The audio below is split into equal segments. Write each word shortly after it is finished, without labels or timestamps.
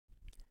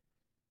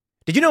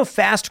Did you know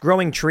Fast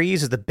Growing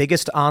Trees is the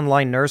biggest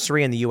online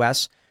nursery in the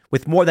U.S.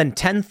 with more than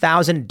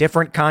 10,000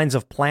 different kinds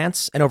of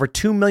plants and over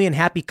 2 million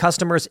happy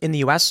customers in the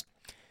U.S.?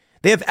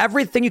 They have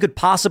everything you could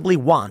possibly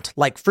want,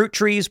 like fruit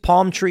trees,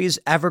 palm trees,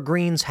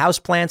 evergreens,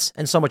 houseplants,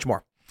 and so much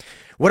more.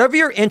 Whatever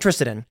you're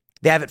interested in,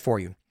 they have it for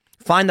you.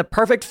 Find the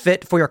perfect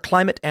fit for your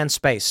climate and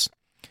space.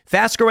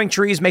 Fast Growing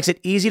Trees makes it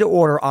easy to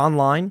order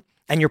online,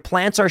 and your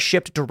plants are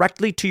shipped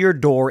directly to your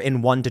door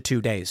in 1 to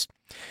 2 days.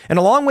 And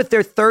along with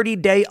their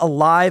 30-day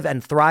Alive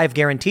and Thrive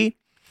guarantee,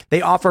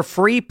 they offer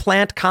free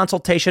plant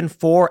consultation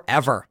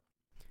forever.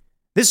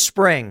 This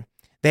spring,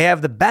 they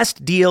have the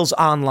best deals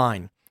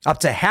online, up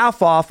to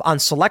half off on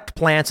select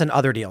plants and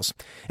other deals.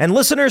 And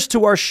listeners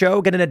to our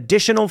show get an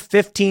additional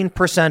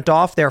 15%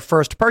 off their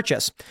first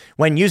purchase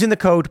when using the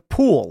code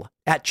POOL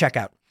at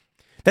checkout.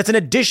 That's an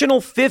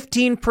additional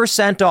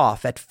 15%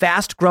 off at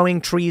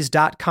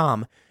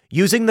fastgrowingtrees.com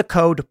using the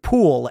code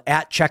POOL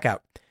at checkout.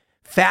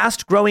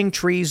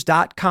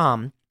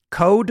 fastgrowingtrees.com,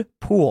 code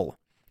POOL.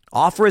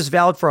 Offer is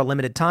valid for a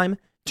limited time.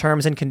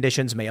 Terms and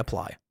conditions may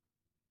apply.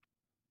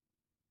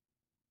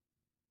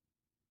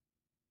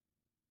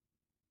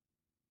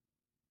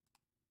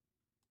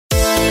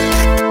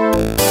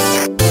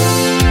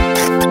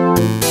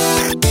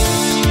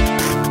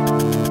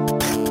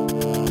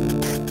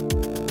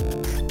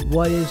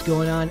 What is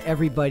going on,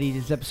 everybody?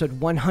 This is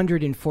episode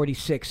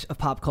 146 of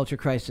Pop Culture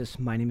Crisis.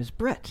 My name is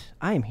Brett.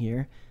 I am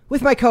here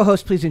with my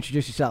co-host. Please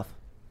introduce yourself.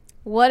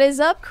 What is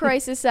up,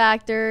 crisis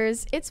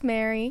actors? It's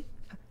Mary.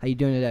 How you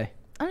doing today?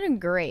 I'm doing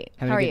great.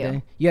 Having How a are good you?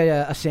 day? You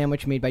had a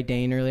sandwich made by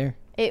Dane earlier.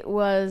 It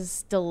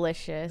was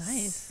delicious.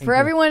 Nice. For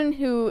everyone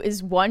who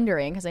is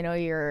wondering, because I know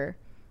you're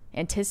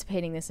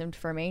anticipating this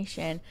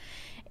information,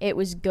 it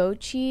was goat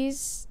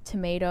cheese,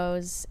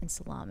 tomatoes, and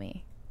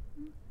salami.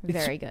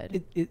 Very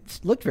good. It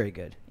looked very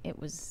good. It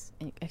was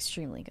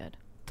extremely good.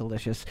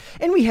 Delicious.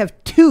 And we have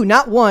two,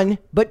 not one,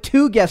 but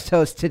two guest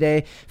hosts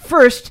today.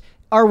 First,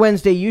 our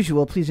Wednesday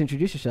usual. Please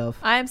introduce yourself.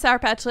 I'm Sour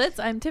Patch Litz.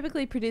 I'm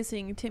typically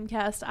producing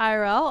Timcast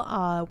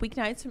IRL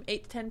weeknights from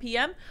 8 to 10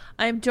 p.m.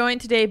 I'm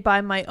joined today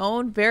by my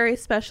own very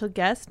special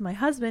guest, my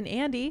husband,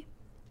 Andy.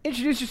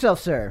 Introduce yourself,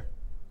 sir.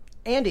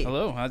 Andy.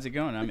 Hello, how's it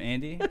going? I'm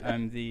Andy.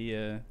 I'm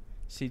the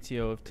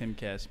CTO of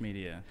Timcast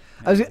Media.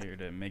 I was I'm here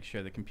to make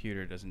sure the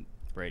computer doesn't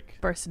break.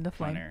 Burst into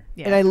flame. air.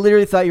 Yeah. And I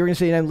literally thought you were going to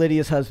say I'm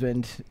Lydia's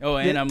husband. Oh,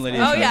 and I'm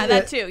Lydia's Oh, yeah,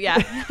 husband. that too.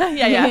 Yeah.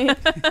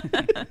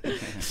 yeah.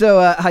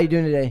 So, how you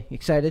doing today?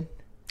 Excited?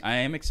 I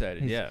am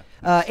excited, yeah.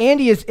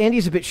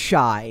 Andy's a bit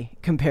shy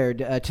compared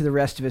to the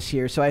rest of us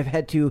here, so I've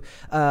had to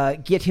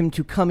get him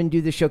to come and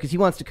do the show because he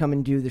wants to come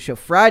and do the show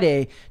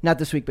Friday, not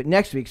this week, but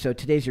next week. So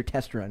today's your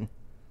test run.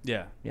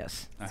 Yeah.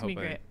 Yes. I It's gonna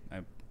hope be great.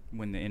 I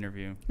win the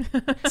interview.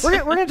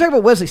 We're going to talk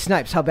about Wesley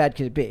Snipes. How bad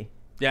could it be?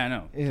 Yeah, I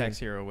know. Yeah. Tax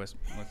Hero was.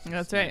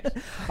 That's right.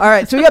 All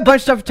right, so we got a bunch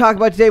of stuff to talk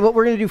about today. What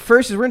we're going to do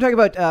first is we're going to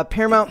talk about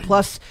Paramount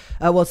Plus.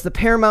 It's the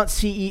Paramount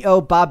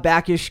CEO, Bob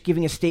Bakish,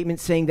 giving a statement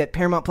saying that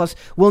Paramount Plus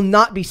will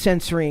not be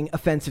censoring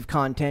offensive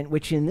content,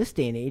 which in this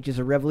day and age is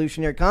a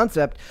revolutionary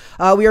concept.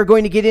 We are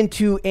going to get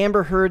into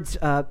Amber Heard's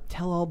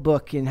tell-all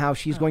book and how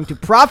she's going to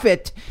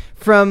profit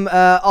from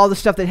all the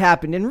stuff that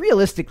happened. And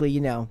realistically,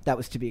 that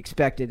was to be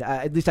expected.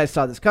 At least I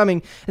saw this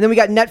coming. And then we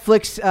got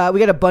Netflix. We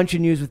got a bunch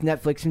of news with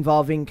Netflix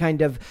involving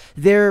kind of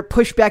their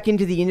pushback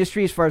into the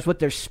industry as far as what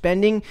they're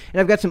spending. And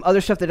I've got some other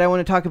stuff that I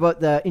want to talk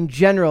about in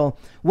general,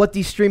 what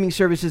these streaming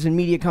services and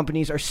media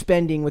companies are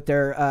spending with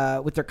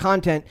their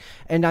content.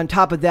 And on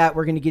top of that,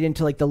 we're going to get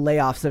into like the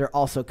layoffs that are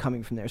also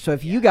coming from there. So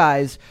if you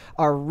guys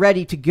are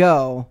ready to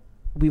go,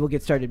 we will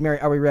get started. Mary,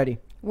 are we ready?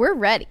 We're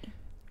ready.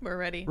 We're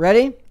ready.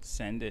 Ready?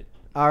 Send it.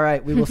 All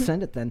right, we will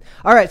send it then.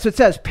 All right, so it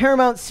says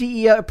Paramount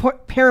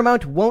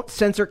won't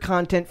censor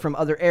content from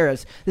other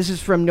eras. This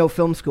is from No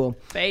Film School.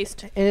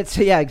 Based. And it's,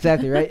 yeah,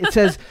 exactly, right? It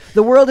says,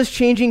 the world is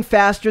changing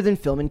faster than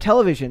film and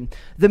television.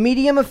 The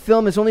medium of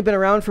film has only been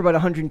around for about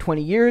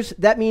 120 years.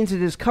 That means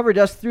it has covered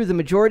us through the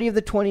majority of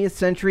the 20th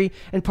century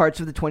and parts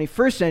of the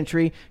 21st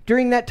century.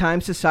 During that time,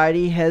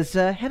 society has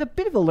had a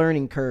bit of a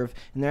learning curve,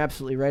 and they're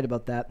absolutely right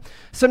about that.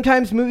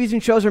 Sometimes movies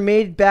and shows are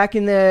made back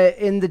in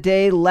the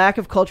day, lack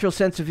of cultural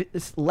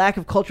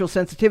sensitivity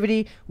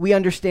we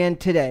understand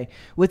today.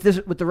 With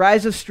the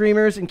rise of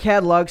streamers and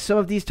catalogs, some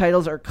of these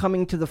titles are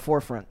coming to the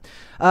forefront.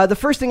 The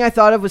first thing I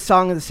thought of was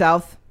Song of the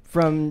South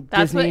from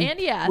That's Disney, what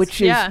Andy asked.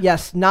 which is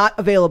yes, not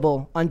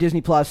available on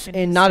Disney Plus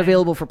and not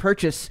available for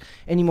purchase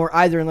anymore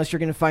either, unless you're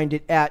going to find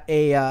it at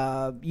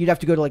a you'd have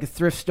to go to like a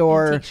thrift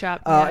store, Antique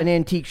shop, an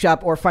antique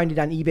shop, or find it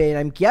on eBay. And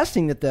I'm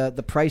guessing that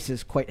the price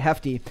is quite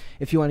hefty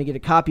if you want to get a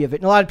copy of it.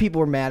 And a lot of people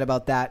were mad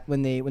about that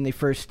when they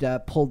first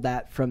pulled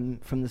that from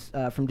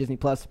Disney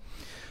Plus.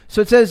 So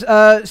it says,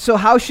 so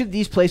how should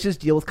these places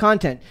deal with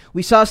content?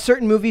 We saw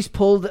certain movies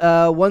pulled,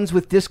 ones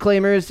with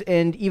disclaimers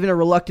and even a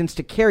reluctance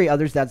to carry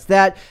others. That's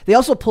that. They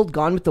also pulled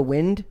Gone with the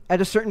Wind at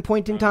a certain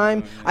point in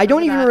time. I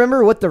don't even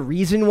remember what the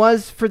reason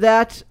was for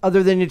that,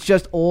 other than it's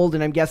just old,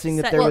 and I'm guessing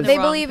that there was... They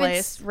wrong believe place.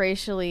 it's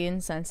racially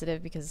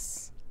insensitive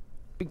because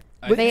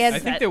I they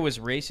had think there was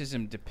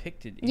racism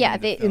depicted in Yeah,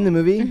 the they- film. in the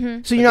movie.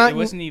 Mhm. So But you're not... It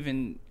wasn't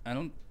even... I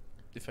don't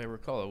if I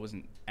recall, it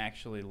wasn't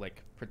actually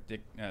like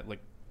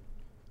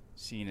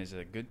seen as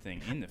a good thing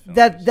in the film.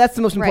 That's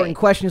the most important Right.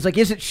 question. Is like,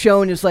 is it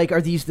shown as like,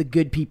 are these the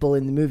good people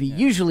in the movie?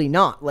 Usually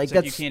not. Like It's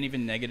that's you can't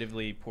even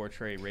negatively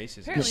portray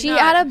racism. Apparently She not.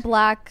 had a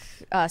black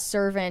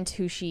servant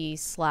who she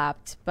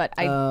slapped, but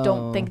I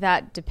don't think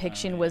that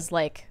depiction was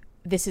like,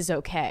 this is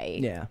okay.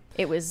 Yeah.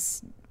 It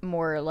was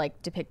more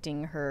like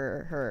depicting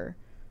her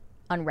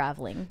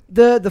unraveling.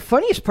 The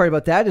funniest part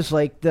about that is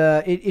like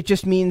it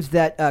just means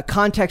that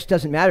context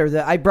doesn't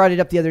matter. I brought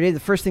it up the other day. The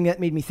first thing that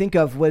made me think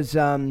of was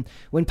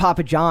when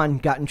Papa John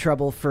got in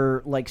trouble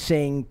for like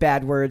saying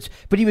bad words,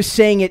 but he was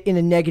saying it in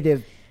a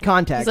negative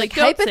context. He's like,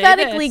 "Don't say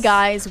Hypothetically, this."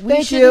 guys, we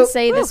Thank shouldn't you.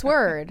 say this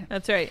word.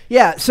 That's right.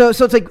 yeah, so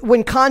it's like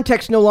when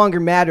context no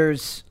longer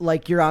matters,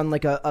 like you're on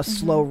like a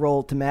slow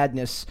roll to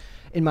madness.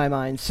 In my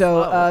mind.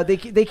 So they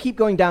keep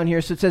going down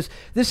here. So it says,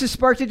 this has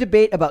sparked a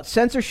debate about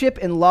censorship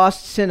and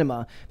lost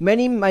cinema.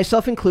 Many,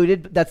 myself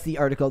included, that's the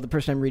article, the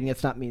person I'm reading,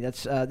 that's not me.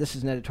 This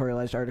is an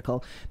editorialized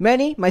article.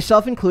 Many,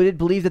 myself included,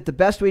 believe that the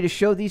best way to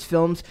show these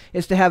films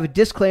is to have a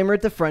disclaimer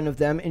at the front of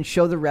them and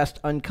show the rest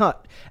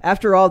uncut.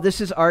 After all,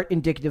 this is art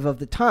indicative of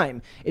the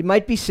time. It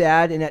might be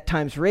sad and at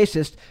times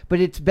racist, but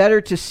it's better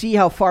to see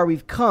how far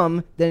we've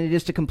come than it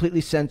is to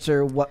completely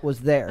censor what was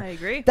there. I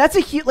agree. That's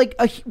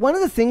one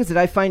of the things that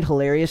I find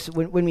hilarious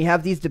when we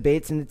have these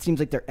debates, and it seems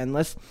like they're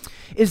endless,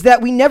 is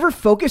that we never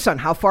focus on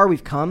how far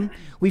we've come.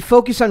 We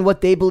focus on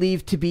what they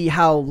believe to be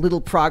how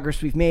little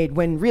progress we've made,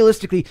 when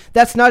realistically,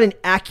 that's not an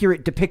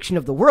accurate depiction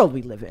of the world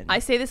we live in. I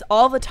say this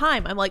all the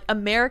time. I'm like,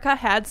 America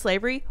had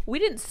slavery. We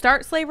didn't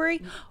start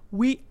slavery.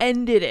 We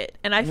ended it.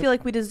 And I feel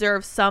like we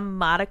deserve some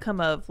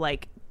modicum of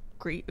like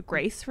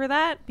grace for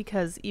that,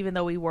 because even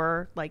though we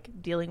were like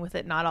dealing with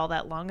it not all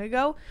that long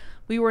ago,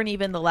 we weren't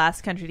even the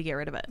last country to get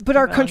rid of it. But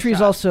our country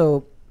is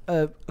also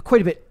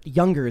quite a bit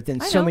younger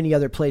than I so know. many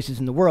other places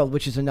in the world,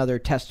 which is another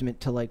testament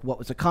to like what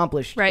was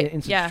accomplished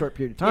in such a short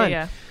period of time.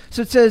 Yeah.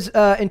 So it says,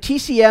 in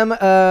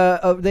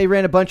TCM, they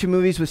ran a bunch of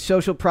movies with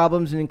social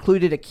problems and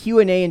included a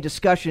Q&A and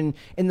discussion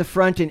in the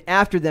front and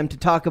after them to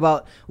talk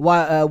about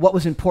what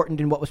was important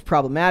and what was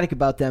problematic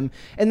about them.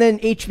 And then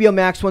HBO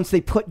Max, once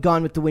they put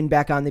Gone with the Wind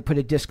back on, they put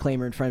a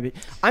disclaimer in front of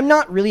it. I'm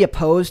not really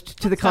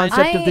opposed to the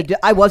concept of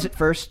I was at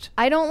first.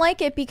 I don't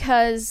like it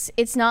because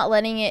it's not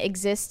letting it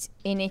exist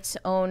in its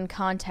own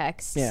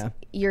context. Yeah.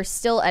 You're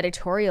still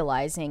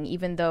editorializing,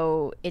 even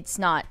though it's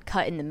not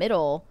cut in the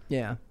middle.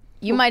 Yeah.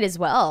 You might as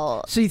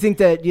well. So you think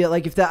that,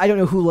 like if that, I don't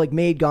know who like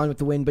made Gone with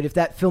the Wind, but if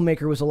that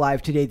filmmaker was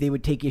alive today, they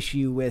would take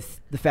issue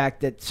with the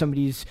fact that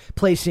somebody's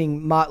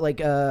placing like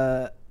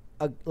a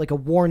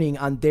warning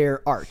on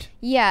their art.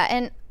 Yeah,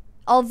 and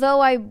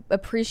although I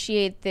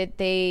appreciate that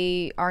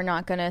they are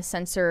not going to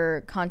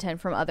censor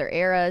content from other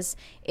eras,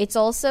 it's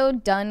also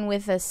done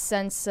with a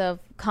sense of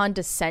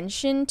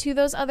condescension to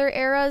those other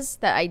eras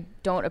that I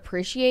don't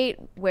appreciate,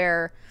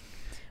 where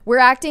we're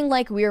acting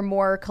like we're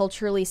more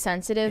culturally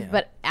sensitive,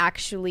 but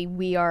actually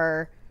we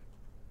are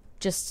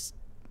just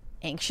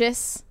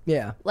anxious.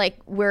 Yeah. Like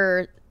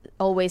we're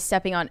always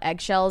stepping on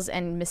eggshells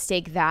and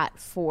mistake that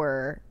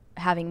for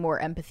having more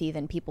empathy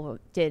than people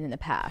did in the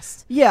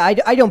past. Yeah,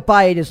 I don't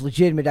buy it as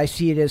legitimate. I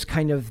see it as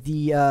kind of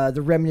the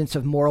remnants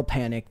of moral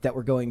panic that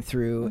we're going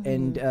through,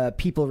 and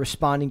people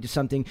responding to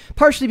something,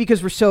 partially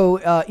because we're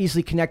so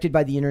easily connected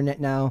by the internet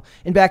now.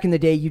 And back in the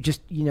day, you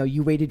just,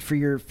 you waited for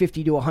your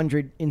 50 to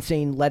 100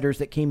 insane letters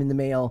that came in the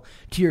mail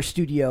to your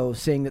studio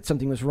saying that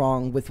something was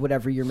wrong with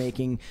whatever you're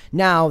making.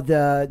 Now,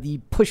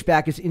 the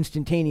pushback is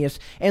instantaneous.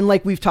 And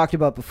like we've talked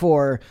about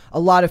before, a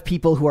lot of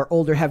people who are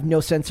older have no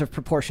sense of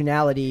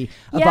proportionality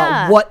about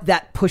what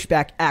that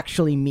pushback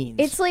actually means.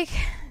 It's like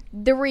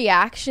the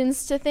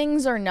reactions to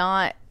things are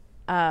not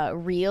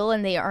real,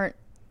 and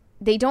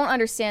they don't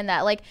understand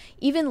that. Like,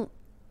 even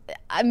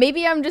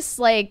maybe I'm just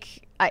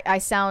like I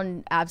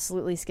sound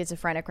absolutely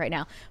schizophrenic right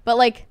now, but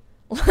like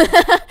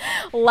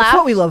That's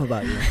what we love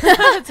about you.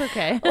 It's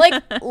okay.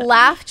 like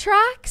laugh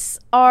tracks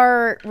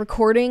are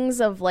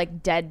recordings of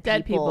like dead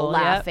people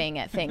yep. laughing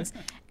at things.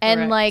 And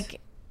Correct.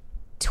 like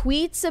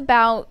tweets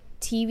about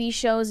TV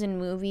shows and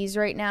movies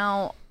right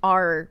now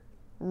are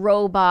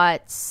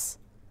robots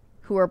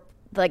who are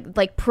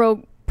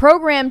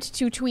programmed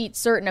to tweet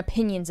certain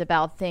opinions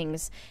about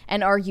things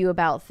and argue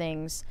about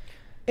things.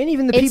 And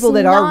even the It's people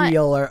that are not-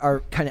 real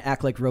are kind of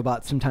act like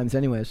robots sometimes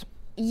anyways.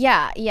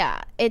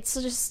 Yeah. It's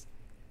just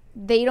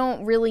they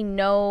don't really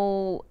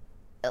know.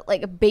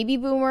 Like baby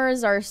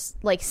boomers are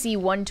like see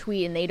one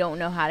tweet and they don't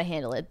know how to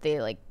handle it. They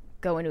like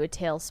go into a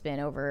tailspin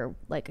over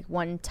like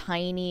one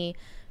tiny,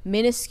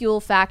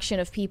 minuscule faction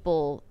of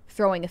people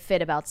throwing a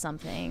fit about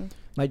something.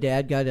 My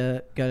dad got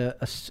a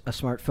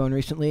smartphone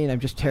recently, and I'm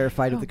just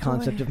terrified of the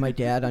concept of my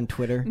dad on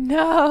Twitter.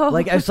 No.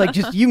 Like, I was like,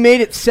 just, you made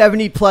it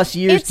 70 plus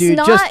years, It's dude.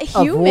 not Just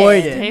human.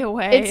 avoid Stay it.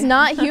 away. It's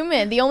not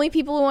human. The only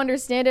people who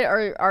understand it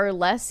are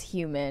less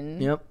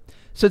human. Yep.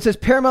 So it says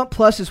Paramount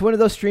Plus is one of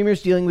those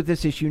streamers dealing with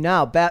this issue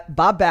now.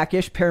 Bob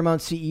Bakish,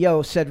 Paramount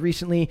CEO, said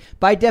recently,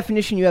 by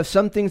definition, you have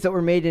some things that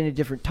were made in a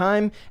different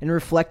time and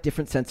reflect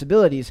different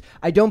sensibilities.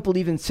 I don't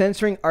believe in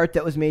censoring art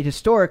that was made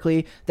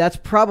historically. That's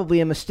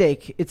probably a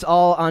mistake. It's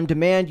all on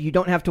demand. You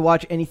don't have to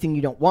watch anything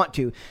you don't want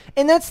to.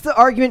 And that's the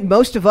argument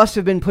most of us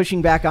have been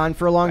pushing back on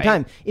for a long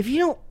time. If you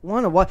don't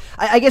want to watch,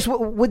 I guess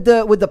would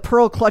the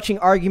pearl clutching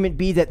argument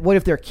be that what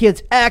if their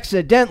kids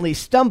accidentally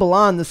stumble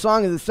on the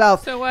Song of the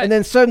South and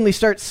then suddenly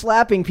start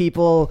slapping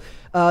people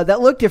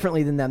that look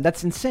differently than them?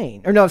 That's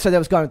insane. Or no, sorry, that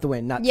was Gone with the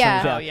Wind, not Song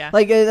of the South.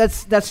 Like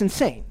that's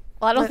insane.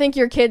 Well, I don't think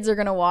your kids are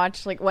gonna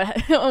watch like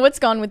what's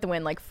Gone with the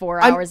Wind, like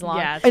 4 hours long.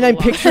 Yeah, and I'm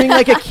picturing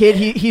like a kid.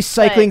 He's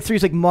cycling through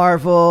like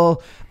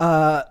Marvel,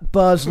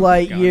 Buzz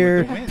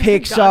Lightyear,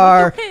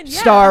 Pixar,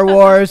 Star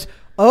Wars.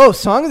 Oh,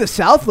 Song of the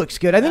South looks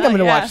good. I think I'm going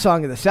to watch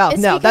Song of the South.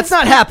 It's No, that's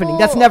not happening.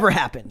 That's never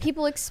happened.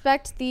 People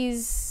expect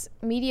these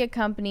media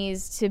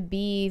companies to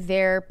be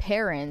their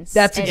parents.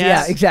 That's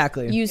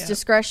exactly. Use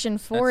discretion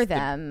for That's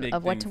them the big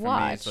of what thing to for me.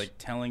 watch. It's like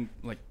telling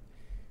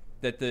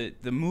that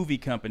the movie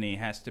company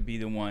has to be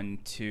the one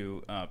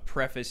to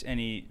preface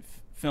any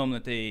film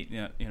that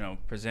they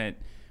present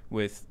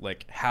with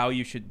like how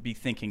you should be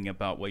thinking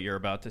about what you're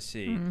about to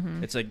see.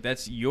 Mm-hmm. It's like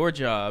that's your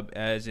job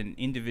as an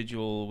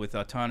individual with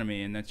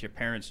autonomy, and that's your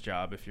parents'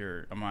 job if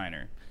you're a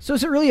minor. So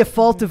is it really a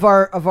fault of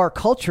our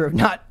culture of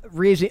not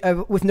raising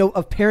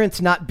of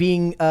parents not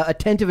being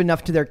attentive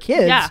enough to their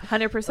kids? Yeah,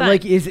 100%.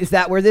 Like is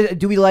that where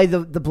do we lay the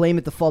blame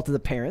at the fault of the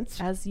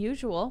parents? As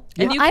usual.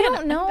 And And I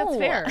don't know. That's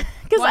fair.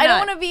 Because Why I don't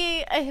not? want to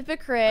be a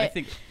hypocrite. I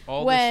think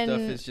all this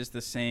stuff is just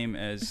the same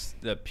as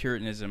the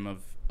Puritanism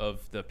of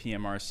the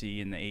PMRC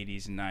in the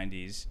 80s and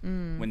 90s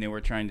when they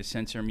were trying to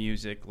censor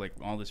music, like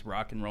all this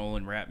rock and roll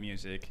and rap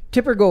music.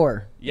 Tipper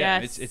Gore. Yeah,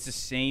 Yes. it's the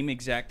same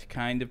exact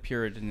kind of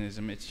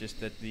Puritanism. It's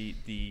just that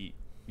the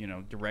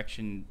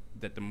direction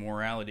that the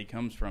morality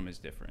comes from is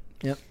different.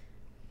 Yep.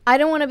 I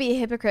don't want to be a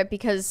hypocrite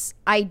because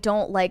I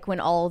don't like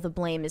when all the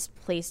blame is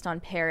placed on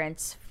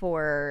parents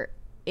for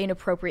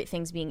inappropriate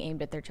things being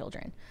aimed at their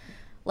children.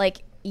 Like,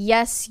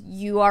 yes,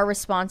 you are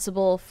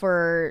responsible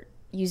for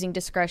using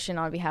discretion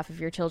on behalf of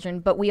your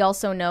children, but we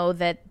also know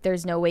that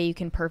there's no way you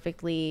can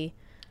perfectly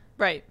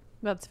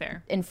That's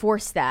fair.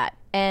 enforce that.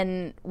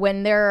 And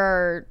when there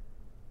are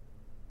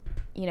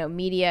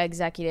media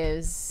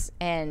executives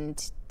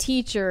and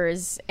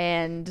teachers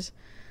and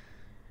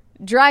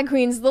drag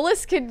queens, the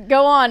list could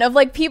go on, of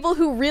like people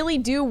who really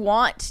do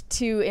want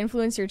to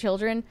influence your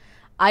children,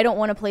 I don't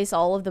want to place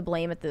all of the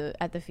blame at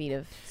the feet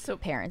of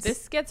parents.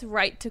 This gets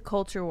right to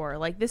culture war.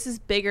 Like, this is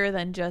bigger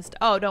than just,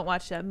 don't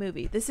watch that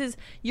movie. This is,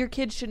 your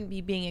kid shouldn't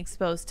be being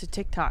exposed to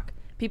TikTok.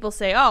 People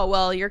say,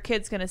 well, your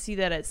kid's going to see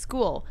that at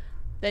school.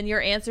 Then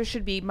your answer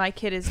should be, my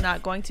kid is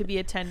not going to be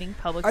attending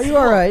public school. Are you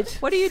all right?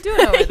 What are you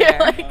doing over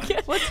there?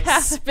 What's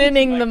happening?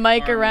 Spinning the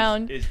mic arm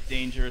around. is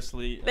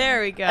dangerously.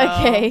 There we go.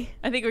 Okay.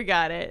 I think we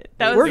got it.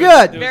 We're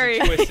good. Very.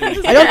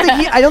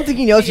 I don't think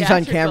he knows he's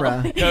on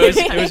Theatrical. camera. No,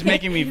 it was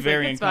making me He's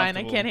very like, it's fine.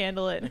 I uncomfortable. can't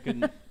handle it. I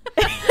couldn't.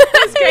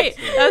 That's great.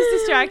 That was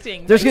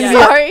distracting. There's But gonna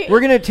yeah. be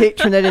we're gonna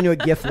turn that into a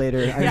GIF later.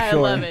 I'm Yeah, sure.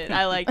 I love it.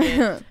 I like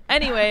it.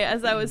 Anyway,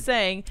 as I was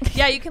saying,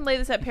 you can lay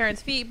this at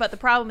parents' feet, but the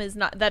problem is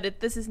not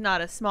that this is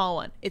not a small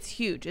one. It's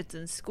huge. It's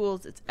in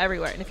schools. It's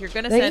everywhere. And if you're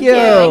going to Thank send you.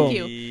 thank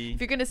you. If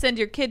you're going to send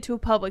your kid to a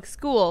public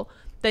school,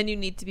 then you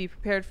need to be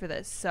prepared for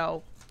this.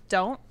 So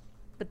don't.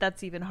 But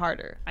that's even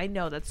harder. I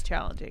know that's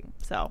challenging.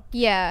 So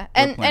Yeah,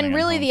 planning and on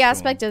really the homeschooling.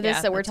 aspect of this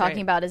Yeah, that we're that's talking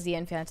right. about is the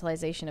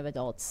infantilization of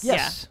adults.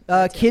 Yes.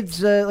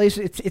 Kids,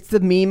 it's the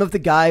meme of the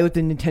guy with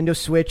the Nintendo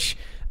Switch,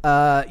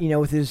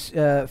 with his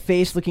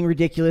face looking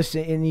ridiculous,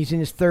 and he's in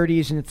his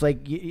 30s, and it's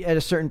like at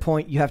a certain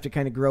point you have to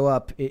kind of grow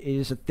up. It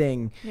is a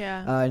thing.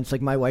 Yeah. And it's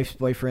like my wife's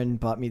boyfriend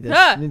bought me this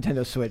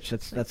Nintendo Switch.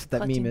 That's what that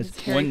clutching meme his is.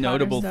 Harry One Potter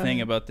notable stuff.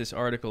 thing about this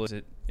article is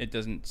it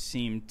doesn't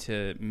seem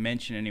to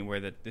mention anywhere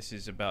that this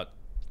is about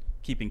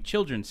keeping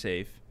children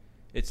safe.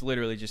 It's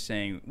literally just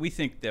saying, we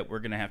think that we're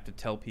going to have to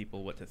tell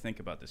people what to think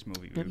about this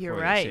movie before You're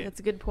they right. see it. That's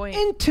a good point.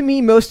 And to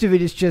me, most of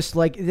it is just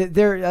like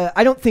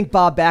I don't think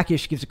Bob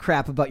Bakish gives a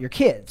crap about your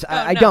kids.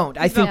 I no, don't.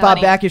 I he's think not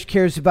Bob funny. Bakish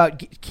cares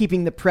about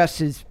keeping the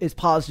press as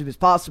positive as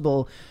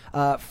possible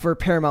for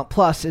Paramount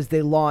Plus as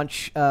they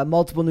launch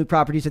multiple new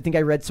properties. I think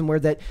I read somewhere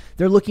that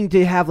they're looking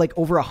to have like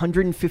over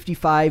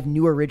 155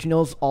 new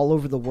originals all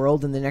over the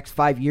world in the next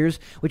 5 years,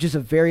 which is a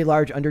very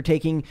large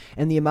undertaking.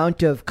 And the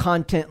amount of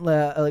content,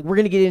 we're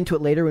going to get into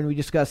it later when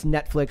we discuss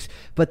Netflix,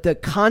 but the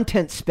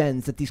content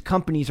spends that these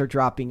companies are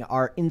dropping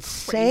are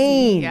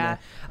insane. yeah.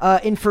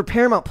 And for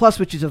Paramount Plus,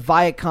 which is a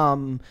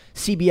Viacom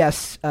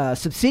CBS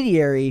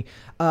subsidiary,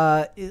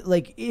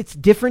 it's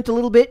different a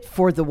little bit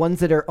for the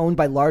ones that are owned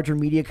by larger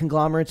media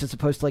conglomerates as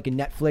opposed to like a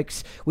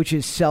Netflix, which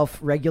is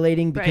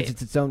self-regulating because Right.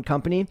 it's its own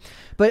company.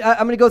 But I'm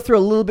going to go through a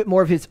little bit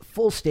more of his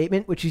full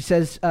statement, which he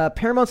says,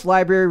 Paramount's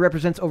library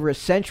represents over a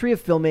century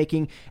of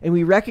filmmaking, and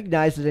we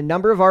recognize that a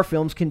number of our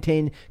films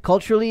contain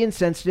culturally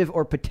insensitive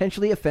or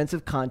potentially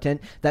offensive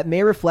content that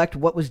may reflect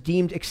what was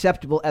deemed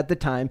acceptable at the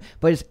time,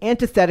 but is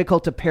antithetical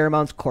to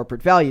Paramount's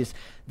corporate values.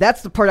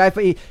 That's the part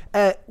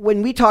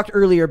when we talked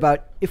earlier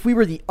about if we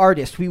were the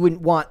artist, we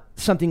wouldn't want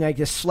something like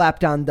this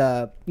slapped on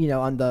the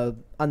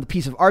on the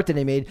piece of art that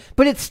I made,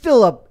 but it's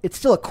still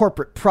a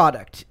corporate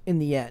product in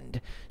the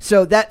end.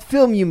 So that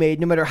film you made,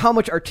 no matter how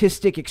much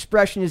artistic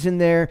expression is in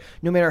there,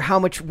 no matter how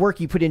much work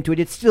you put into it,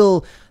 it's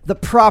still the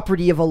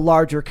property of a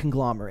larger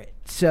conglomerate.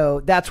 So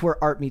that's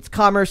where art meets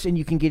commerce, and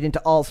you can get into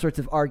all sorts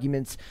of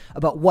arguments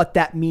about what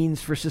that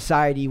means for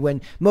society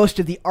when most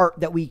of the art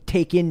that we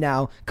take in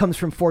now comes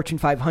from Fortune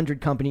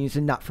 500 companies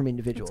and not from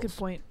individuals. That's a good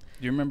point.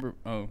 Do you remember?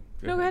 Oh,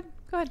 Go ahead.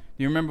 Do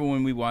you remember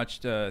when we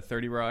watched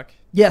 30 Rock?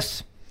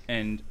 Yes.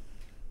 And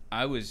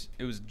it was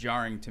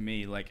jarring to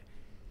me, like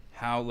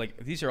how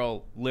these are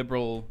all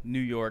liberal New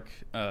York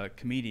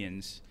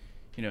comedians,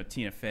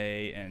 Tina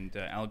Fey and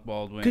Alec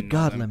Baldwin. Good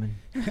God, Lemon.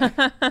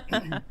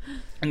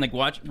 And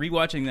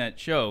rewatching that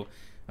show,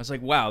 I was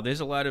like, wow, there's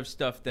a lot of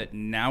stuff that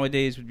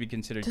nowadays would be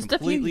considered just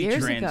completely a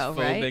few years transphobic,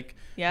 ago, right?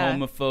 Yeah.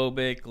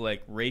 homophobic,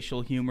 like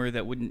racial humor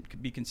that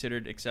wouldn't be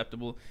considered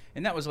acceptable.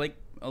 And that was like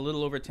a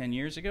little over 10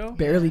 years ago.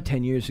 Barely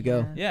 10 years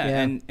ago.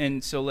 Yeah.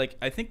 And so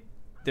I think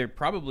they're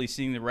probably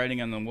seeing the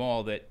writing on the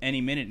wall that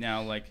any minute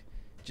now,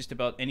 just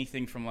about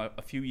anything from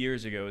a few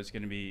years ago is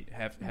going to be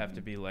have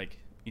to be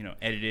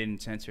edited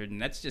and censored.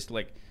 And that's just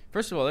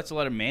first of all, that's a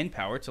lot of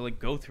manpower to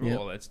go through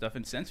all that stuff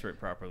and censor it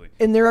properly.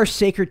 And there are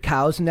sacred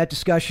cows in that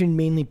discussion,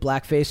 mainly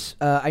blackface.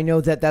 I know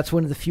that's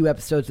one of the few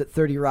episodes that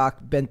 30 Rock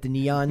bent the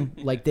knee on.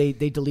 They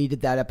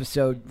deleted that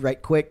episode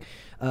right quick.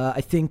 I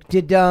think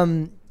did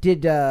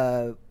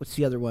what's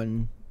the other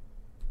one?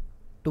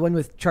 The one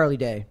with Charlie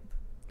Day.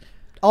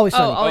 Always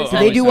Sunny. Did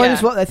they do one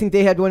as well? I think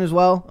they had one as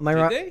well. Am I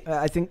wrong?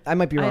 I think I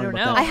might be wrong. I don't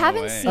know. That. I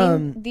haven't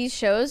seen these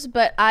shows,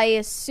 but I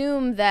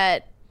assume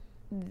that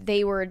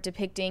they were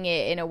depicting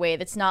it in a way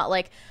that's not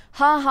like,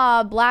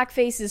 haha,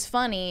 blackface is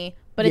funny,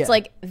 but it's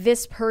like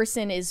this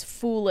person is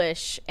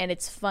foolish and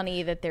it's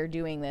funny that they're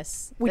doing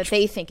this, that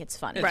they think it's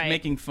funny. It's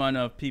making fun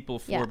of people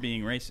for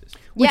being racist.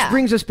 Which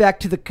brings us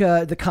back to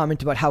the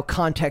comment about how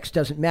context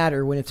doesn't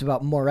matter when it's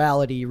about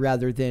morality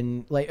rather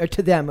than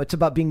to them it's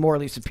about being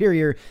morally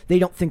superior. They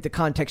don't think the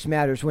context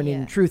matters when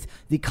in truth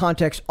the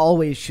context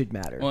always should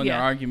matter. Well, and their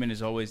argument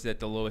is always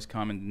that the lowest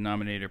common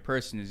denominator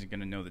person isn't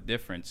going to know the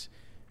difference.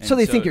 And so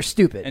they think you're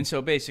stupid. And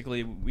so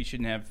basically we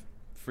shouldn't have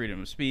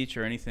freedom of speech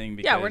or anything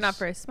because we're not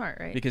very smart,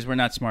 right? Because we're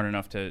not smart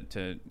enough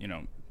to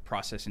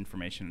process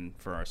information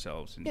for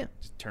ourselves and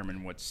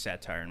determine what's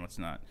satire and what's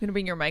not. You're gonna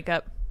bring your mic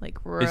up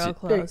real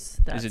close.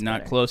 Is it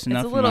not close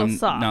enough? It's a little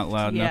soft. Not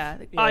loud enough.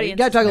 The audience. You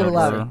gotta talk a little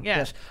louder. Yeah.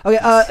 Yes.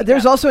 Okay.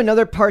 There's also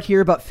another part here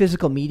about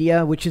physical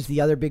media, which is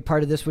the other big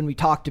part of this. When we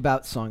talked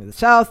about Song of the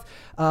South,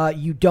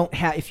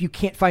 if you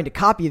can't find a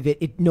copy of it,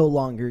 it no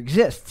longer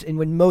exists. And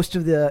when most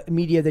of the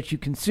media that you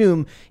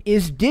consume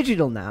is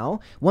digital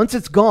now, once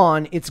it's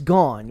gone,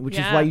 which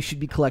is why you should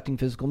be collecting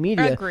physical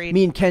media. Agreed.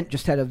 Me and Kent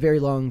just had a very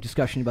long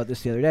discussion about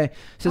this the other day.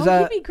 Says,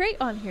 he'd be great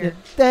on here.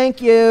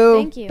 Thank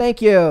you.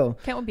 Thank you.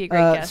 Kent would be a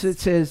great guest. So it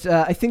says,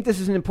 I think this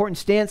is an important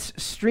stance.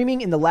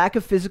 Streaming and the lack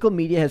of physical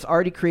media has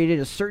already created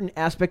a certain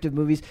aspect of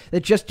movies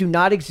that just do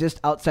not exist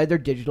outside their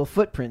digital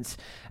footprints.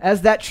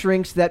 As that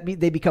shrinks,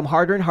 they become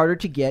harder and harder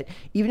to get.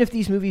 Even if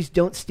these movies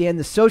don't stand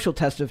the social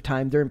test of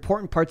time, they're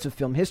important parts of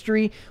film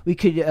history we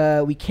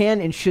can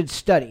and should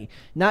study,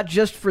 not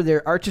just for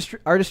their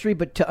artistry,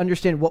 but to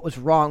understand what was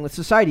wrong with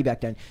society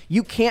back then.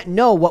 You can't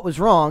know what was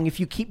wrong if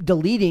you keep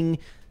deleting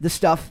the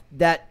stuff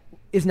that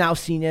is now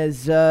seen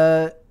as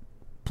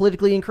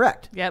politically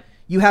incorrect. Yep.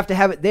 You have to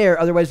have it there,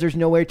 otherwise there's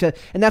nowhere to.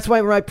 And that's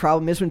why my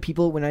problem is when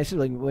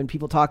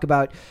people talk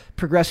about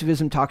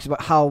progressivism, talks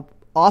about how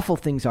awful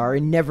things are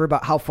and never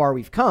about how far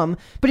we've come.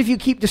 But if you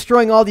keep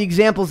destroying all the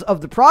examples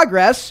of the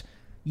progress,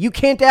 you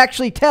can't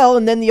actually tell,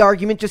 and then the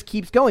argument just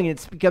keeps going. And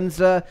it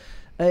becomes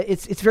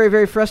it's very,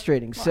 very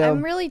frustrating. Well, so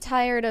I'm really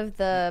tired of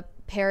the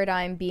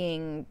paradigm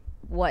being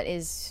what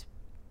is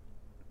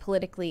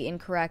politically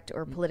incorrect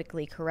or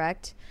politically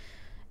correct,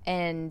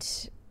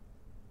 and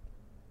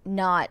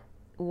not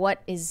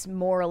what is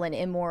moral and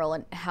immoral,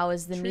 and how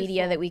is the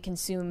media that we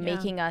consume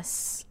making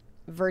us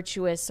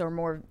virtuous or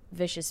more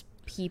vicious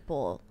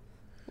people.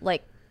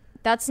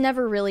 That's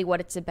never really what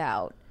it's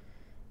about.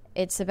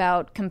 It's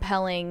about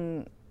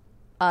compelling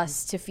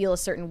us to feel a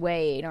certain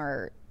way in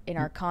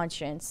our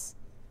conscience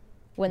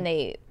when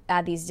they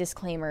add these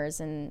disclaimers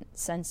and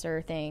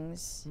censor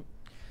things.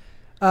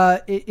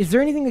 Is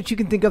there anything that you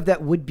can think of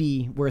that would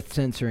be worth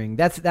censoring?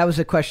 That was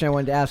a question I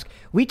wanted to ask.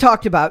 We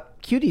talked about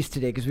cuties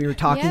today because we were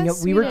talking.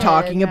 Yes, we were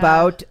talking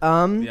about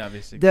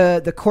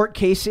the court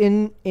case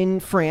in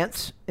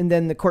France, and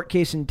then the court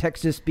case in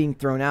Texas being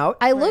thrown out.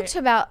 I looked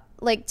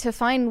to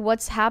find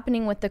what's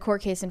happening with the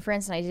court case in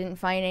France, and I didn't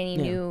find any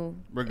new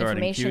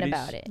information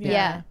about it.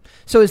 Yeah.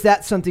 So is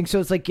that something? So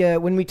it's like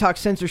when we talk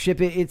censorship,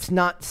 it's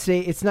not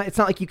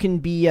like you can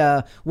be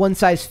one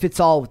size fits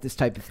all with this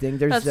type of thing.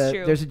 There's That's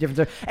true. There's a difference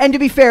there. And to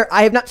be fair,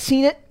 I have not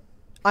seen it.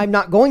 I'm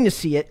not going to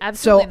see it.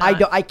 Absolutely so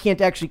not. I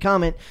can't actually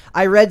comment.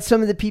 I read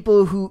some of the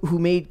people who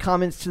made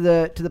comments to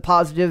the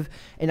positive,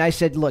 and I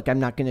said, look, I'm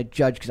not going to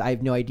judge because I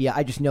have no idea.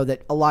 I just know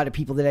that a lot of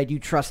people that I do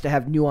trust to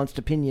have nuanced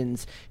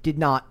opinions did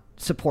not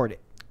support it.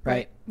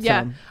 Right.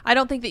 Yeah. So, I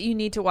don't think that you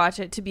need to watch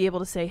it to be able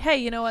to say, hey,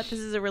 you know what? This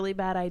is a really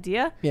bad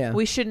idea. Yeah.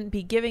 We shouldn't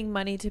be giving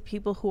money to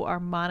people who are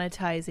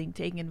monetizing,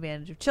 taking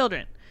advantage of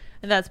children.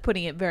 And that's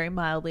putting it very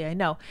mildly, I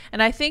know.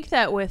 And I think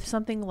that with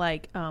something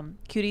like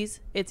Cuties,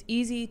 it's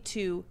easy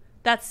to...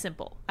 That's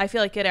simple. I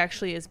feel like it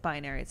actually is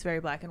binary. It's very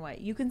black and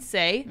white. You can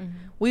say,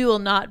 we will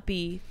not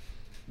be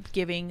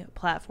giving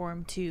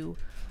platform to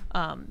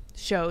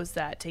shows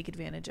that take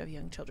advantage of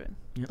young children,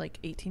 like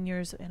 18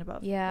 years and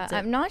above. Yeah,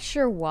 I'm not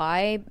sure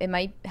why. It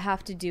might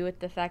have to do with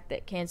the fact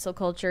that cancel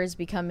culture is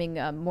becoming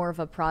more of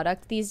a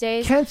product these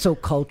days. cancel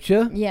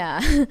culture.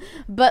 Yeah.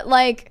 But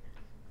like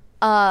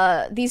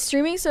these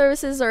streaming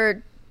services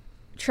are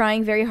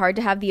trying very hard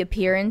to have the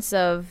appearance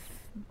of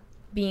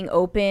being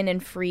open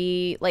and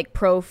free, like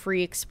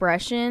pro-free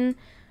expression,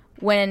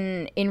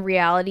 when in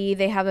reality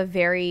they have a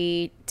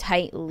very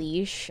tight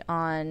leash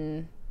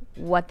on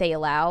what they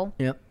allow.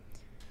 Yep.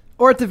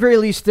 Or at the very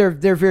least, they're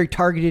very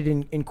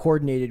targeted and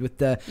coordinated with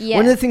the. Yeah.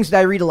 One of the things that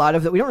I read a lot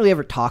of that we don't really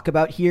ever talk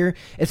about here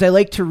is I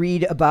like to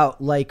read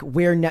about like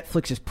where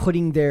Netflix is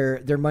putting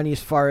their money as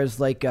far as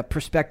like a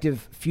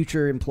prospective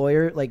future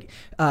employer, like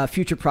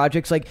future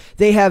projects. Like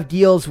they have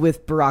deals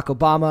with Barack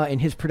Obama and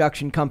his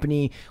production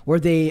company where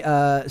they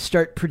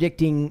start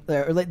predicting,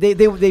 or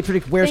they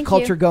predict where's Thank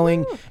culture you.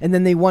 going, and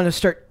then they want to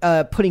start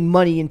putting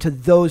money into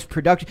those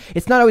productions.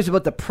 It's not always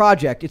about the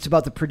project; it's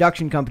about the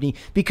production company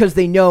because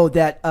they know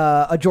that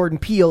a Jordan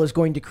Peele is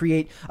going to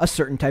create a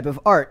certain type of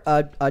art.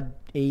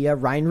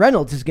 Ryan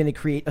Reynolds is going to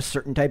create a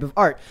certain type of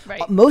art.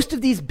 Right. Most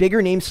of these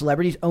bigger name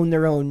celebrities own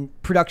their own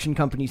production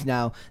companies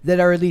now that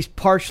are at least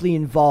partially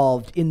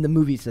involved in the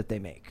movies that they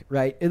make,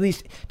 right? At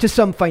least to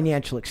some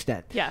financial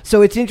extent. Yeah.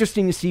 So it's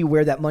interesting to see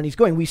where that money's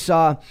going. We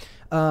saw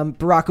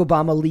Barack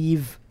Obama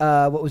leave.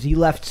 He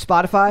left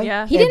Spotify.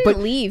 Yeah. He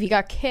didn't leave. He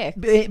got kicked.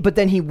 But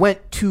then he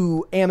went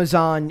to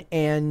Amazon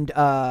and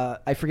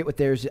I forget what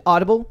theirs is.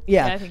 Audible.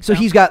 Yeah. I think so so.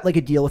 he's got like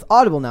a deal with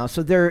Audible now.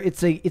 So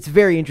it's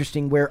very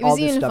interesting where It all was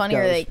this even stuff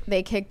funnier. goes.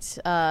 They kicked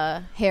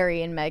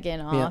Harry and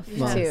Meghan off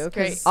well, too. That's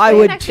great. 'Cause I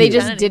would they too.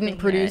 just Done didn't anything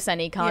produce yet.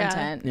 any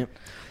content. Yep.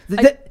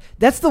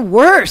 That's the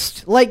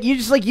worst. Like you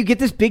get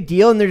this big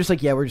deal and they're just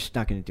like, yeah, we're just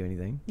not going to do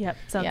anything. Yep,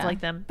 sounds Yeah. like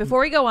them.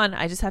 Before we go on,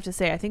 I just have to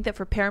say, I think that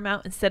for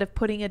Paramount, instead of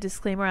putting a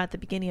disclaimer at the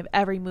beginning of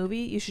every movie,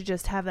 you should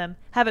just have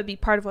it be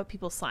part of what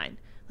people sign,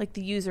 like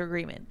the user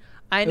agreement.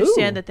 I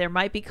understand Ooh. that there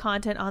might be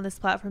content on this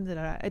platform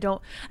that I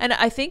don't, and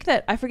I think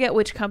that I forget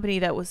which company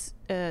that was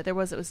that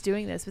was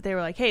doing this, but they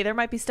were like, hey, there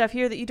might be stuff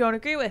here that you don't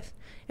agree with.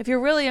 If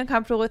you're really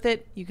uncomfortable with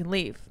it, you can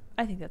leave.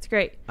 I think that's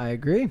great. I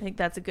agree. I think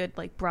that's a good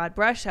like broad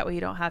brush. That way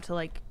you don't have to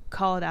like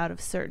call it out of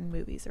certain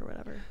movies or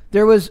whatever.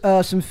 There was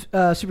some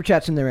super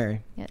chats in there,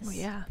 Mary. Yes. Oh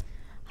yeah.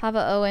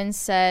 Hava Owens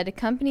said,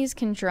 companies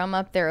can drum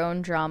up their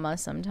own drama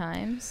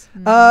sometimes.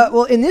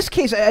 Well, in this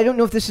case, I don't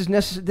know if this is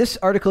necessary. This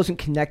article isn't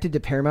connected to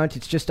Paramount.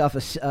 It's just off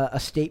a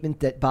statement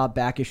that Bob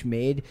Bakish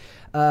made.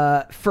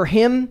 For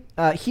him,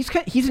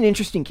 he's an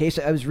interesting case.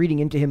 I was reading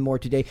into him more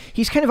today.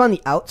 He's kind of on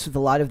the outs with a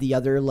lot of the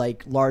other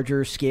like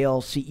larger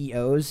scale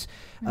CEOs.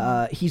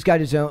 He's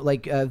got his own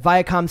like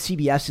Viacom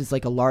CBS is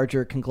like a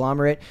larger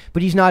conglomerate,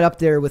 but he's not up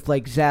there with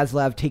like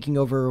Zaslav taking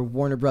over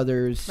Warner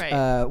Brothers,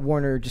 Right.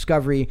 Warner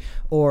Discovery,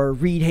 or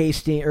Reed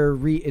Hastings,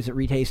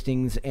 Reed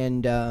Hastings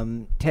and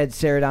Ted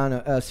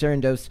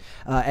Sarandos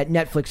at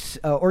Netflix,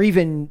 or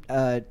even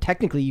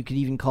technically you could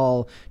even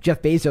call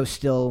Jeff Bezos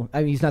still.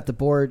 I mean, he's not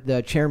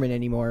the chairman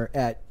anymore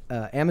at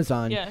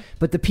Amazon, Yeah.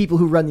 but the people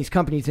who run these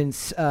companies, and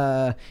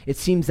it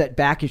seems that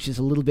Bakish is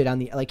a little bit on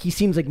the like. He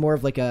seems like more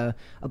of like a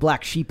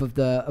black sheep of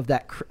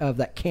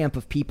that camp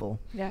of people.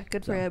 Yeah,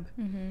 good for him.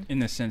 in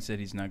the sense that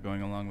he's not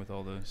going along with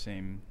all the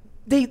same.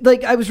 They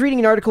like I was reading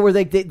an article where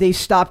they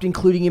stopped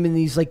including him in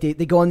these like they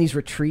go on these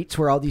retreats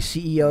where all these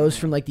CEOs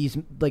from like these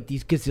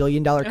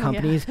gazillion-dollar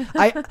companies.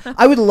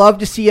 I would love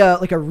to see a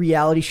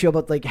reality show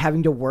about like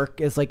having to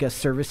work as like a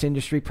service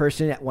industry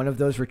person at one of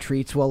those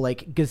retreats while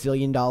like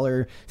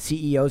gazillion-dollar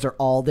CEOs are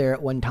all there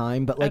at one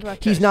time, but I'd like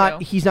watch he's that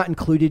not show.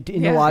 included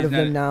in a Yeah. lot He's of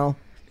them not- now.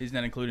 He's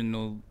not including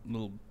the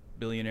little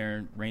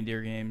billionaire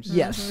reindeer games.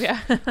 Yes. Yeah.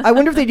 I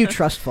wonder if they do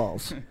trust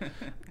falls.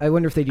 I'm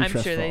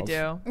trust sure they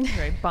falls. do.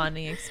 Very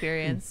bonding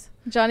experience.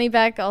 Johnny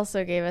Beck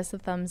also gave us a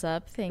thumbs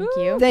up. Thank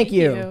you. Thank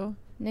you.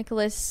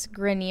 Nicholas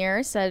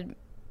Grenier said,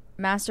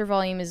 master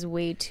volume is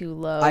way too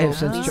low. I have Please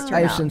since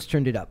turn up."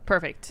 turned it up.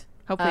 Perfect.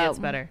 Hopefully it's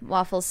better.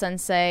 Waffle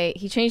Sensei,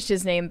 he changed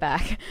his name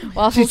back.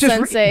 Waffle just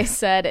Sensei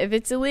said, if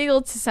it's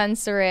illegal to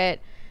censor it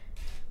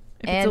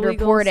If it's and illegal,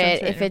 report censor it,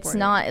 and if it's report it.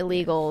 not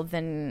illegal,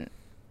 then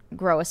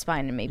grow a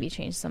spine and maybe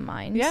change some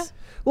minds. Yeah.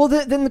 Well,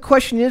 then the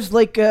question is,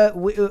 like,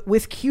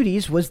 with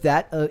Cuties, was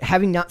that,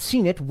 having not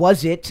seen it,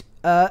 was it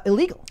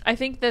illegal. I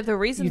think that the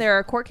reason there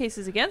are court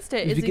cases against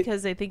it is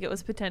because they think it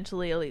was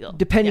potentially illegal.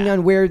 Depending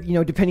on where,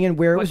 depending on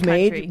where it was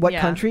country, made, what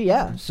country,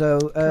 yeah. So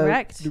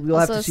correct. We'll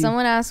have So to see.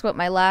 someone asked what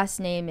my last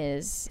name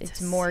is.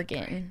 It's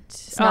Morgan.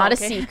 It's not a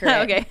secret.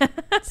 Okay.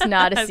 It's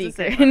not a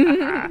secret.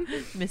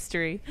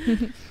 Mystery.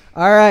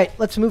 All right,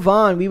 let's move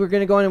on. We were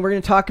going to go on and we're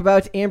going to talk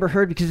about Amber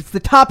Heard because it's the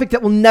topic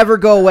that will never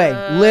go away.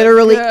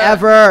 Literally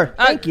ever.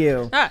 Thank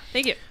you.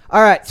 Thank you.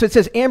 All right, so it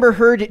says Amber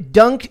Heard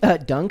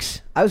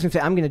dunks. I was going to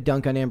say I'm going to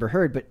dunk on Amber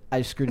Heard, but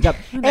I screwed it up.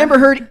 Amber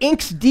Heard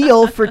inks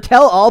deal for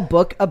tell-all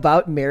book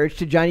about marriage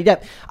to Johnny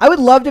Depp. I would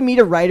love to meet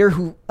a writer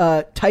who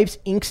types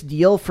inks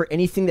deal for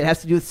anything that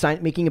has to do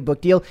with making a book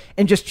deal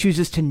and just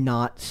chooses to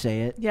not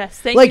say it. Yes,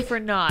 thank you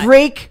for not.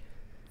 Break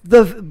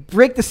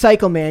the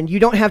cycle, man. You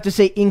don't have to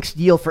say inks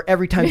deal for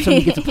every time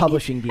somebody gets a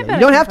publishing deal. You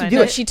don't have to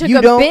do it. She took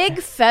a big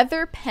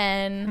feather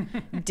pen,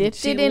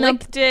 dipped it in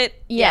it.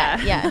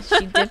 Yeah.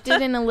 She dipped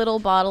it in a little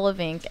bottle of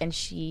ink, and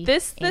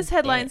This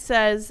headline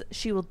says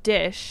she will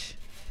dish.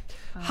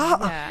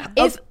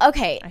 If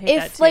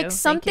like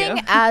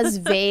something as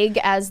vague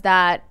as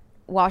that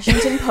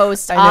Washington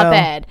Post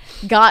op-ed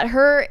got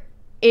her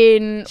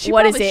in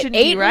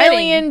 $8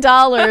 million in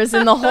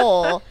the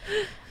hole.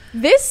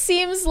 This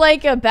seems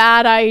like a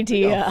bad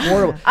idea.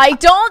 Horrible. I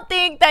don't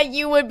think that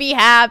you would be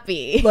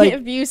happy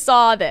if you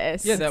saw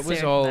this. Yeah, that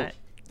was all.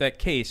 That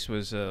case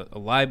was a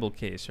libel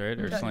case, right?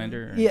 Or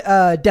slander? Or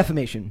Yeah,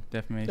 defamation.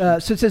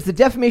 defamation. So it says the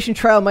defamation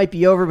trial might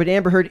be over, but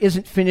Amber Heard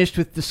isn't finished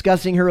with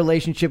discussing her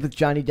relationship with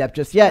Johnny Depp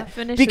just yet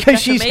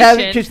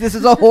because this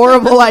is a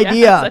horrible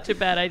idea. Such a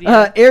bad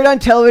idea. Aired on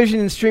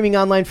television and streaming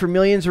online for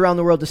millions around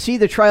the world to see.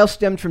 The trial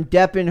stemmed from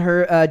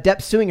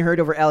Depp suing Heard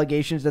over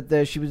allegations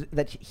that she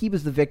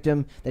was the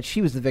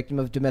victim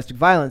of domestic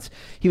violence.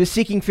 He was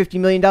seeking $50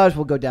 million.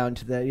 We'll go down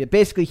to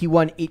basically he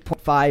won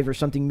 8.5 or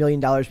something million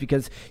dollars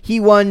because he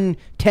won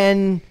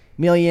 10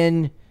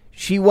 million.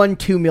 She won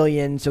 2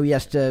 million, so he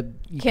has to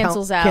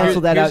cancel that Here's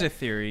out. Here's a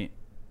theory.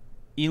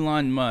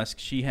 Elon Musk,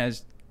 she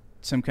has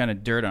some kind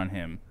of dirt on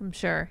him. I'm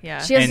sure,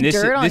 yeah. She has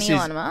dirt on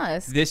Elon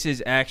Musk. This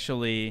is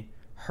actually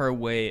her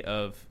way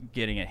of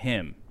getting at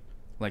him,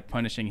 like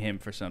punishing him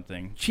for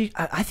something.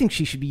 I think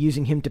she should be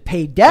using him to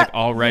pay debt. Like,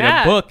 I'll write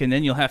a book, and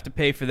then you'll have to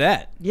pay for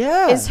that.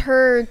 Yeah. Is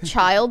her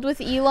child with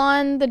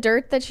Elon the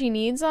dirt that she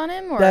needs on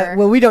him? Or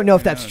well, we don't know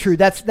if that's true.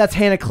 That's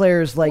Hannah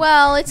Claire's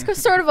Well,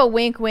 it's sort of a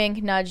wink,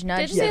 wink, nudge,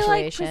 nudge Did they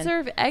situation.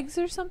 preserve eggs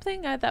or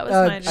something? That was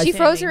my understanding. She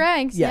froze her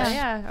eggs. Yes.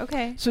 Yeah.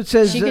 Okay. So it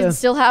says she can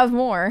still have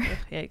more.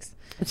 Eggs.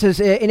 It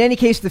says, in any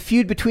case, the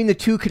feud between the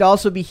two could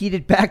also be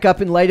heated back up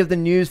in light of the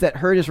news that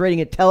Heard is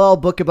writing a tell-all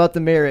book about the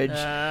marriage.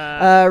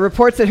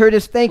 Reports that Heard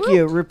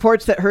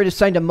has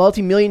signed a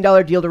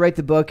multi-million-dollar deal to write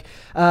the book,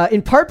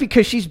 in part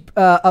because she's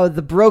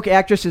the broke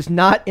actress is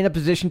not in a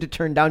position to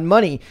turn down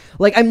money.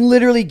 Like, I'm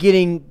literally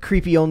getting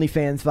creepy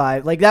OnlyFans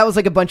vibe. Like, that was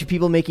like a bunch of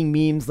people making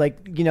memes.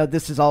 Like,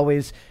 this is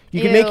always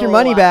you can make your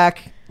money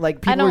back.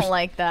 Like, people I don't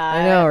like that.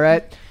 I know,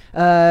 right?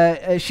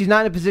 She's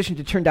not in a position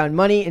to turn down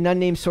money. An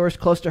unnamed source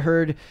close to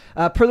Heard,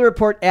 per the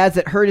report, adds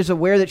that Heard is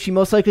aware that she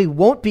most likely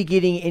won't be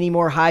getting any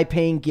more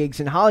high-paying gigs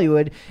in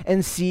Hollywood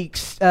and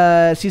sees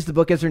the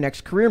book as her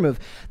next career move.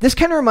 This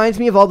kind of reminds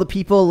me of all the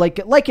people like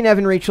an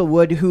Evan Rachel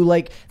Wood who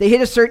they hit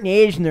a certain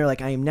age and they're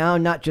like, I am now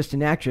not just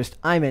an actress,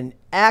 I'm an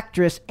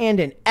actress and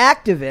an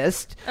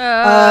activist.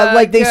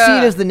 They see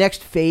it as the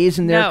next phase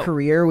in their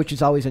career, which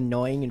is always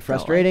annoying and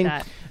frustrating. Don't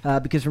like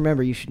that. Because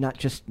remember, you should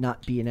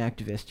not be an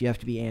activist. You have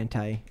to be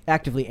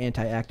actively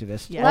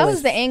anti-activist. Well, that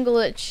was the angle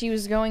that she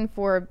was going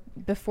for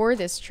before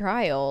this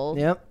trial.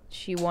 Yep.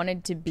 She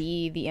wanted to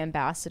be the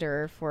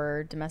ambassador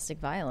for domestic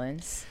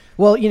violence.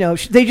 Well,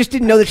 they just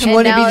didn't know that she And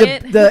wanted now to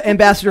be the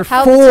ambassador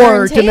How for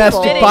turntable.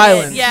 domestic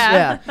violence.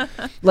 Yeah.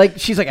 Like,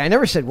 she's like, I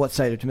never said what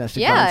side of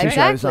domestic violence issue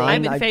I was on.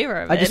 exactly. I'm in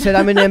favor of I it. just said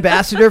I'm an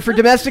ambassador for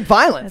domestic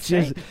violence.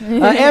 That's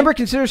Amber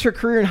considers her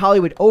career in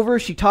Hollywood over.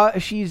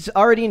 She's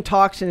already in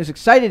talks and is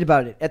excited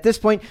about it. At this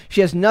point,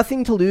 she has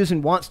nothing to lose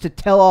and wants to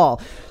tell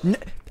all.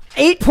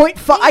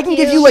 8.5. I can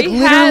give you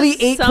literally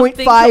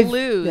 8.5.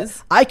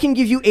 Lose. I can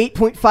give you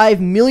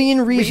 8.5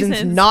 million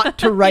reasons not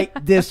to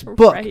write this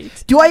book.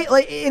 Right. Do I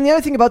like? And the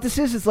other thing about this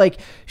is like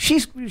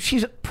she's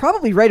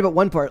probably right about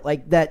one part,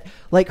 like that,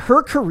 like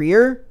her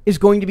career is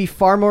going to be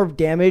far more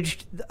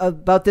damaged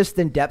about this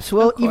than Depp's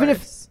will. Even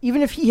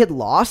if he had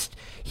lost,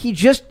 he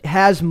just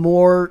has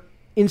more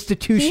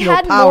institutional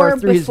power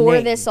through his name.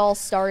 Before this all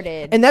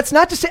started. And that's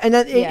not to say,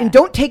 and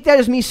don't take that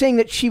as me saying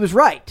that she was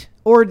right,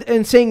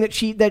 and saying that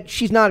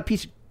she's not a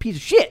piece of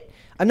shit.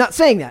 I'm not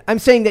saying that. I'm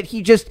saying that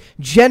he just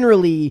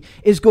generally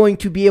is going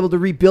to be able to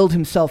rebuild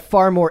himself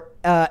far more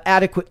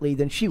adequately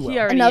than she will.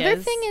 Another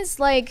thing is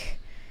like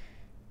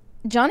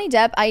Johnny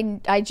Depp,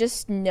 I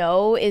just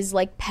know is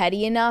like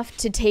petty enough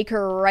to take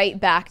her right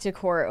back to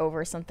court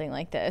over something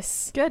like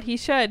this. Good, he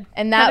should.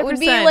 And that 100%. Would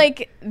be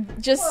like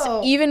just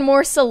even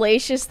more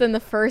salacious than the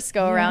first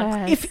go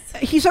around. If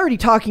he's already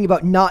talking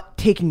about not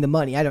taking the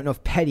money, I don't know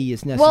if petty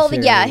is necessary.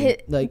 Well,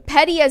 yeah,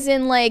 petty as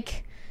in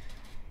like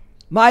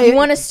you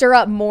want to stir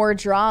up more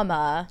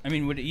drama. I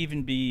mean, would it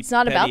even be it's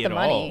not petty about the at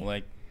money. All?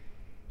 Like,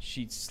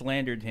 she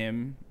slandered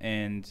him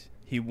and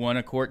he won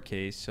a court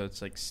case. So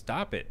it's like,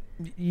 stop it.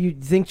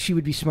 You'd think she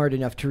would be smart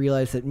enough to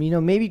realize that,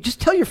 maybe just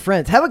tell your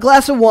friends. Have a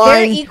glass of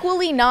wine. They're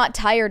equally not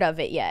tired of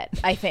it yet,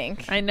 I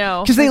think. I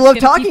know. Because they love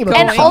talking about it.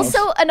 And themselves.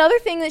 also, another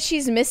thing that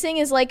she's missing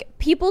is, like,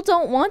 people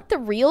don't want the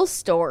real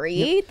story.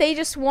 Yep. They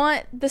just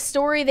want the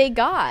story they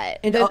got.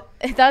 And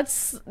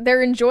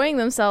they're enjoying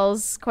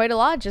themselves quite a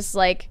lot, just,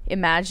 like,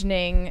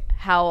 imagining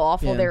how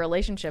awful their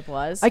relationship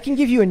was. I can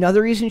give you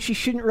another reason she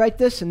shouldn't write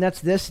this, and that's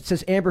this. It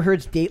says Amber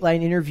Heard's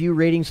Dateline interview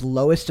ratings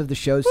lowest of the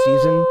show's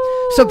season.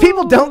 So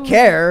people don't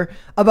care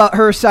about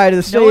her side of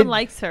the story. No one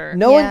likes her.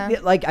 No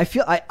one, like,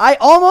 I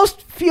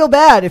almost feel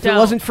bad if it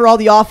wasn't for all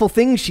the awful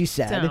things she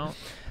said. Don't.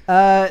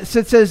 So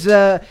it says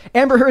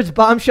Amber Heard's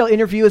bombshell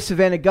interview with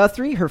Savannah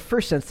Guthrie, her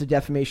first since the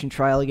defamation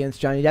trial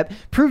against Johnny Depp,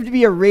 proved to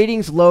be a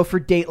ratings low for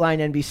Dateline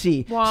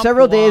NBC. Womp,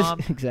 Several womp.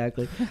 days,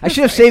 exactly. I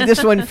should have saved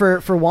this one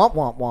for womp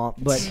womp womp,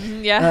 but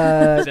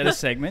Is that a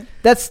segment?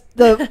 that's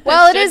the.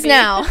 Well, it is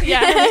now.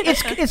 Yeah.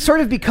 It's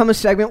sort of become a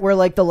segment where,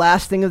 like, the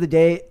last thing of the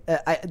day,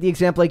 the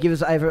example I give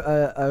is I have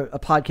a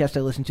podcast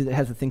I listen to that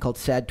has a thing called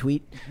Sad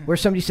Tweet, where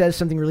somebody says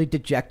something really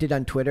dejected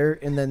on Twitter,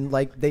 and then,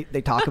 like,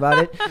 they talk about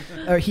it,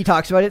 or he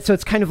talks about it. So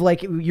it's kind of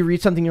like you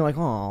read something, you're like,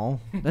 oh,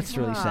 that's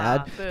really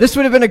sad. Boo. This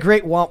would have been a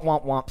great womp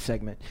womp womp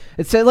segment.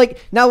 It said, like,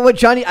 now I want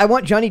Johnny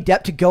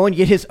Depp to go and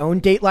get his own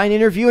Dateline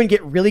interview and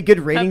get really good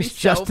ratings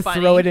just to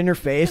throw it in her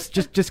face,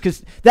 just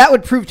because that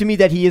would prove to me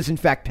that he is in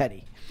fact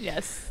petty.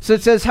 Yes. So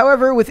it says,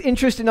 however, with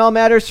interest in all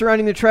matters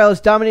surrounding the trial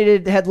has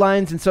dominated the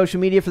headlines and social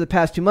media for the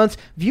past 2 months,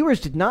 viewers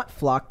did not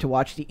flock to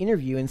watch the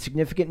interview in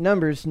significant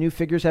numbers, new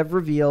figures have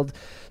revealed.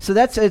 So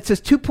it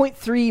says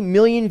 2.3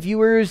 million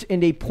viewers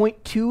and a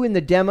 0.2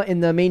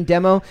 in the main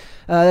demo.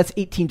 That's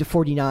 18 to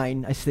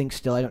 49, I think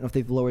still. I don't know if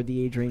they've lowered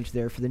the age range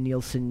there for the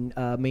Nielsen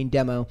main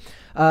demo.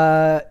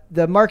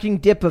 The marketing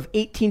dip of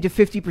 18 to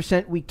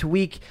 50% week to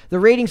week. The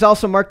ratings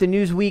also marked the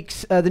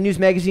News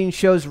magazine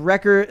show's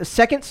record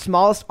second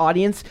smallest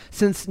audience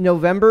since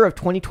November of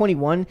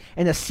 2021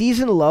 and a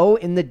season low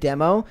in the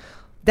demo.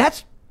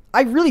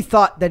 I really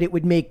thought that it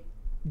would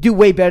do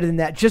way better than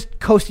that, just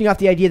coasting off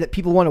the idea that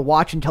people want to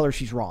watch and tell her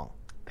she's wrong.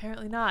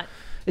 Apparently not.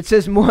 It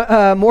says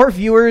more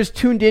viewers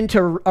tuned into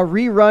a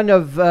rerun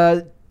of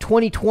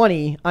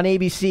 2020 on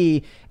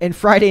ABC and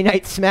Friday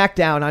Night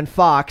SmackDown on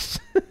Fox.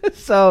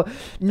 So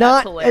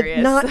That's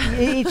hilarious.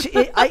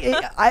 Like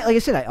I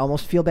said, I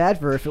almost feel bad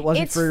for her if it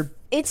wasn't for.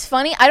 It's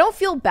funny. I don't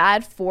feel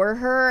bad for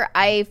her.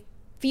 I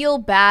feel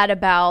bad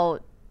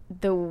about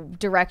the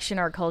direction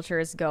our culture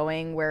is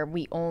going, where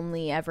we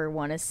only ever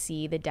want to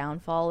see the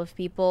downfall of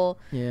people.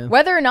 Yeah.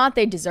 Whether or not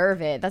they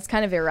deserve it, that's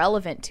kind of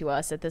irrelevant to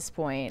us at this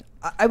point.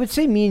 I would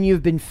say me and you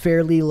have been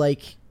fairly,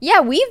 like...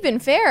 Yeah, we've been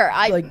fair.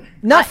 I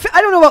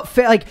don't know about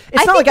fair. Like,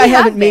 it's not like I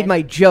haven't made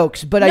my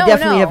jokes, but I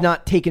definitely have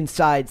not taken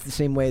sides the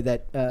same way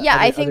that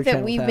I think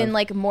that we've been,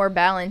 like, more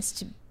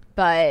balanced,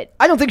 but...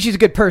 I don't think she's a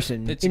good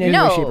person in any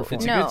way, shape, or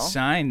form. It's a good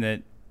sign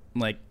that,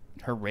 like,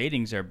 her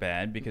ratings are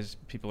bad because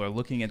people are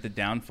looking at the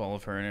downfall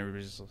of her and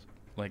everybody's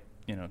like,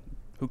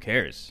 who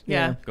cares?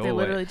 Yeah, go they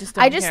away. literally just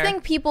don't I just care.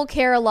 think people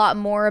care a lot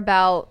more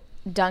about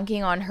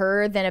dunking on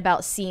her than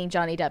about seeing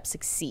Johnny Depp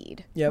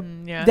succeed. Yep.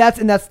 Yeah.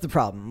 That's the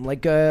problem.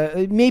 Like,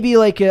 maybe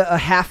like a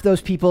half those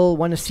people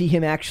want to see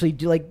him actually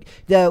do, like,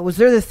 was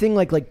there the thing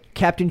like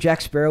Captain Jack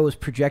Sparrow was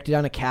projected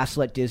on a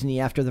castle at Disney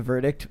after the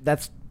verdict?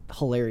 That's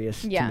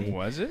hilarious to me.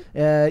 Was it?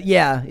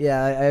 Yeah.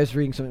 I was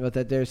reading something about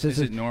that there. So is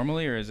it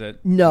normally or is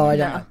it? No, I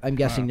don't. I'm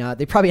guessing not.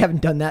 They probably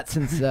haven't done that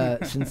since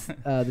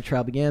the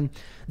trial began.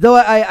 Though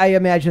I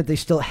imagine that they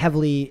still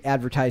heavily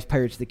advertise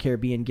Pirates of the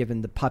Caribbean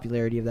given the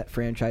popularity of that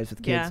franchise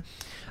with kids.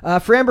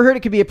 For Amber Heard,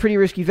 it could be a pretty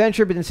risky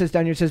venture, but it says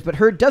down here, but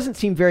Heard doesn't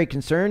seem very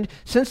concerned.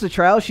 Since the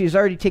trial, she has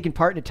already taken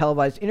part in a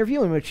televised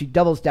interview in which she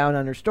doubles down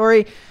on her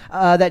story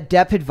that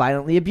Depp had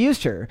violently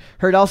abused her.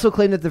 Heard also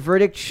claimed that the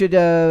verdict should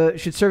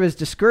serve as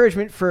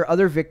discouragement for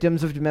other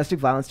victims of domestic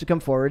violence to come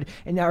forward,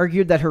 and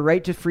argued that her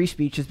right to free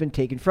speech has been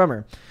taken from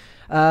her.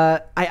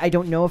 I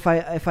don't know if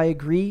I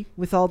agree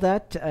with all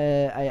that.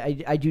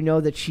 I do know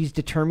that she's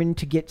determined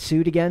to get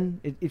sued again.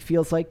 It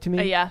feels like to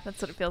me. Yeah,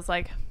 that's what it feels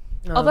like.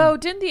 Although,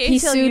 didn't the ACLU... He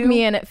sued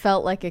me and it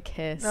felt like a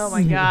kiss. Oh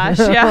my gosh!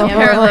 Yeah, Amber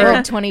apparently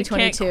Heard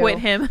 2022. Can't quit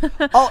him.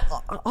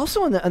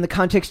 Also, in the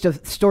context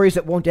of stories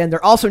that won't end,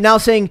 they're also now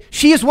saying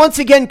she is once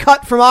again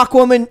cut from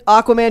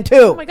Aquaman 2.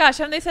 Oh my gosh!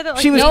 Haven't they said that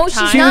like she was, 8 No,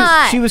 times? she's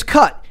not. She was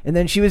cut, and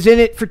then she was in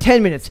it for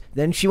 10 minutes.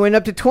 Then she went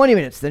up to 20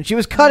 minutes. Then she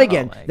was cut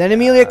again. Then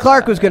Emilia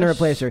Clarke was going to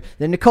replace her.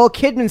 Then Nicole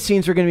Kidman's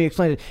scenes were going to be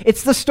explained.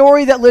 It's the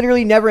story that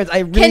literally never ends. I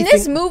really Can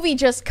this think movie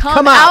just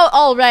come out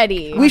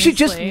already? we should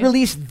just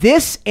release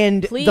this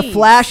and The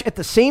Flash at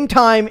the same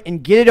time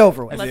and get it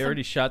over with. Have they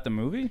already shot the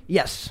movie?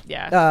 Yes.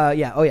 Yeah.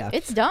 Yeah. Oh yeah.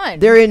 It's done.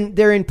 They're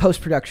in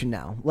post production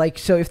now. Like,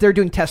 so if they're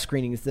doing test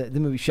screenings, the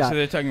movie shot. So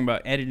they're talking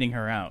about editing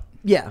her out.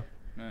 Yeah.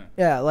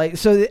 Yeah, like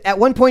so. At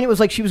one point, it was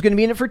like she was going to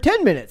be in it for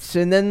 10 minutes,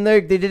 and then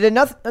they did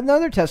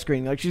another test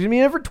screening. Like she's going to be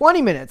in it for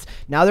 20 minutes.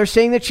 Now they're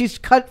saying that she's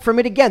cut from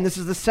it again. This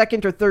is the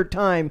second or third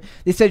time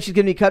they said she's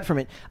going to be cut from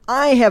it.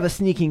 I have a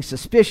sneaking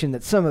suspicion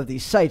that some of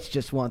these sites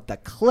just want the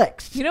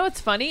clicks. You know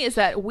what's funny is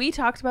that we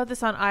talked about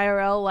this on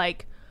IRL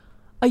like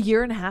a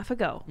year and a half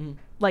ago,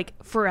 like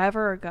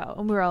forever ago,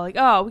 and we were all like,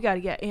 "Oh, we got to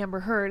get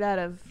Amber Heard out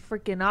of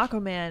freaking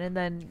Aquaman," and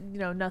then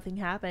nothing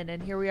happened,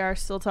 and here we are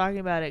still talking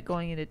about it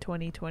going into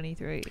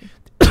 2023.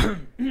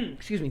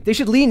 Excuse me. They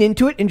should lean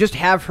into it and just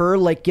have her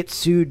like get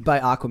sued by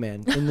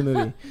Aquaman in the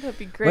movie. That'd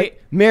be great.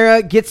 Like,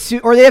 Mara gets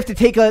sued, or they have to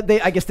take I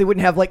guess they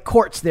wouldn't have like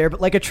courts there,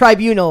 but like a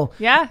tribunal.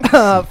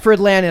 Yeah. For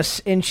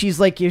Atlantis, and she's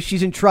like,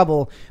 she's in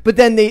trouble. But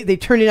then they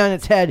turn it on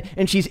its head,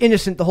 and she's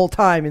innocent the whole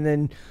time. And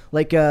then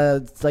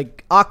it's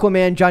like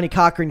Aquaman, Johnny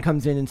Cochran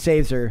comes in and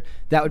saves her.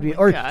 That would be,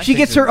 or gosh. she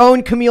gets her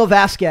own Camille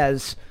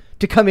Vasquez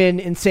to come in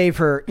and save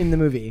her in the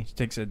movie. She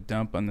takes a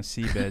dump on the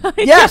seabed.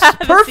 Yes,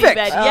 perfect.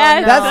 seabed, Oh,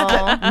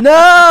 yes. no.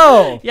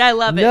 No. Yeah, I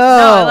love it. No.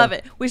 I love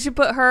it. We should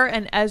put her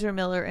and Ezra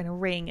Miller in a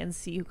ring and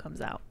see who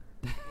comes out.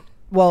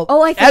 Well,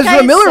 Oh, I think I Ezra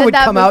had Miller said would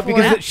that come out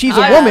before. because she's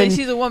Oh, a yeah, woman.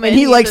 she's a woman. And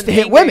he He's likes an to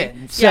hit angry-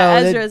 women. So yeah,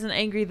 that- Ezra is an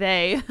angry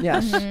they.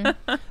 Yes.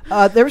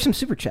 There were some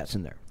super chats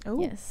in there. Ooh.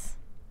 Yes.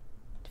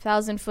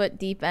 1,000-foot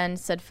Deep End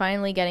said,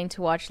 finally getting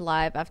to watch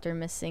live after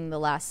missing the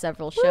last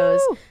several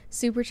shows. Woo!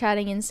 Super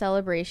chatting in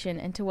celebration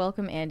and to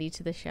welcome Andy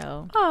to the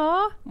show.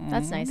 Aw,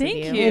 That's nice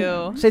thank of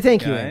you. Say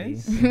thank you,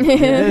 Guys.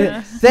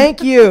 Andy.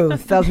 Thank you,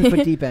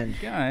 1,000-foot Deep End.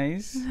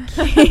 Guys.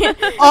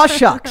 Aw,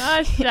 shucks.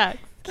 Ah, shucks.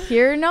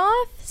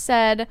 Kirnoth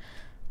said,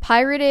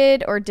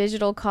 pirated or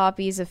digital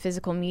copies of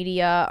physical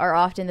media are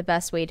often the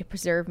best way to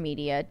preserve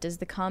media. Does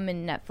the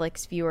common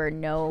Netflix viewer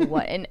know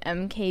what an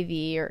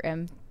MKV or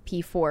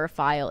MP4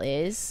 file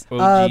is?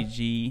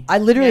 OGG. I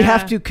literally Yeah.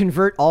 have to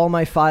convert all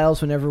my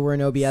files whenever we're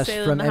in OBS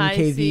Sail from in the high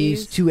MKVs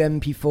seas. to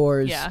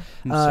MP4s. Yeah.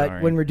 I'm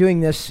sorry. When we're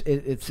doing this,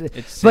 it's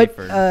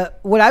safer. But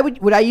what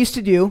I used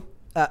to do,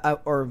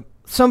 or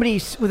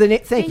somebody with a name,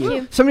 Thank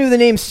you. somebody with a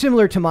name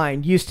similar to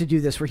mine used to do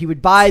this, where he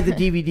would buy the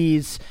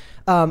DVDs.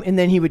 And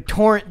then he would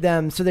torrent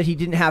them so that he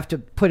didn't have to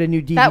put a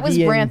new DVD That was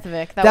in.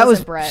 Branthovic. That was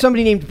wasn't Brett.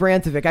 somebody named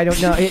Branthovic. I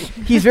don't know.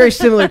 He's very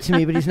similar to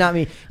me, but he's not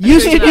me.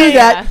 Used to He's do not,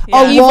 that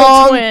yeah. a Evil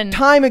long twin.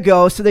 time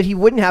ago so that he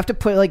wouldn't have to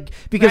put,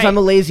 because Right. I'm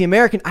a lazy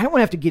American, I don't want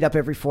to have to get up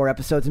every 4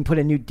 episodes and put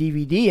a new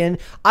DVD in.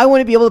 I want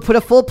to be able to put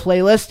a full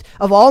playlist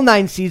of all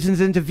 9 seasons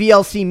into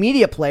VLC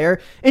Media Player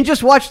and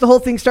just watch the whole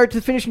thing start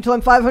to finish until I'm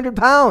 500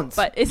 pounds.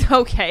 But it's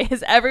okay.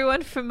 Is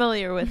everyone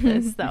familiar with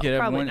this, though? You could have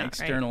Probably one not,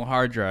 external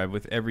hard drive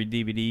with every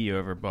DVD you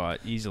ever bought.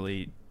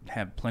 Easily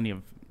have plenty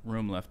of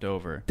room left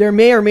over. There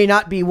may or may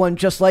not be one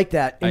just like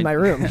that in my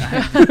room.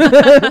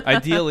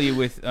 Ideally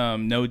with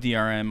no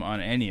DRM on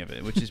any of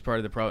it, which is part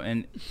of the problem.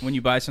 And when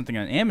you buy something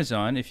on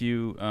Amazon, if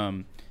you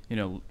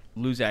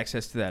lose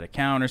access to that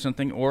account or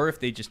something, or if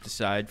they just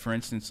decide, for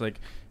instance,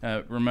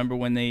 remember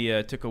when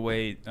they took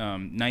away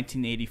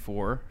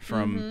 1984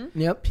 from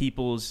Yep.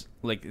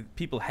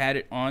 people had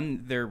it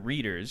on their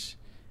readers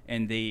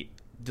and they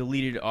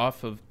deleted it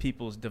off of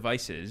people's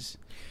devices.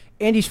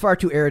 Andy's far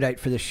too erudite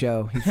for this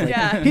show. He's like,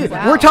 Yeah.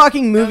 Wow. we're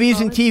talking movies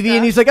all and this TV, stuff.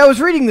 and he's like, I was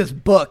reading this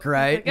book,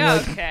 right? Like, And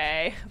like,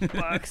 okay.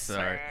 Books.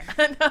 Sorry.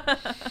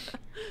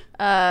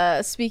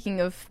 Speaking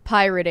of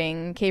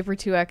pirating,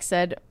 Caper2X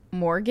said,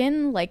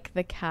 Morgan, like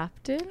the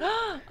captain?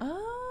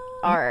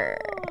 Are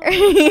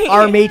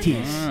our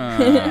mateys.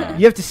 Ah.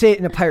 You have to say it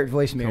in a pirate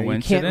voice, Mary.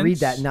 You can't read Coincidence?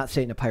 that and not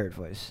say it in a pirate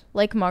voice.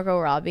 like Margot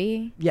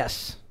Robbie?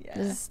 Yes.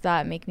 Does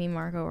that make me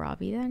Margot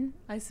Robbie then?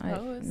 I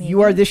suppose. Maybe.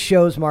 You are this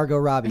show's Margot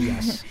Robbie,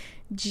 yes.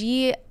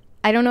 G,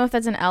 I don't know if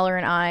that's an L or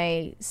an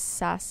I.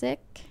 Sasic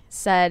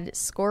said,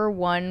 score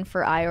 1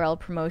 for IRL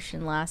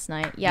promotion last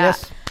night. Yeah.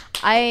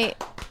 Yes.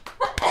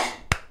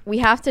 We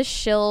have to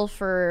shill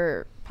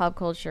for pop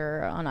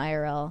culture on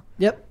IRL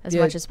Yep. as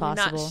Yeah, much as You're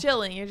possible. not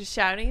shilling. You're just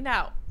shouting it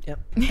out. Yep.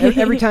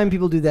 Every time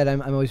people do that,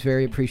 I'm always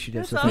very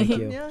appreciative, so thank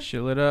you. Yeah.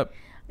 Chill it up.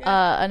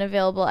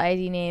 Unavailable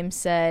ID name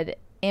said,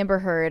 Amber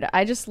Heard,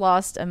 I just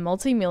lost a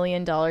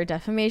multi-million-dollar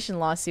defamation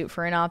lawsuit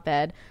for an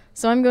op-ed,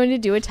 so I'm going to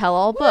do a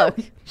tell-all book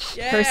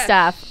for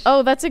staff.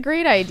 Oh, that's a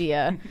great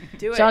idea.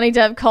 Do it. Johnny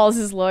Depp calls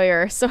his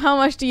lawyer. So how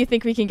much do you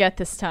think we can get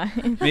this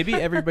time? Maybe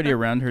everybody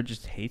around her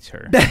just hates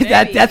her. That's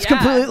yeah.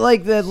 completely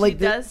like the She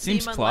does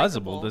Seems seem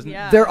plausible, unlikable. doesn't it?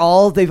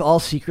 Yeah. they've all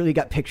secretly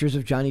got pictures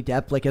of Johnny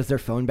Depp as their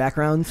phone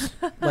backgrounds.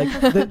 Like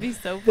That'd be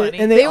so funny.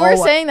 and They were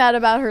all- saying that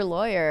about her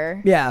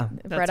lawyer. Yeah.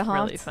 Brett That's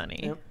really Haupt. funny.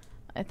 Yep.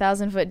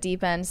 1,000-foot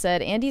Deep End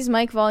said, Andy's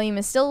mic volume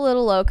is still a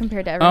little low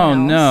compared to everyone Oh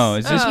else. no,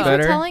 is this Thank you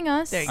better? for telling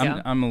us. There you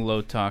go. I'm a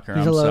low talker.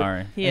 He's I'm a low-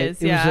 sorry. He It-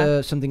 is, It yeah.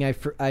 was something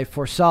I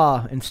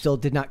foresaw and still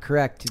did not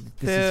correct.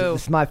 This Boo.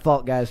 is my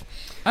fault, guys.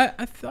 I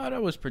thought I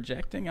was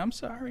projecting. I'm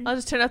sorry. I'll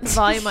just turn up the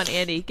volume on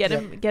Andy. Get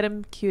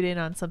him cued in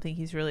on something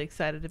he's really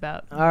excited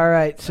about. All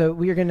right, so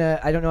we are gonna.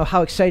 I don't know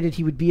how excited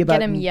he would be about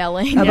Get him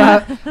yelling.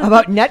 about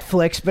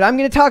Netflix, but I'm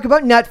going to talk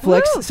about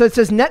Netflix. Woo. So it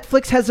says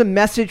Netflix has a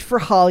message for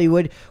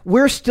Hollywood.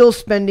 We're still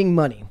spending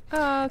money.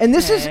 And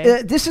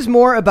this is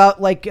more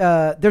about like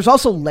there's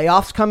also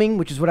layoffs coming,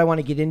 which is what I want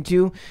to get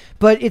into.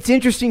 But it's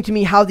interesting to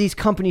me how these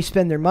companies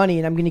spend their money,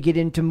 and I'm going to get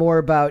into more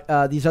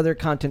about these other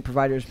content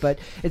providers. But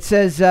it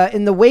says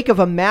in the wake of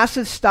a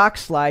massive stock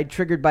slide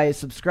triggered by a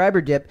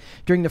subscriber dip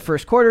during the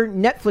first quarter,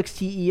 Netflix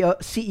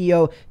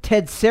CEO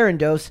Ted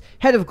Sarandos,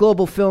 head of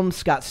global film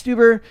Scott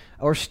Stuber,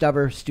 or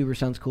Stuber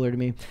sounds cooler to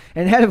me,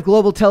 and head of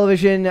global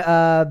television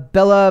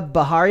Bella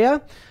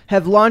Baharia,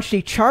 have launched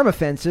a charm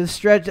offensive,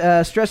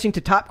 stressing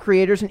to top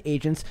creators and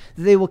agents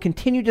that they will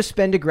continue to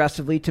spend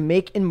aggressively to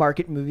make and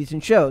market movies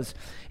and shows.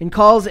 In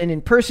calls and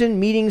in-person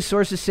meetings,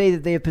 sources say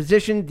that they have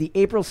positioned the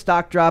April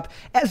stock drop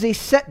as a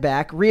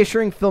setback,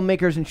 reassuring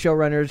filmmakers and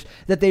showrunners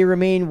that they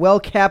remain well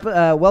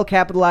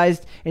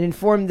capitalized, and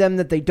informed them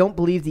that they don't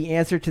believe the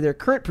answer to their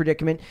current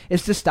predicament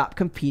is to stop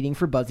competing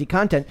for buzzy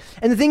content.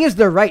 And the thing is,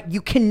 they're right.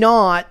 You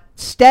cannot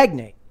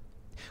stagnate.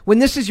 When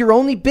this is your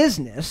only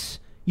business,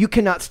 you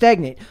cannot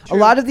stagnate. True. A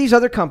lot of these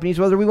other companies,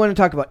 whether we want to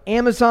talk about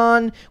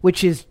Amazon,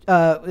 which is,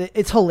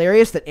 it's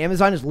hilarious that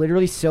Amazon is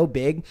literally so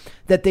big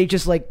that they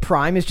just like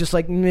Prime is just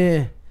like,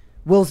 meh,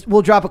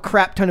 we'll drop a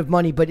crap ton of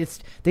money, but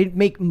they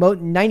make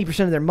 90%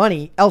 of their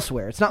money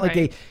elsewhere. It's not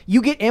like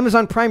you get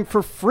Amazon Prime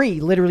for free,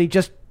 literally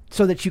just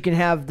so that you can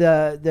have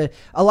a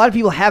lot of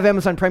people have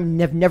Amazon Prime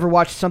and have never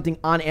watched something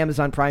on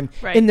Amazon Prime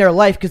in their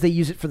life because they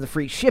use it for the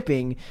free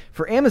shipping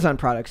for Amazon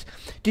products.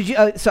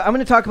 So I'm going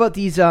to talk about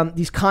these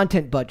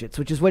content budgets,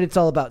 which is what it's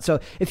all about. So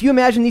if you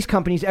imagine these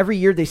companies, every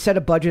year they set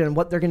a budget on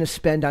what they're going to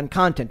spend on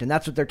content, and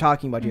that's what they're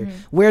talking about here,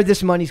 where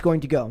this money's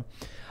going to go.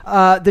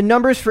 The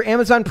numbers for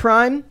Amazon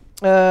Prime,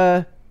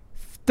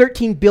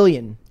 $13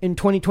 billion in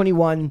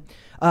 2021.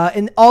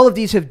 And all of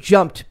these have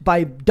jumped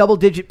by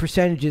double-digit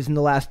percentages in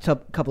the last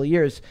couple of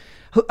years.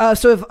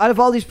 So out of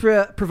all these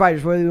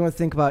providers, what do we want to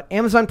think about?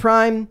 Amazon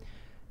Prime,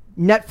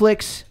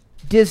 Netflix,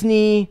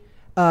 Disney,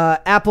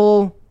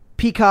 Apple,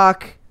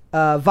 Peacock,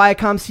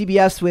 Viacom,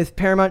 CBS with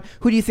Paramount.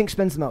 Who do you think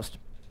spends the most?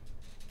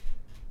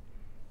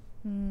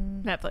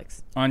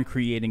 Netflix. On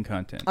creating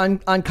content. On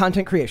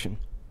content creation.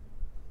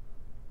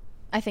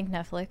 I think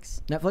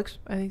Netflix. Netflix?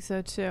 I think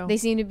so too. They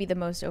seem to be the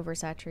most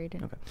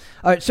oversaturated. Okay.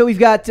 All right. So we've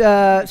got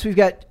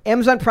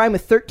Amazon Prime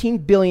with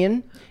 $13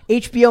 billion,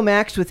 HBO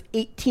Max with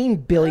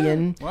 $18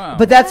 billion. Wow.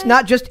 But that's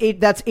not just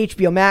that's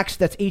HBO Max.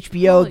 That's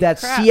HBO. Holy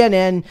that's crap.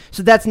 CNN.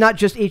 So that's not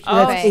just HBO.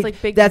 Oh, that's it's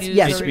like big that's news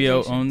yes.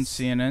 HBO owns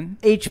CNN.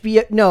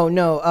 HBO.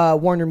 No.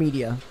 Warner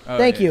Media. Oh,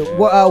 Thank you.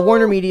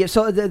 Warner Media.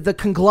 So the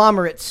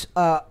conglomerates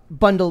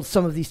bundled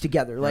some of these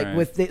together,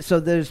 like so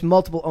there's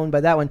multiple owned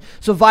by that one.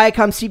 So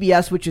Viacom,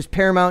 CBS, which is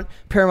Paramount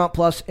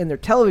Plus, and their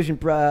television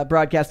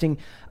broadcasting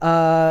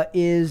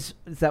is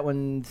that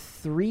one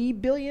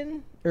 $3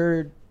 billion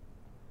Viacom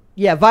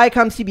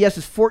CBS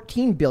is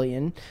 $14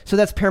 billion, so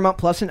that's Paramount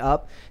Plus and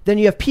up. Then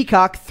you have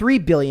Peacock,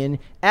 $3 billion.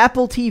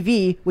 Apple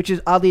TV, which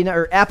is oddly enough,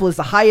 or Apple is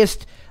the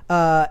highest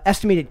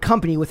estimated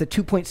company with a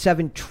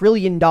 $2.7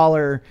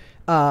 trillion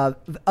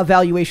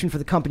evaluation for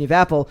the company of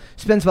Apple,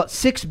 spends about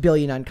 $6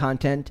 billion on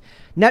content.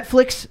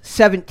 Netflix,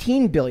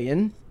 $17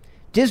 billion.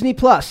 Disney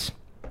Plus,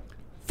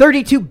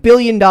 $32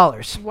 billion.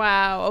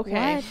 Wow.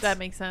 Okay, What? that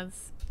makes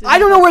sense. I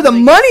don't know where the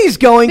money's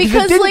going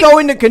because it didn't go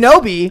into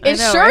Kenobi. It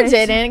know, sure right?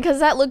 didn't, because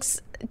that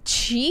looks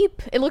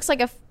cheap. It looks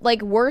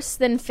like worse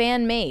than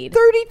fan made.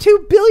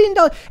 $32 billion.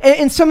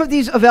 And some of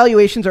these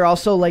evaluations are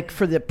also like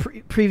for the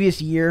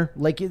previous year.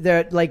 Like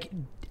they're like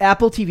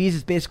Apple TVs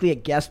is basically a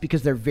guess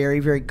because they're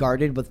very, very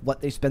guarded with what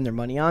they spend their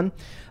money on.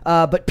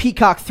 But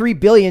Peacock, $3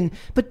 billion.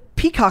 But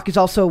Peacock is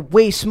also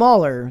way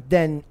smaller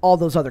than all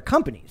those other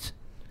companies.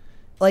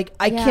 Like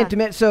I can't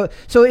imagine.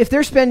 So if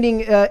they're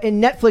spending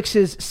in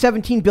Netflix's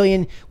 $17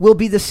 billion will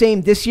be the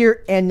same this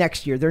year and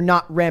next year. They're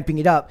not ramping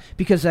it up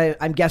because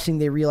I'm guessing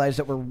they realize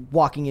that we're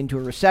walking into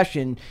a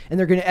recession and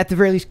they're going to at the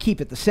very least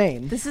keep it the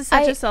same. This is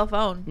such a cell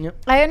phone. Yep.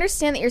 I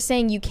understand that you're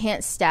saying you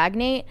can't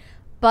stagnate,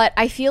 but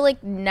I feel like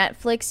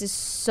Netflix is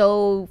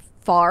so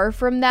far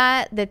from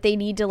that they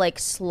need to like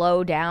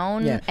slow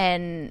down. Yeah.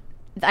 And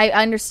I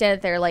understand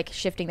that they're like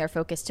shifting their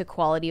focus to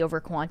quality over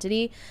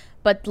quantity,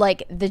 but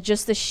like the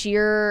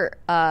sheer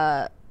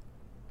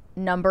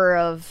number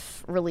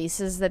of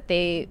releases that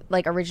they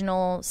like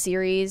original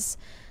series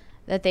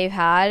that they've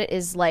had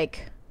is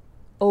like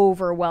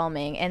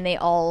overwhelming, and they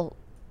all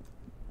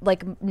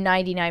like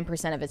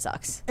 99% of it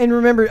sucks. And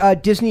remember,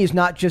 Disney is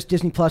not just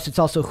Disney Plus; it's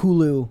also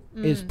Hulu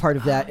is part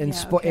of that, and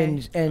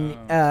ESPN.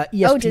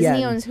 Oh,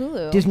 Disney owns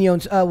Hulu. Disney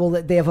owns.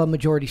 They have a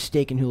majority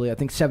stake in Hulu. I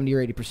think 70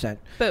 or 80%.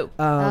 Boo.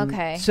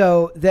 Okay.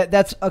 So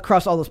that's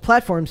across all those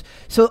platforms.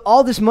 So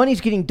all this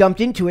money's getting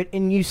dumped into it,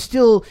 and you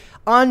still,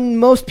 on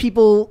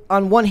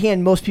one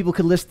hand, most people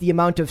could list the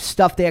amount of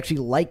stuff they actually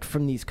like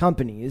from these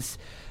companies.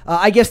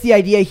 I guess the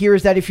idea here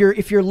is that if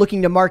you're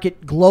looking to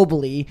market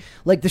globally,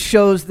 like the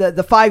shows,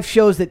 the 5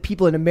 shows that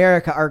people in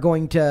America are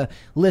going to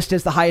list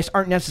as the highest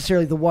aren't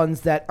necessarily the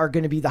ones that are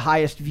going to be the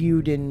highest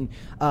viewed in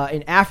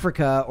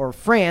Africa or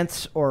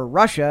France or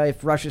Russia.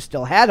 If Russia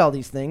still had all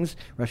these things,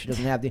 Russia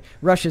doesn't have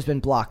Russia's been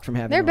blocked from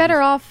having. They're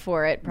better off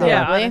for it, probably.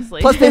 Yeah,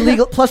 honestly.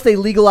 Plus they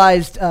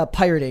legalized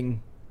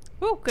pirating.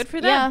 Ooh, good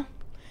for them.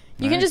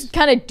 You can just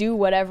kind of do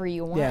whatever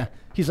you want. Yeah.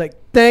 He's like,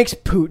 thanks,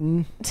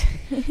 Putin.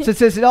 So it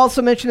says it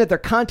also mentioned that their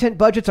content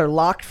budgets are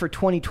locked for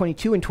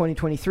 2022 and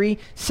 2023,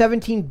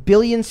 $17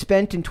 billion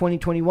spent in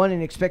 2021,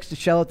 and expects to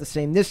shell out the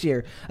same this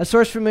year. A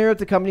source familiar with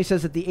the company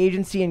says that the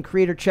agency and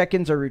creator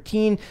check-ins are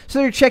routine, so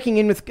they're checking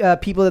in with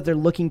people that they're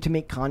looking to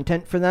make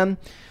content for them.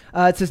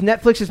 It says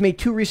Netflix has made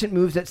 2 recent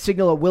moves that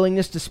signal a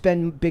willingness to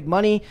spend big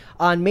money.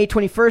 On May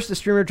 21st, the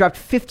streamer dropped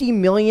 $50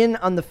 million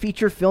on the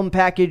feature film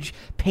package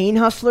Pain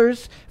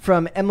Hustlers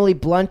from Emily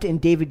Blunt and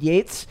David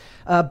Yates,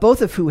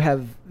 both of who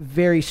have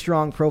very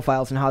strong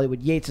profiles in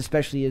Hollywood. Yates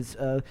especially is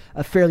a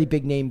fairly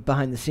big name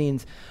behind the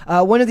scenes.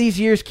 One of these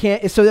years,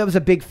 so that was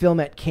a big film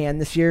at Cannes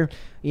this year.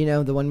 You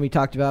know, the one we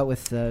talked about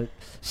with...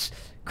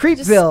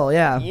 Creepville,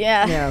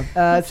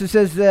 yeah. So it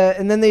says,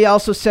 and then they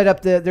also set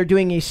up they're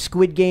doing a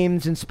Squid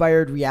Games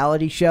inspired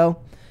reality show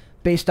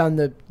based on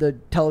the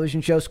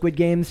television show Squid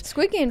Games.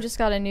 Squid Game just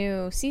got a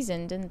new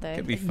season, didn't they?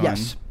 Could be fun.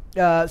 Yes.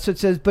 So it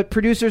says, but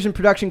producers and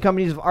production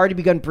companies have already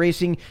begun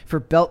bracing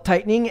for belt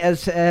tightening,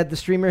 as the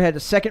streamer had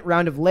a second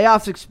round of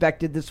layoffs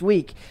expected this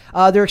week.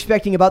 They're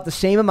expecting about the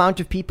same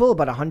amount of people,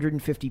 about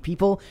 150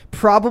 people,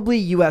 probably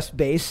U.S.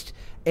 based,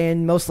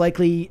 and most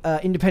likely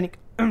independent.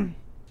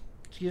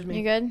 Excuse me.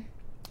 You good?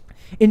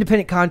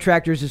 Independent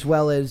contractors as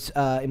well as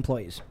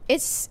employees.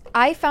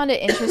 I found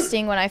it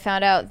interesting when I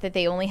found out that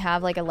they only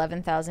have like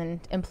 11,000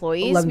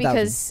 employees 11,000.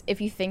 Because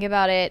if you think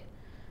about it,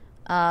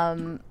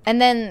 and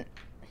then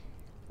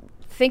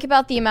think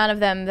about the amount of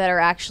them that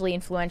are actually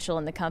influential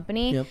in the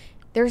company. Yep.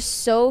 There's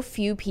so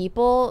few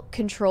people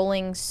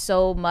controlling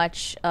so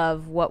much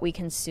of what we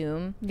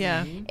consume.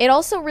 Yeah. It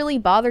also really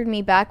bothered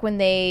me back when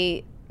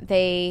they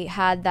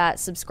had that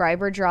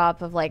subscriber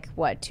drop of like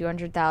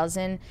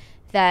 200,000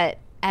 that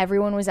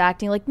everyone was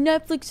acting like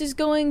Netflix is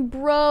going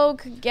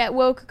broke, get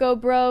woke, go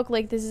broke,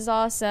 like this is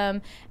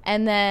awesome.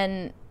 And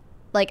then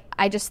like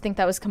I just think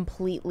that was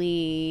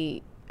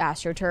completely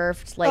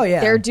astroturfed. Like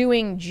they're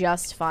doing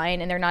just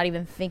fine and they're not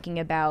even thinking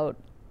about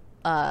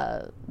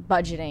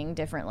budgeting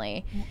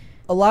differently.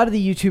 A lot of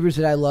the YouTubers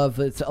that I love,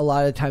 it's a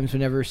lot of times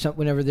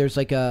whenever there's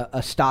like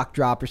a stock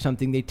drop or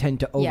something, they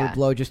tend to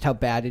overblow just how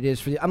bad it is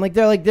for the. I'm like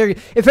they're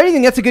if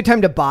anything, that's a good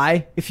time to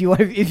buy if you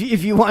want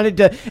if you wanted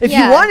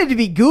to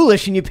be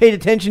ghoulish and you paid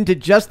attention to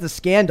just the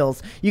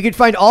scandals, you could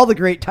find all the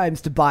great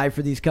times to buy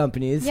for these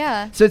companies.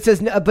 Yeah. So it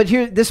says, but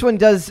here this one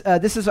does.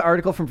 This is an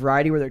article from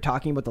Variety where they're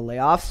talking about the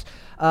layoffs.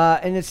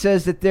 And it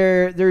says that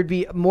there would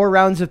be more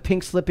rounds of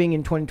pink slipping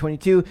in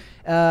 2022.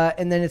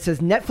 And then it says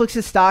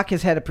Netflix's stock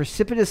has had a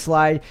precipitous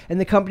slide,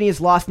 and the company has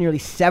lost nearly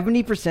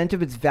 70%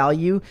 of its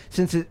value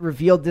since it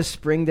revealed this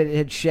spring that it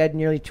had shed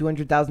nearly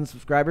 200,000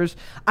 subscribers.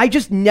 I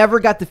just never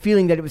got the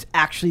feeling that it was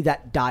actually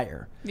that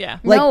dire. Yeah.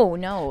 Like,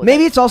 no.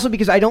 Maybe it's also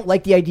because I don't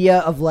like the idea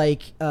of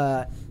like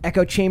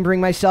echo chambering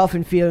myself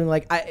and feeling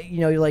like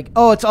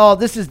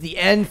this is the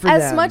end for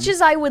them. As much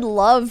as I would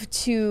love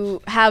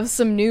to have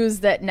some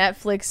news that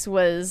Netflix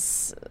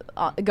was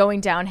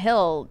going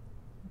downhill,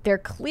 they're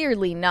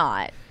clearly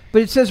not.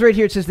 But it says right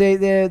here, it says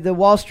the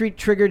Wall Street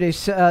triggered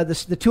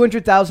the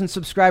 200,000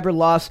 subscriber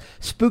loss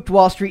spooked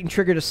Wall Street and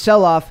triggered a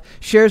sell-off.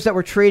 Shares that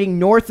were trading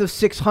north of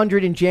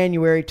 600 in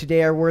January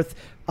today are worth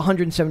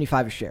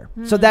 175 a share.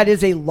 So that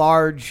is a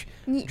large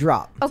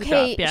drop.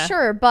 Okay, drop, yeah.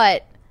 sure,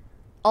 but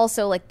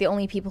also like the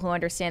only people who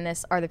understand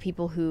this are the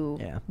people who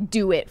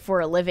do it for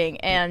a living,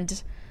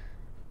 and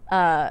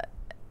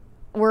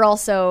we're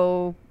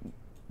also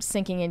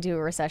sinking into a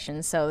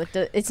recession, so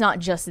it's not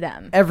just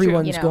them.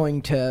 Everyone's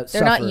going to suffer.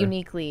 They're not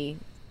uniquely.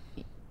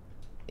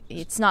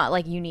 It's not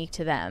like unique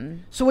to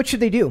them. So what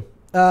should they do?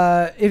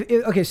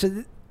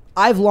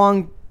 I've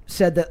long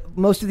said that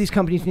most of these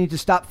companies need to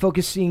stop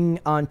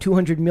focusing on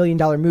 $200 million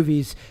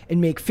movies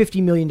and make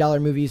 $50 million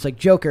movies like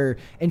Joker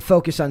and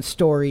focus on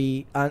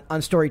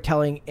on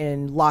storytelling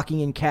and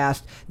locking in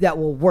cast that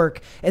will work.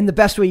 And the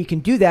best way you can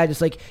do that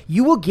is like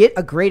you will get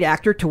a great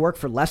actor to work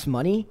for less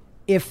money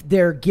if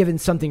they're given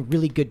something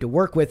really good to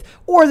work with,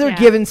 or they're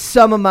given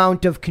some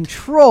amount of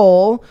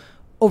control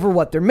over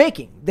what they're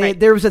making.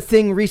 There was a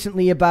thing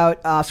recently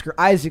about Oscar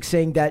Isaac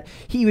saying that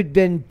he had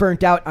been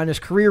burnt out on his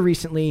career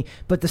recently,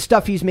 but the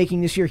stuff he's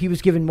making this year, he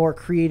was given more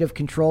creative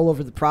control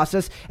over the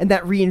process, and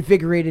that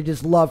reinvigorated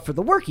his love for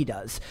the work he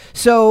does.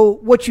 So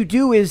what you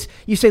do is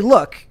you say,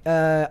 look,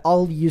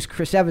 I'll use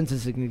Chris Evans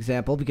as an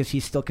example because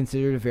he's still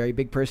considered a very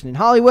big person in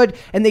Hollywood,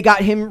 and they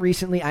got him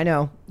recently. I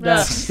know.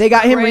 They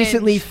got him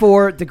recently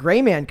for The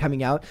Gray Man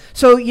coming out.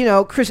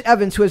 So, Chris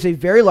Evans, who has a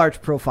very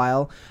large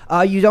profile,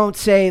 you don't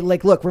say,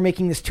 like, look, we're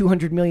making this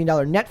 $200 million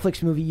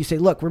Netflix movie. You say,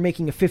 look, we're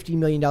making a $50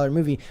 million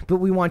movie, but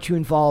we want you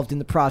involved in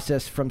the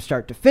process from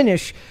start to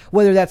finish,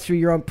 whether that's through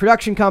your own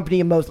production company.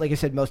 And like I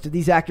said, most of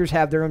these actors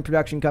have their own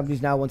production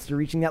companies now once they're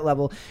reaching that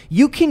level.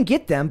 You can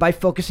get them by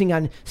focusing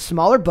on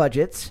smaller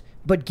budgets,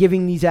 but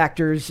giving these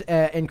actors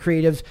and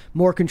creatives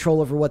more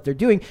control over what they're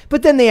doing.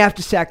 But then they have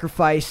to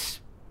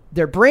sacrifice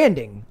their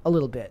branding a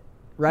little bit,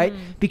 right?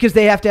 Because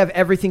they have to have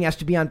everything has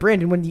to be on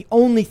brand. And when the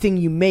only thing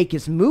you make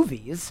is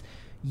movies,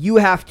 you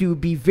have to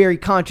be very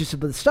conscious of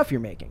the stuff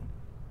you're making.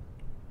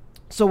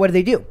 So what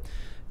do?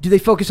 do they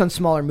focus on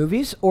smaller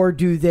movies, or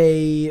do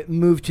they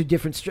move to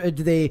different?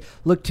 Do they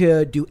look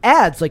to do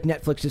ads like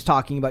Netflix is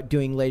talking about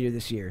doing later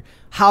this year?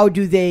 How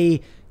do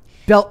they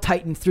belt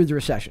tighten through the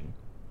recession?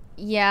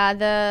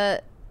 Yeah,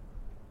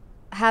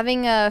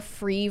 having a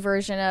free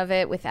version of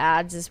it with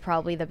ads is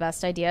probably the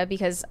best idea,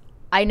 because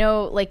I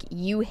know, like,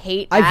 you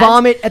hate ads. I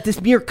vomit at this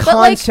mere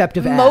concept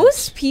of ads.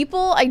 Most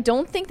people, I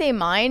don't think they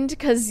mind,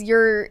 because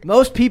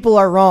most people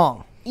are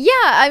wrong. Yeah,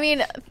 I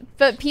mean,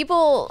 but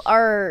people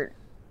are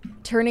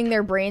turning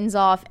their brains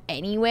off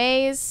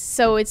anyways,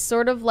 so it's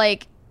sort of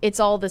like it's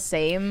all the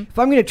same. If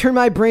I'm going to turn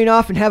my brain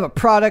off and have a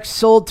product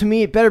sold to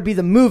me, it better be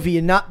the movie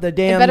and not the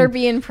damn... It better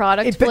be in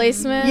product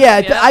placement.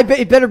 Yeah, I bet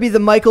it better be the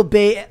Michael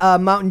Bay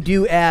Mountain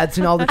Dew ads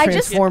and all the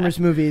Transformers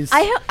movies.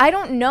 I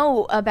don't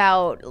know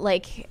about,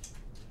 like,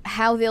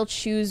 how they'll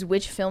choose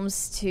which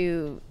films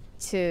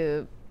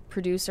to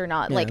produce or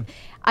not. Yeah. Like,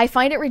 I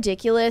find it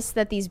ridiculous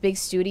that these big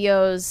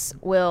studios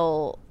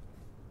will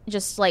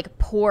just, like,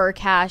 pour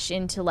cash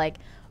into, like,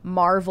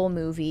 Marvel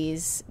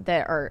movies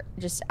that are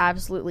just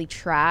absolutely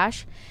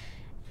trash,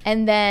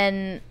 and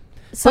then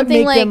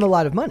something make them a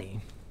lot of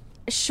money.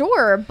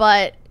 Sure,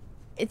 but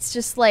it's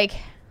just like,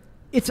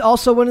 it's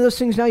also one of those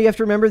things now you have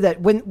to remember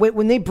that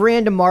when they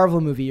brand a Marvel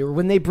movie or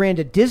when they brand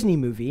a Disney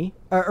movie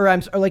or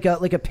like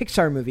a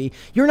Pixar movie,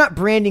 you're not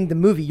branding the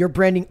movie, you're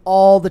branding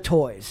all the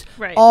toys,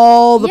 right?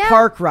 All the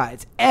park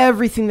rides,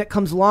 everything that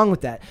comes along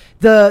with that.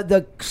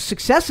 The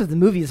success of the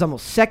movie is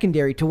almost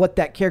secondary to what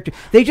that character.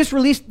 They just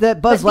released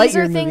that Buzz Lightyear movie. These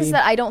are things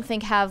that I don't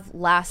think have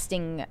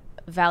lasting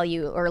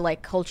value or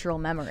like cultural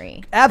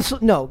memory.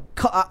 Absolutely no.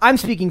 I'm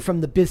speaking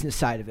from the business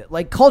side of it.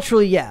 Like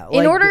culturally, yeah.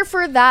 In order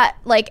for that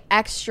like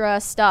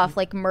extra stuff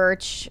like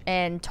merch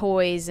and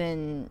toys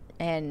and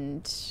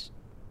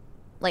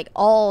like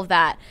all of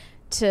that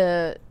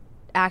to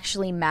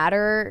actually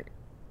matter,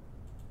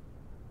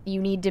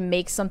 you need to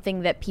make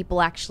something that people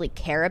actually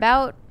care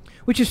about,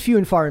 which is few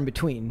and far in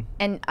between.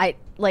 And I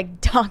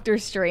like Doctor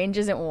Strange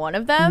isn't one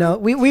of them. No,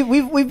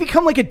 we've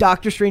become like a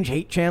Doctor Strange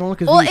hate channel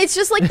because it's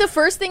just like the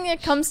first thing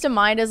that comes to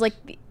mind is like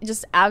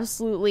just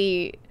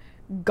absolutely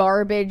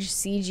garbage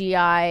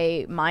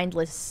CGI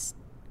mindless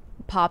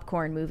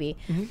popcorn movie.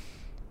 Mm-hmm.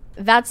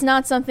 That's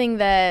not something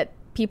that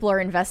people are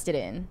invested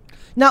in.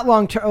 Not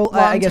long term.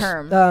 I guess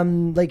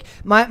like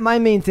my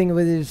main thing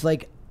with it is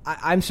like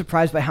I'm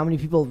surprised by how many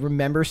people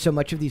remember so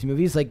much of these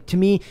movies. Like, to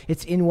me,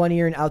 it's in one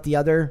ear and out the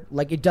other.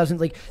 Like, it doesn't,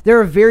 like, there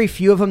are very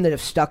few of them that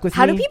have stuck with me.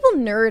 How do people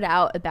nerd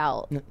out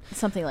about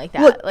something like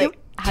that? Look, like,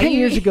 10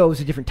 years ago was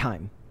a different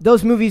time.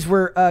 Those movies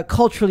were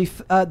culturally,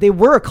 they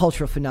were a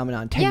cultural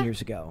phenomenon 10 years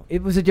ago.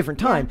 It was a different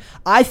time. Yeah.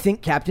 I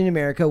think Captain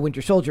America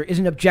Winter Soldier is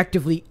an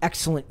objectively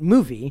excellent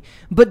movie,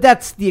 but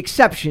that's the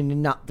exception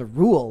and not the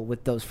rule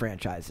with those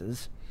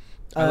franchises.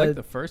 I like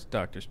the first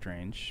Doctor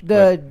Strange.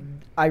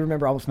 I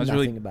remember almost nothing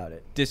really about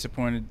it.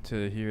 Disappointed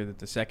to hear that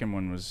the second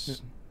one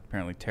was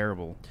apparently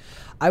terrible.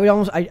 I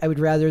would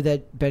rather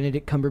that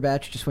Benedict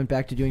Cumberbatch just went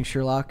back to doing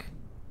Sherlock.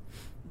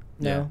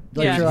 No,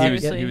 I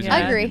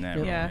agree.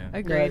 Yeah,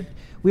 agreed.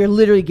 We are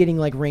literally getting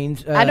like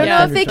rains. I don't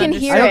know if they can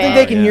hear it. I don't think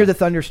they can hear the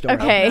thunderstorm.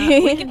 Okay,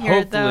 we can hear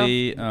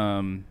Hopefully, it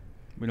though.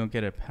 We don't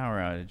get a power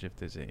outage if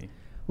there's a.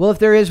 Well, if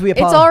there is, we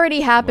apologize. It's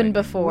already happened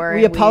before.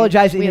 We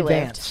apologize in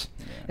advance.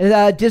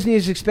 Disney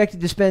is expected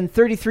to spend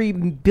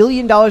 $33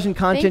 billion in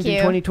content in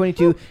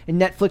 2022,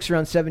 and Netflix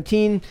around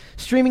 17.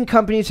 Streaming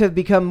companies have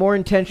become more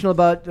intentional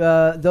about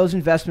those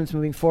investments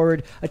moving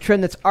forward, a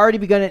trend that's already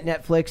begun at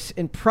Netflix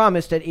and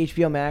promised at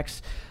HBO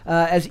Max,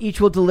 as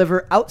each will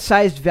deliver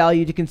outsized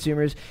value to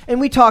consumers. And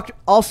we talked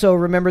also,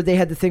 remember, they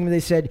had the thing where they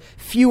said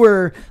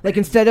fewer, like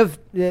instead of,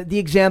 the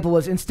example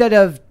was, instead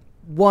of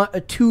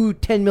two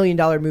 $10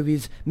 million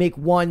movies, make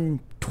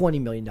one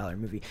 $20 million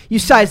movie. You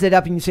size that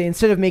up and you say,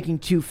 instead of making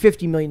two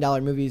 $50 million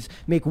movies,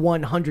 make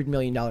one $100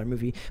 million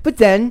movie. But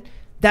then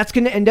that's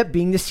going to end up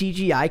being the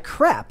CGI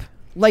crap.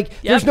 Like,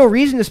 there's no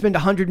reason to spend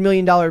 $100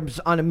 million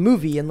on a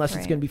movie unless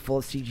it's going to be full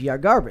of CGI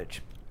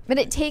garbage. But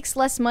it takes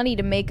less money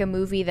to make a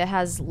movie that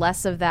has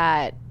less of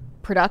that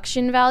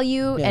production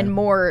value and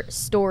more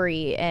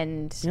story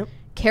and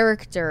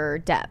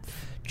character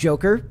depth.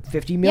 Joker,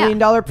 $50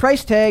 million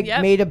price tag,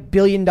 made $1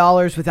 billion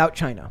without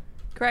China.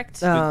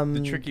 Correct.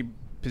 The tricky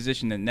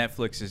position that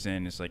Netflix is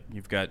in is like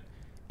you've got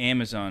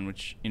Amazon,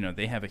 which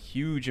they have a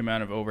huge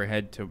amount of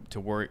overhead to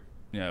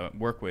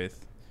work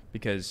with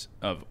because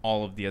of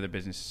all of the other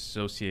business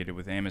associated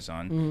with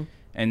Amazon,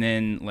 and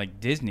then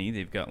like Disney,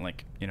 they've got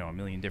like a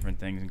million different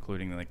things,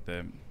 including like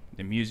the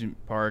amusement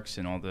parks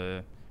and all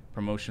the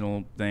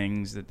promotional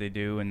things that they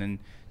do, and then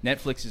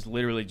Netflix is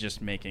literally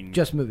just making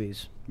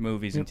movies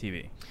and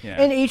TV.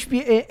 Yeah, and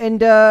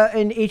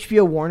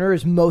HBO Warner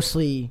is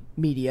mostly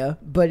media,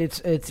 but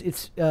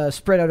it's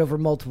spread out over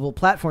multiple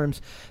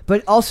platforms.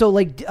 But also,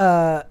 like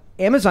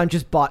Amazon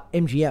just bought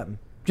MGM,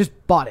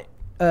 just bought it.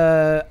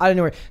 out of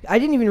nowhere. I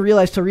didn't even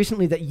realize till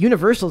recently that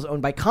Universal is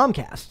owned by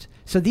Comcast.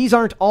 So these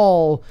aren't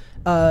all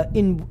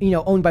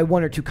owned by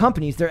one or two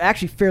companies. They're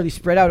actually fairly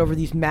spread out over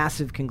these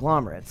massive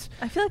conglomerates.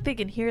 I feel like they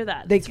can hear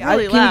that. It's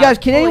really can you loud. guys?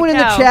 Can Holy anyone in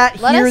the cow. chat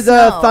Let hear us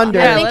the know. thunder?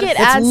 I think it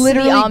adds to the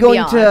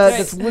ambiance.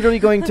 That's literally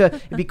going to.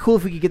 It'd be cool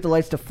if we could get the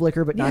lights to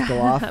flicker but not go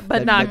off.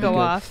 But not go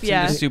off.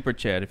 Yeah. Send a super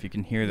chat if you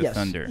can hear the Yes.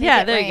 thunder. Yeah,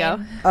 Make it there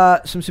you rain. go.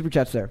 Some super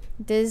chats there.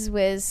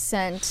 DizWiz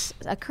sent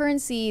a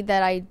currency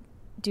that I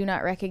do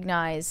not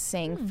recognize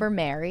saying for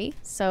Mary.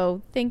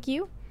 So thank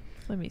you.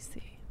 Let me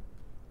see.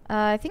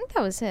 I think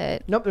that was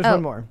it. Nope, there's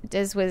one more.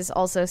 DizWiz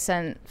also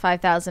sent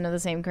 5,000 of the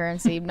same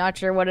currency. Not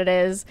sure what it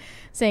is.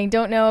 Saying,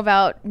 don't know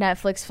about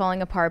Netflix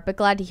falling apart, but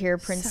glad to hear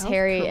Prince South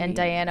Harry Korea. and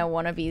Diana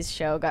wannabes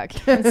show got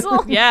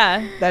canceled.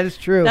 Yeah. That is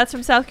true. That's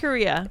from South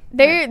Korea.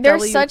 They're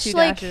W such two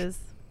like dashes.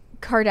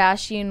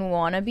 Kardashian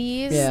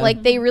wannabes. Yeah.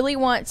 Like they really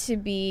want to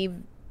be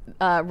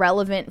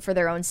relevant for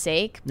their own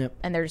sake, Yep.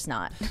 and they're just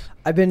not.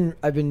 I've been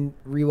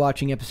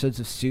rewatching episodes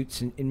of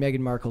Suits, and Meghan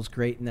Markle's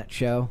great in that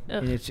show,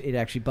 Ugh. and it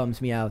actually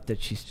bums me out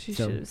that She so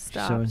should've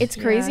stopped. so- It's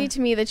Yeah. crazy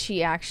to me that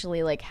she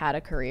actually like had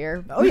a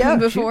career. oh yeah,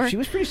 before. she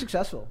was pretty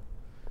successful.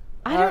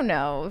 I don't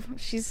know.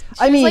 She's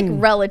I was like mean-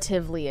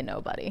 relatively a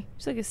nobody.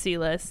 She's like a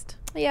C-list.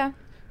 Yeah.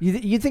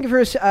 You think of her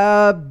as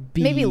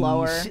B, Maybe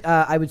lower.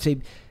 I would say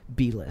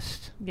B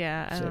list.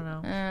 Yeah, I So- don't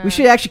know. We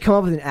should actually come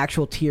up with an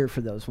actual tier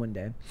for those one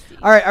day.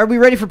 All right, are we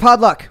ready for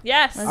Podluck?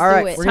 Yes. Let's All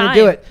right, do it. we're gonna Time.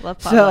 do it.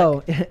 Love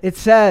So it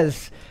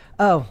says,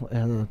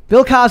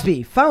 Bill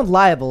Cosby found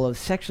liable of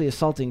sexually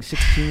assaulting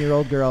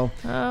 16-year-old girl.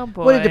 Oh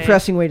boy. What a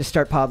depressing way to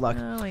start Podluck.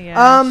 Oh my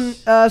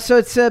gosh. So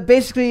it's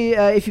basically,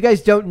 if you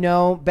guys don't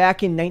know,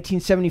 back in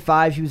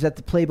 1975, he was at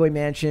the Playboy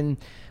Mansion,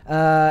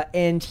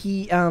 and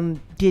he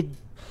did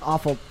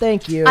awful.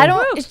 Thank you. I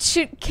don't.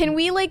 Can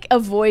we like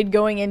avoid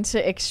going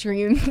into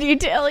extreme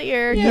detail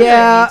here?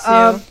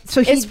 Yeah.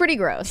 So It's pretty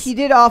gross. He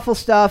did awful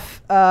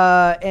stuff,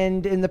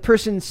 and the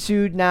person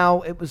sued.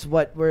 Now it was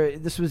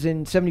this was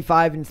in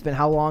 75, and it's been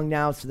how long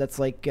now? So that's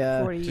like 40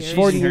 So years. she's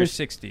 40 in her years.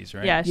 60s,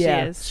 right? Yeah, she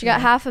Yeah. is. She got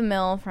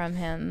 $500,000 from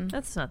him.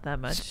 That's not that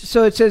much.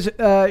 So it says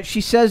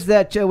she says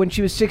that when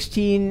she was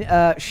 16,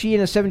 she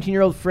and a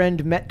 17-year-old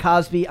friend met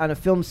Cosby on a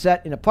film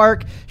set in a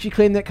park. She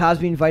claimed that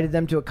Cosby invited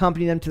them to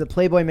accompany them to the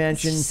Playboy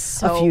Mansion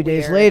So a few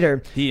days weird.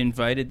 later. He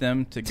invited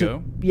them to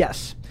go.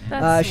 Yes.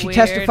 That's She weird.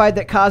 testified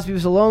that Cosby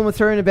was alone with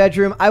her in a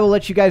bedroom. I will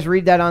let you guys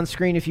read that on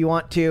screen if you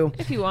want to.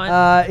 If you want.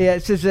 Yeah,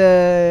 it says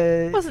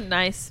It wasn't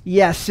nice.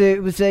 yes,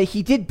 it was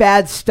he did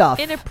bad stuff.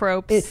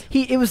 Inappropriate.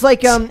 It was like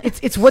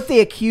it's what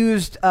they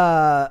accused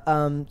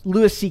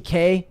Louis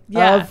C.K.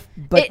 Yeah. of,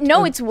 but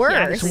It's worse.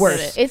 Yeah, it's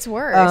worse. It's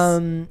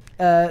worse.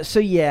 So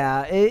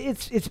yeah,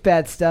 it's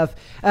bad stuff.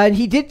 And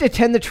he did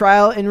attend the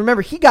trial, and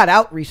remember, he got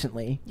out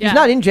recently. Yeah. He's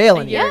not in jail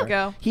A year anymore.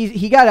 ago.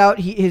 He got out.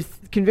 His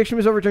conviction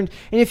was overturned.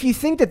 And if you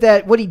think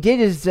that what he did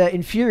is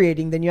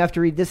infuriating, then you have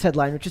to read this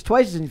headline, which is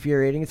twice as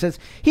infuriating. It says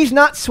he's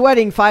not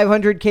sweating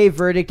 $500K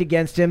verdict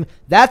against him.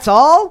 That's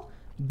all.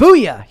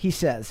 Booyah, he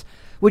says.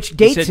 Which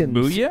dates said him.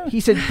 booyah? He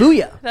said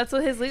booyah. That's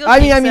what his legal I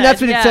team mean, said. that's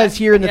what Yeah. it says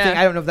here in the Yeah. thing.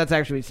 I don't know if that's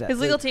actually what he said. His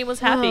legal team was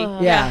happy.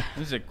 Yeah.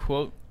 There's a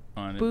quote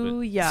on it. but-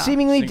 Booyah.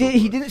 Seemingly, Single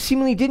he quotes.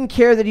 didn't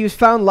care that he was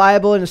found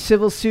liable in a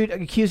civil suit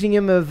accusing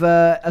him of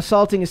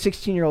assaulting a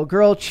 16-year-old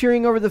girl,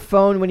 cheering over the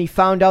phone when he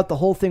found out the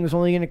whole thing was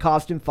only going to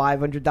cost him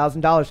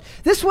 $500,000.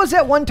 This was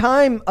at one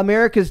time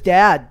America's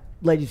dad,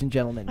 ladies and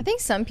gentlemen. I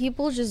think some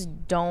people just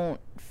don't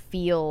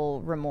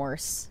feel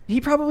remorse.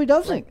 He probably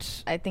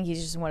doesn't. I think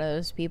he's just one of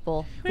those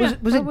people. Was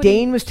it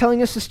Dane was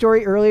telling us the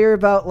story earlier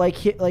about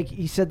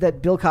he said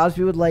that Bill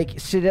Cosby would like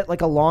sit at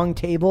like a long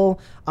table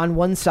on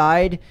one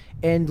side,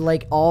 and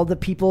like all the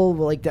people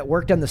like that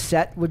worked on the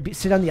set would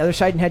sit on the other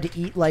side and had to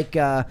eat like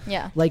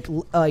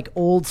like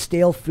old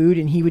stale food,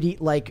 and he would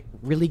eat like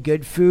really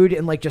good food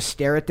and like just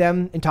stare at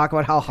them and talk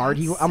about how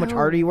much so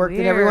harder he worked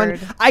than everyone. weird.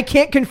 I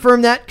can't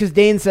confirm that because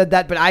Dane said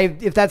that, but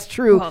if that's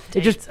true, Well, if it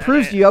Dane just said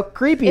proves it. to you how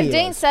creepy If he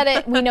Dane was. said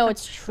it, we know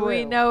it's true.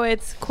 We know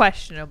it's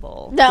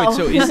questionable. No. Wait,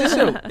 so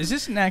is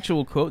this an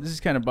actual quote? This is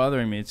kind of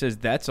bothering me. It says,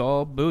 "That's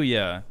all,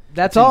 booyah."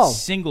 That's It's in all.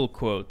 single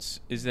quotes.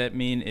 Does that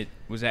mean it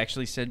was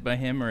actually said by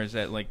him, or is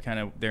that like kind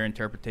of their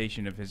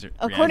interpretation of his?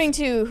 According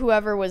to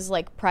whoever was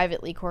like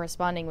privately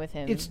corresponding with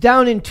him. It's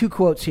down in two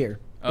quotes here.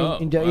 Oh,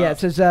 Yeah, wow. it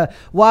says,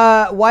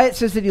 Wyatt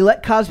says that he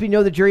let Cosby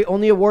know the jury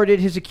only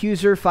awarded his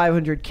accuser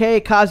 $500K.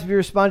 Cosby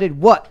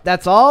responded, "What?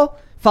 That's all?"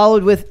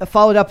 Followed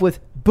up with,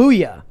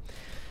 "Booyah."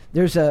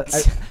 There's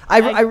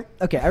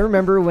I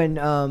remember when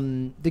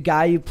the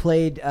guy who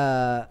played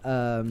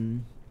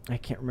I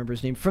can't remember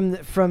his name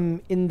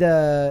from in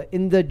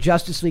the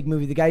Justice League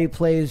movie, the guy who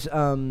plays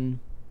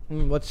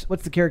what's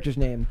the character's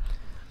name?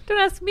 Don't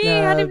ask me.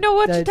 I don't even know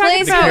what you're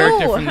talking Plays The about.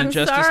 character who? from the I'm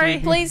Justice sorry.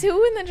 League. Plays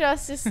who in the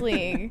Justice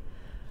League?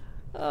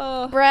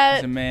 Oh. He's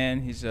Brett. a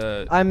man. He's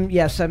a. I'm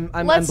Let's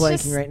blanking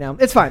just- right now.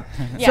 It's fine.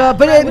 Yeah,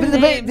 but right, but with the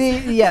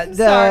names.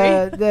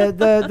 Sorry.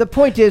 the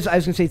point is, I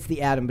was gonna say it's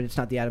the Atom, but it's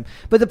not the Atom.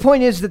 But the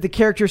point is that the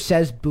character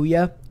says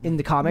 "booyah" in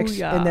the comics,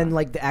 Booyah. and then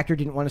like the actor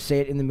didn't want to say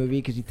it in the movie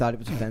because he thought it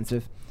was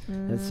offensive.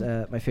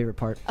 That's my favorite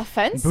part.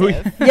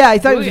 Offensive. Yeah, I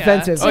thought it was Booyah.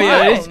 offensive. Oh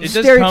yeah, it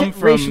does come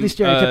from racially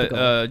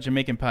stereotypical.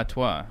 Jamaican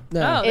patois.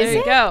 No. Oh, there Is you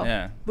it? go.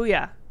 Yeah.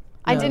 Booyah.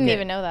 I didn't Okay.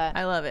 even know that.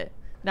 I love it.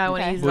 Now I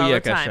want to Okay. use it all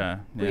the Booyakasha,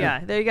 time. yeah.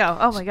 Booyah. There you go.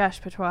 Oh my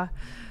gosh, patois.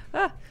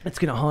 Ah. It's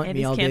gonna haunt And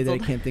me he's all day that I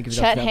canceled. can't think of it.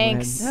 Chet off the top of my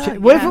Hanks. head. Oh,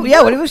 What if?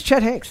 yeah. What if it was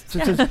Chet Hanks? So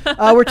it says,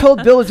 we're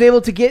told Bill was able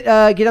to get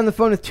on the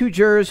phone with 2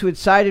 jurors who had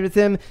sided with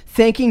him,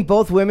 thanking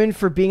both women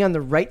for being on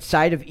the right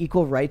side of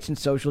equal rights and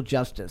social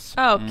justice.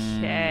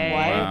 Okay.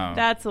 Wow.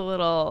 That's a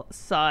little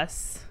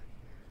sus.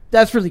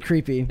 That's really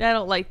creepy. I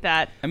don't like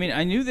that. I mean,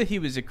 I knew that he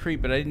was a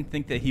creep, but I didn't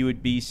think that he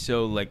would be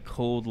so like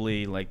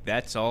coldly like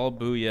that's all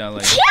booyah.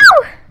 Like,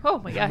 Oh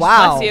my gosh.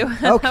 Wow. Bless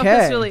you. Okay.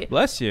 That was really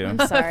bless you. I'm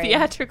sorry.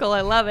 theatrical.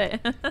 I love it.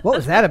 What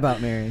was that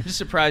about, Mary? Just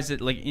surprised that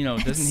doesn't he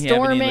have any?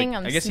 Storming, Like,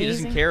 I'm I guess he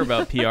sneezing. doesn't care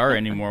about PR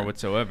anymore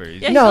whatsoever. He's Yeah,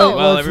 just he's No, old.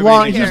 well, it's everybody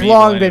long. needs He's to be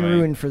long equal been anyway.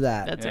 ruined for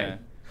that. That's Yeah. right.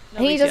 No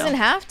And he big deal. doesn't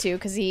have to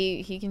because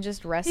he can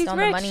just rest He's on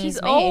rich. the money He's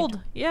he's made. old.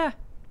 Yeah.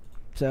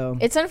 So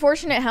It's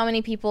unfortunate how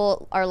many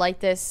people are like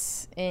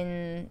this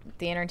in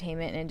the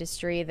entertainment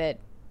industry that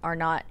are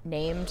not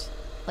named.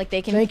 Like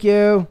they can, thank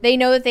you. they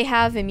know that they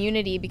have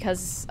immunity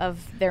because of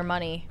their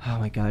money. Oh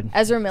my God.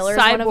 Ezra Miller's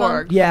one of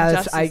Cyborg. them. Yeah, from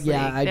that's, I Justice League.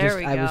 I There just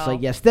we I was go.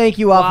 like, yes, thank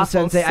you, Waffle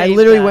Waffle Sensei. I saved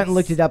literally us. went and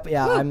looked it up.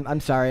 Yeah, I'm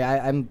sorry.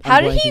 I'm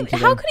How did blanking he? today.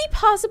 How could he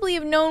possibly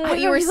have known what I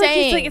you know, were he's like-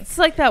 saying? it's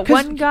like that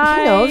 'Cause one guy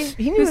he knows.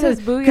 He knew who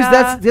says booyah.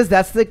 because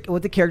that's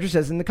what the character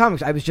says in the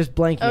comics. I was just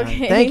blanking on it.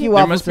 Okay. Thank you, There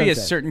Waffle must be a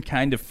Sensei. certain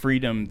kind of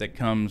freedom that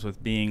comes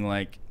with being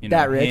like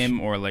That rich.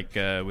 him or like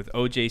with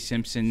O.J.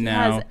 Simpson He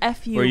now, has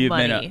FU where you've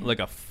money.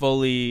 been a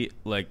fully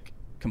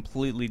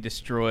completely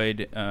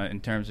destroyed in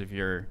terms of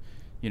your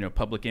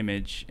public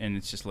image, and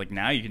it's just like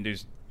now you can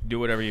do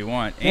whatever you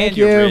want, Thank and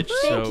you're you. rich.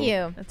 Thank so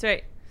you. That's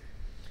right.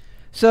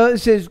 So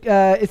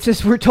it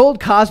says we're told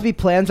Cosby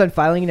plans on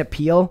filing an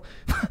appeal.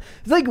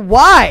 It's like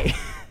why?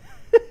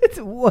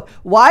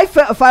 Why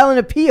file an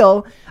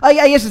appeal? I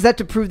guess is that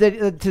to prove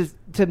that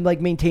to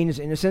like maintain his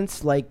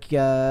innocence? Like,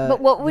 But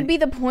what would be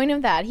the point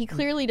of that? He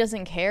clearly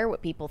doesn't care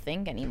what people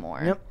think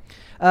anymore. Yep.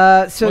 So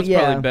well, it's yeah,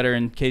 probably better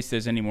in case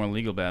there's any more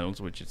legal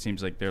battles, which it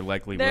seems like there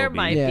likely There will be.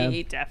 might Yeah.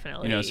 be,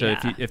 definitely. So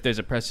yeah. if there's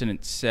a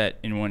precedent set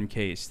in one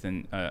case,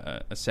 then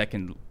a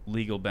second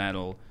legal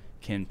battle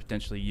can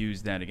potentially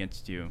use that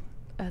against you.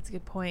 That's a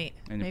good point.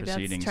 In the Maybe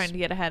proceedings. that's trying to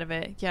get ahead of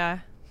it. Yeah.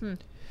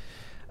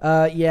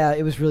 yeah,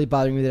 it was really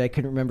bothering me that I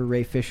couldn't remember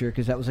Ray Fisher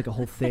because that was like a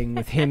whole thing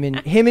with him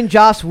and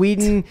Joss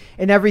Whedon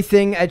and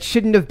everything. It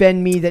shouldn't have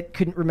been me that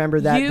couldn't remember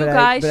that. You but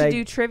guys but should I,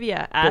 do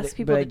trivia. Ask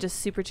people but to I-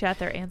 just super chat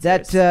their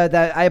answers.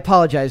 that I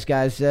apologize,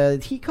 guys.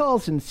 He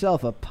calls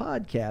himself a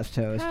podcast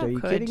host. How Are you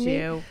could kidding me?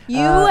 you? You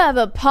Uh, have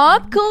a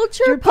pop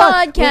culture Your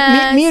pod-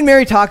 podcast. Me and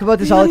Mary talk about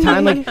this all the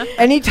time. Like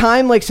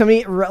anytime, like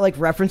somebody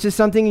references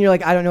something, and you're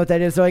like, I don't know what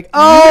that is. They're like,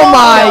 Oh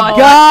my No.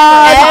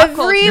 God!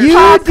 Every You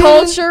pop didn't-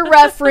 culture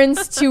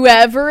reference to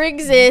ever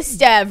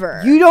exist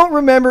ever. You don't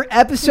remember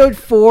episode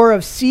 4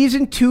 of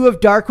season 2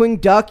 of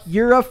Darkwing Duck?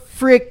 You're a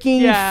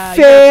freaking Yeah,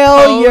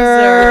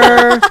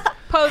 failure.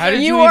 Poser. How did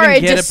You you are even a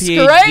get a PhD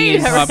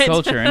in disgrace. pop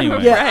culture anyway?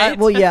 Yeah,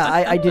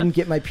 Right. I didn't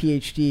get my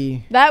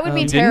PhD. That would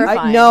be You didn't?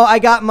 terrifying. No, I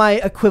got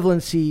my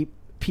equivalency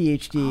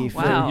PhD. Oh,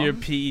 wow. Your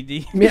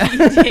PED.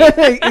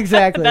 Yeah,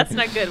 exactly. That's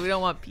not good. We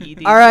don't want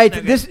PEDs. All right,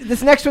 That's no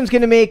this next one's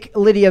going to make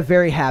Lydia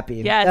very happy.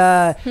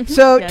 Yes.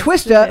 So Yes,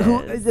 Twista, it who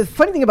is. the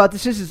funny thing about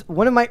this is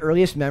one of my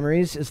earliest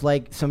memories is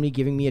like somebody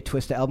giving me a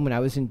Twista album when I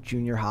was in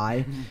junior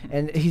high,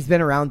 and he's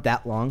been around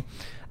that long.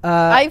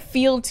 I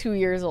feel 2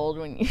 years old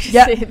when you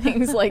Yeah. say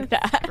things like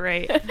that.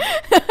 great.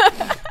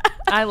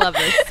 I love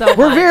this so much.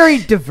 We're very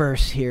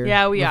diverse here.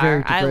 Yeah, we We're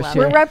very are. I diverse love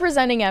here. We're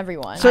representing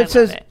everyone. So I it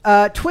says,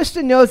 love it.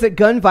 Twista knows that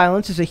gun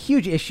violence is a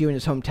huge issue in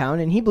his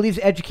hometown, and he believes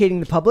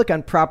educating the public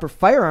on proper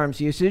firearms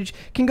usage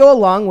can go a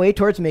long way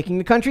towards making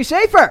the country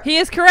safer. He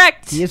is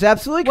correct. He is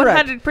absolutely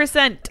correct.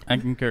 100%. I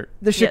concur.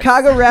 The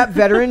Chicago rap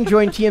veteran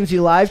joined TMZ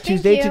Live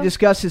Tuesday to you.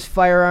 discuss his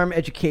firearm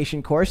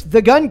education course,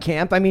 The Gun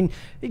Camp. I mean,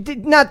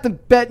 not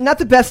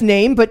the best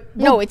name, but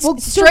no, we'll- it's we'll-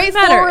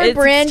 straightforward It's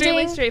branding.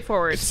 extremely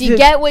straightforward. So you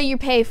get what you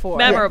pay for.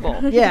 Memorable.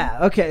 Yeah.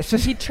 Okay. So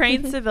He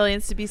trains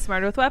civilians to be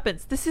smarter with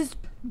weapons. This is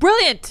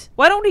brilliant.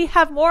 Why don't we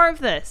have more of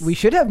this? we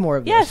should have more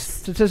of this. Yes.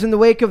 So it says in the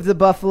wake of the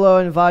Buffalo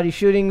and Uvalde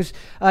shootings,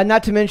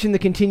 not to mention the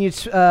continued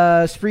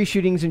spree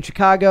shootings in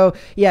Chicago.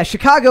 Yeah,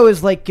 Chicago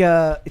is like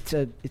it's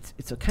a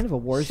kind of a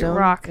war zone.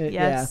 Rock.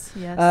 Yeah.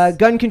 Yes.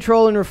 Gun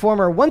control and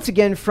reform are once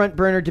again front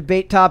burner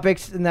debate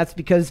topics, and that's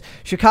because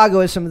Chicago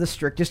has some of the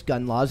strictest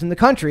gun laws in the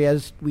country,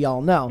 as we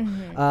all know.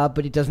 Mm-hmm.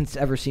 But it doesn't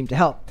ever seem to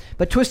help.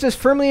 But Twista is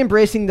firmly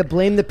embracing the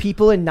blame the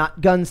people and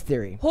not guns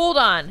theory. Hold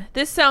on.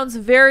 This sounds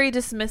very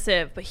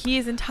dismissive, but he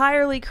is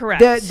entirely correct.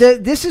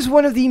 This is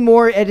one of the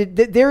more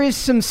there is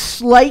some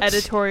slight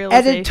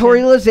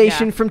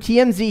Editorialization. from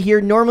TMZ here.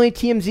 Normally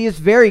TMZ is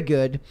very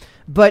good,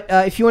 but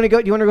if you want to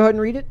go, do you want to go ahead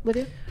and read it,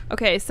 Lydia?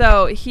 Okay,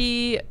 so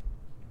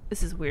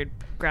this is weird.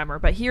 grammar,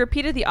 but he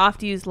repeated the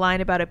oft-used line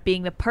about it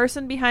being the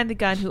person behind the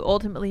gun who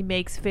ultimately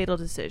makes fatal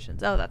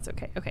decisions. Oh, that's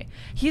okay. Okay.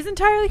 He's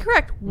entirely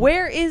correct.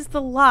 Where is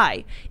the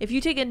lie? If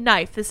you take a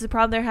knife, this is a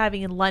problem they're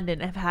having in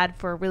London and have had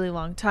for a really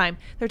long time.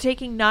 They're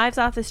taking knives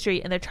off the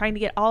street and they're trying to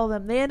get all of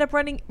them. They end up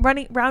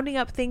rounding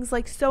up things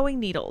like sewing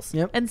needles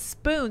and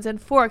spoons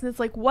and forks. And it's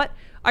like, what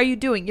are you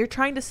doing? You're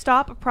trying to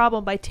stop a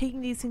problem by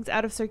taking these things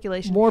out of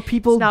circulation. More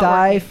people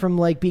die from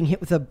like being hit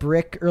with a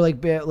brick or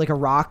like a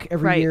rock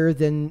every year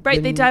than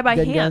they die by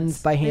hands.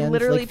 Guns by hands. They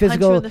literally like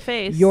physical, punch you in the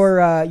face.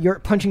 You're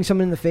punching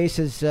someone in the face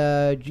is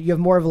you have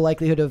more of a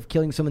likelihood of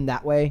killing someone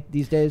that way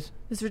these days.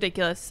 It's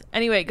ridiculous.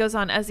 Anyway, it goes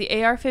on as the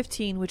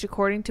AR-15, which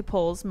according to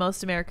polls,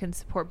 most Americans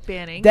support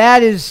banning.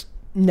 That is.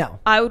 No,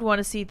 I would want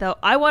to see though.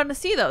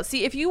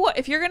 See if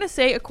you're going to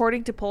say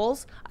according to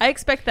polls, I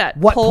expect that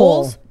what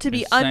polls poll? to be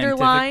There's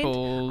underlined.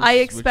 polls, I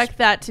expect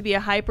that to be a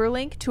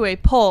hyperlink to a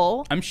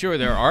poll. I'm sure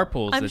there are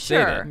polls that say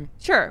that.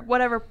 Sure,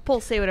 whatever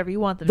polls say whatever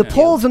you want them the to.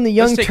 polls on the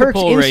Young Let's take a Turks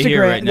poll right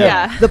here, Instagram. right now.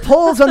 Yeah. The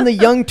polls on the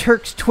Young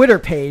Turks Twitter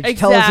page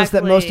tells us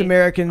that most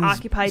Americans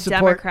occupy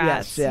support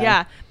Democrats.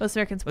 Yes, most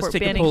Americans support Let's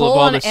take a banning. poll of Poll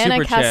all on the Anna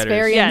super chatters.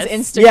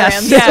 Kasparian's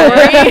Yes.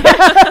 Instagram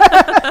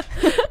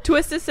story.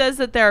 Twista says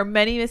that there are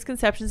many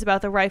misconceptions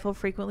about the rifle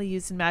frequently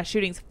used in mass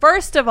shootings.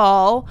 First of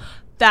all,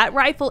 that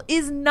rifle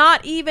is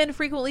not even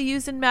frequently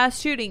used in mass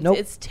shootings. Nope.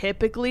 It's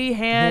typically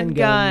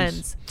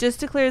handguns. Just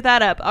to clear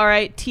that up. All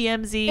right,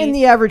 TMZ. And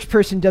the average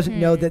person doesn't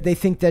know that. They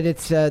think that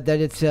it's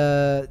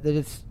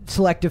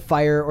selective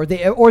fire, or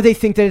they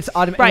think that it's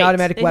an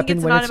automatic they weapon think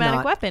it's when an it's automatic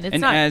not. weapon. It's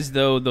And not. as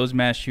though those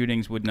mass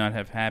shootings would not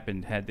have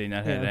happened had they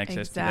not had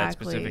access to that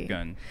Exactly. specific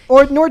gun.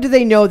 Or nor do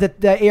they know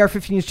that the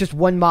AR-15 is just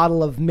one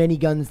model of many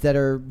guns that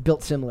are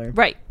built similar.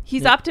 Right.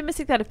 He's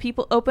optimistic that if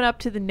people open up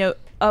to the notion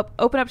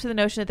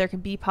that there can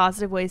be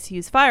positive ways to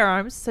use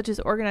firearms, such as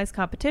organized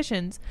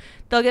competitions,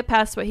 they'll get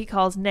past what he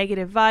calls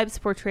negative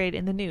vibes portrayed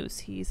in the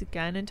news. He's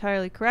again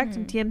entirely correct,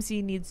 and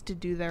TMZ needs to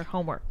do their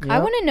homework. Yep. I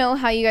want to know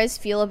how you guys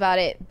feel about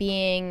it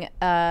being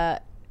an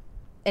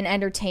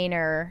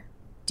entertainer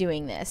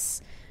doing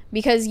this.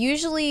 Because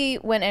usually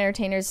when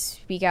entertainers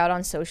speak out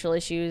on social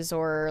issues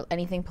or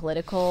anything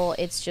political,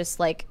 it's just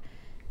like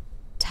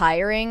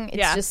tiring.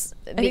 It's just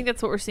I think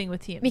that's what we're seeing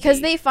with TMZ.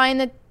 because they find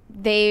that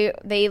they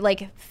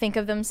like think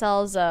of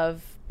themselves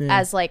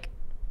as like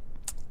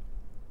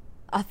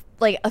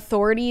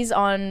authorities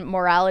on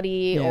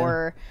morality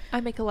or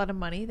I make a lot of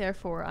money,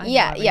 therefore I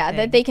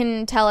that they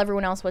can tell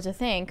everyone else what to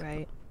think.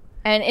 Right.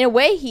 And in a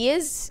way, he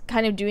is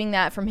kind of doing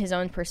that from his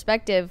own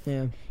perspective.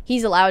 Yeah.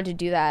 He's allowed to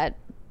do that,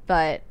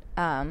 but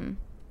how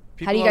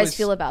do you guys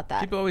feel about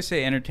that? People always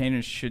say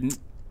entertainers shouldn't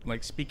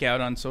speak out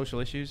on social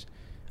issues.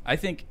 I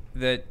think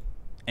that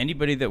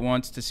anybody that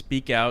wants to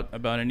speak out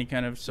about any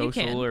kind of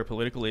social or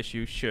political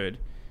issue should.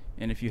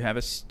 And if you have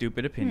a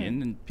stupid opinion,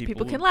 then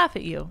people can laugh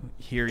at you,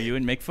 hear you,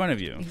 and make fun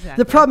of you.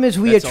 Exactly. The problem is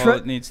That's all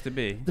it needs to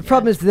be. The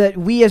problem is that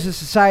we as a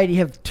society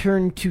have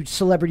turned to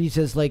celebrities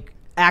as like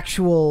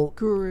actual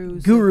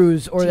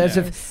gurus or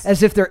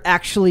as if they're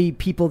actually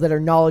people that are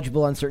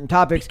knowledgeable on certain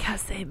topics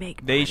because they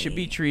make they money. should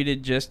be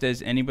treated just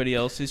as anybody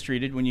else is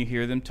treated when you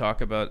hear them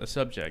talk about a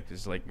subject.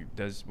 It's like,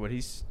 does what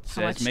he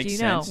says make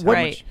sense?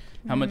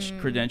 How much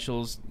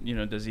credentials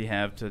does he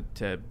have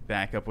to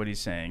back up what he's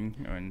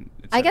saying? And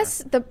I guess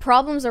the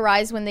problems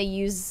arise when they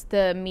use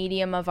the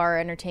medium of our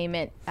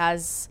entertainment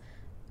as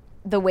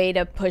the way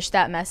to push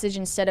that message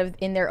instead of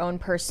in their own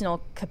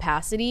personal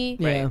capacity.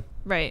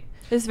 Right.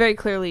 This is very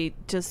clearly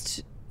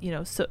just,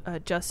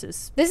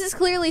 justice. This is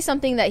clearly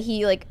something that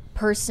he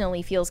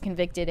personally feels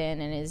convicted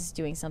in and is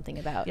doing something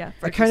about. Yeah.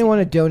 I kind of want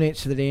to donate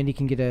so that Andy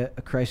can get a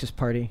crisis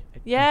party.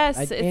 Yes,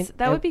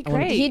 that would be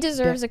great. He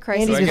deserves a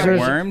crisis Andy So I party.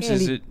 got worms?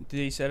 Andy. Did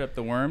he set up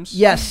the worms?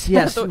 Yes. You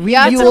have to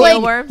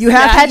mealworms. You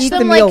have catch to eat them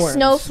the like mealworms.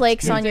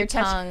 snowflakes on your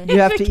tongue. You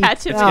have to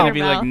catch eat. it. It's going to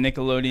be like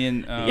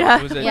Nickelodeon. Yeah.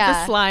 What was it? Yeah,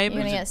 the slime.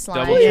 You're gonna get slime.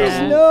 Double Please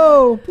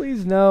Trouble?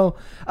 please no.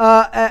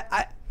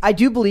 I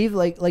do believe,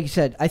 like you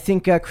said, I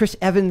think Chris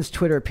Evans'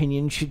 Twitter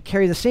opinion should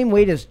carry the same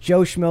weight as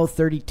Joe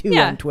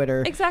Schmo32 on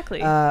Twitter.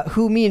 Exactly.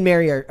 Who me and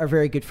Mary are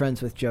very good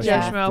friends with. Joe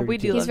Yeah. Schmo32. We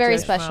do. He's love very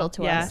Joe special Schmo.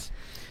 to Yeah. us.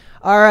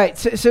 All right.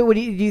 So what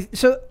do you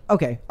so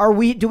okay.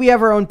 Do we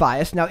have our own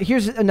bias? Now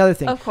here's another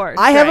thing. Of course,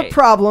 I have a right.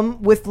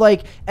 problem with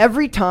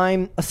every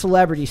time a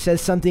celebrity says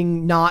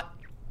something not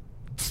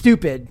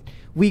stupid,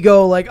 we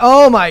go like,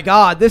 "Oh my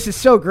god, this is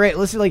so great."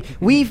 Listen,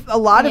 a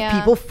lot of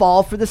people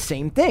fall for the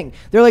same thing.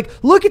 They're like,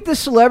 "Look at this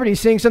celebrity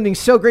saying something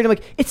so great." I'm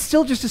like, "It's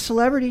still just a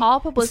celebrity." All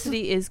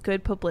publicity is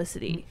good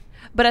publicity.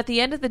 But at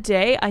the end of the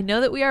day, I know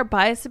that we are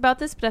biased about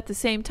this, but at the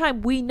same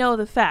time, we know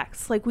the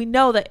facts. We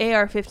know that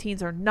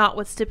AR-15s are not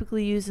what's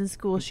typically used in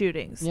school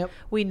shootings. Yep.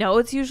 We know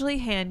it's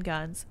usually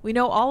handguns. We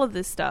know all of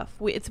this stuff.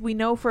 We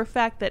know for a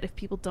fact that if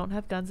people don't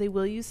have guns, they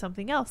will use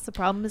something else. The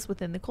problem is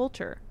within the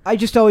culture. I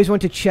just always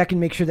want to check and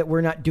make sure that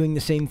we're not doing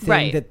the same thing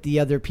Right. that the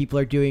other people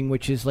are doing,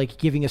 which is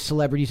giving a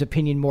celebrity's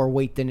opinion more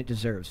weight than it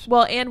deserves.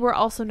 Well, and we're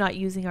also not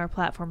using our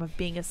platform of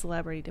being a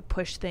celebrity to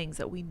push things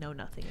that we know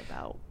nothing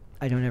about.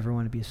 I don't ever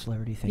want to be a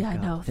celebrity. Thank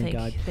God. No, thank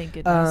God. Thank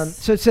goodness.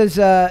 So it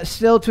says,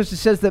 still Twisted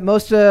says that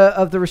most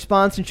of the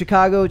response in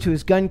Chicago to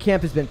his gun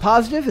camp has been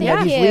positive, and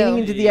that he's leaning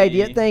into the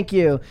idea. Thank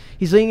you.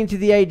 He's leaning into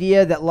the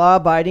idea that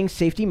law-abiding,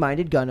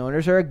 safety-minded gun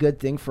owners are a good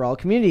thing for all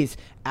communities.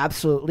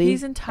 Absolutely,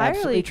 he's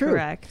entirely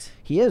correct.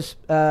 He is.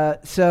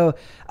 So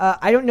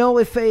I don't know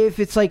if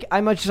it's like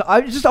I'm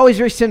just always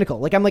very cynical.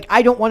 Like I'm like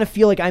I don't want to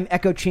feel like I'm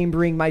echo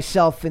chambering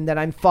myself and that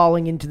I'm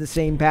falling into the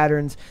same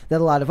patterns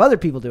that a lot of other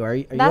people do. Are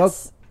you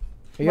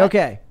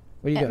okay?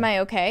 What are you doing? Am I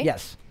okay?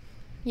 Yes.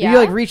 Yeah. You're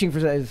like reaching for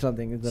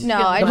something. No,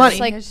 I money. just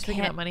like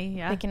picking up money.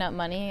 Yeah, picking up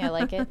money. I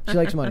like it. She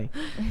likes money.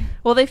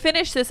 Well, they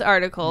finished this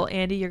article.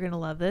 Andy, you're gonna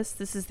love this.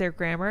 This is their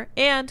grammar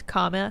and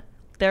comma.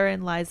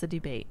 Therein lies the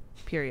debate.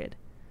 Period.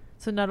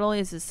 So not only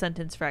is this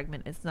sentence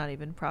fragment, it's not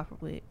even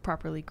properly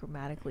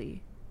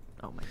grammatically.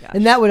 Oh my gosh!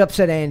 And that would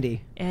upset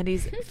Andy.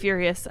 Andy's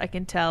furious. I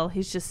can tell.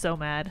 He's just so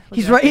mad.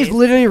 He's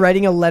literally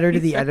writing a letter to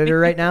the editor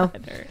right now.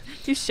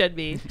 You should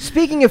be.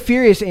 Speaking of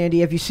furious, Andy,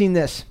 have you seen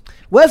this?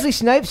 Wesley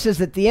Snipes says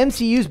that the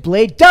MCU's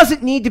Blade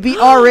doesn't need to be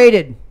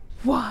R-rated.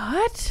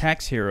 What?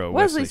 Tax hero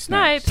Wesley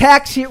Snipes.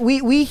 Tax here.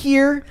 We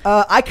here.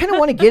 I kind of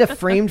want to get a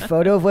framed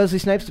photo of Wesley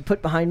Snipes to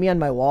put behind me on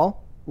my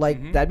wall.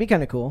 Like that'd be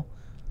kind of cool.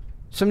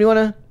 Somebody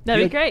wanna?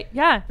 That'd be great.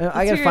 Yeah.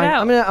 I gotta find.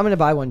 I'm gonna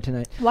buy one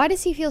tonight. Why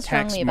does he feel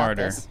strongly about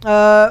this?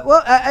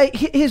 Well,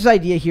 his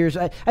idea here is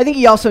I think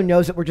he also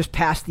knows that we're just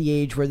past the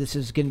age where this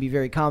is going to be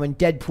very common.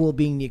 Deadpool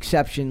being the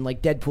exception,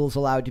 like Deadpool's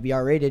allowed to be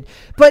R-rated.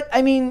 But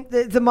I mean,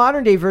 the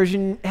modern day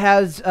version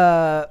has.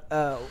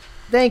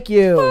 Thank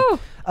you.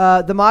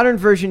 The modern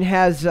version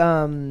has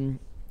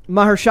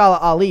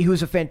Mahershala Ali,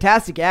 who's a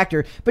fantastic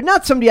actor, but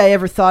not somebody I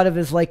ever thought of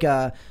as like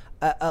a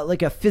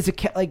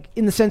physical, like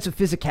in the sense of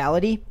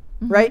physicality.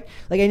 Right?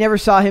 Like I never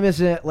saw him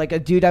as a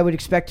dude I would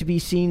expect to be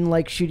seen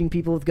like shooting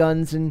people with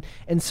guns and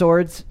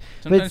swords.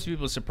 Sometimes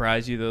people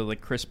surprise you though,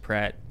 like Chris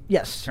Pratt.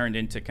 Yes. Turned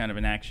into kind of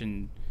an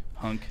action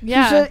hunk.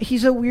 Yeah.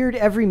 He's a weird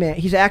everyman.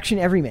 He's action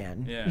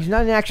everyman. Yeah. He's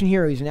not an action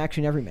hero. He's an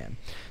action everyman.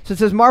 So it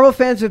says Marvel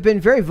fans have been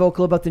very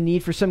vocal about the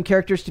need for some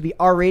characters to be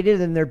R-rated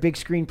in their big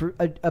screen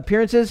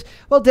appearances.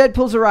 While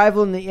Deadpool's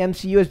arrival in the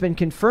MCU has been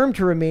confirmed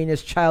to remain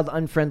as child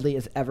unfriendly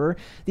as ever,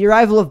 the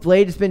arrival of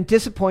Blade has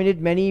disappointed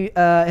many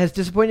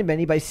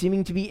by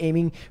seeming to be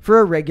aiming for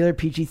a regular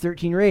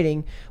PG-13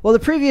 rating. While the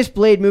previous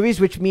Blade movies,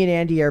 which me and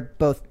Andy are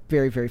both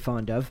very, very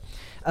fond of,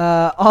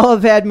 all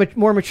have had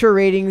more mature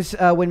ratings.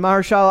 When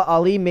Mahershala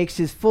Ali makes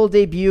his full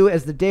debut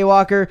as the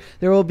Daywalker,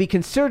 there will be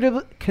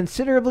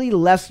considerably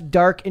less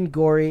dark and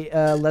gory,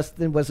 less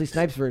than Wesley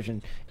Snipes'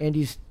 version.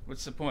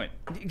 What's the point?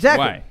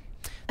 Exactly. Why?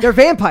 They're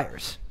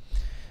vampires.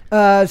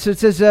 So it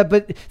says,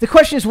 but the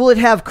question is, will it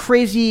have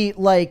crazy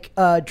like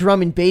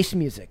drum and bass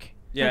music?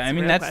 Yeah, I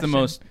mean that's the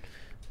most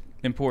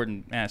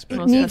important aspect.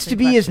 It needs to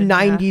be as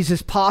 90s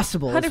as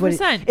possible.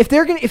 100%.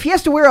 If he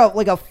has to wear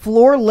a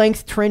floor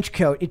length trench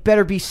coat, it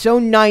better be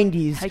so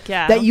 90s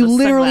that you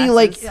literally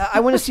I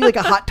want to see like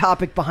a Hot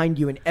Topic behind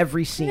you in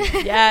every scene.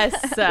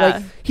 Yes.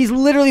 Like he's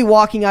literally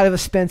walking out of a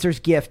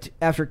Spencer's Gift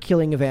after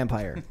killing a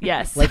vampire.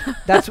 Yes. Like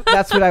that's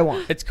what I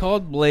want. It's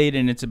called Blade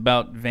and it's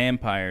about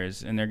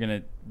vampires and they're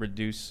going to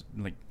reduce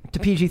like to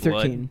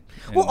PG-13.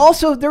 Well,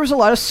 also there was a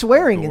lot of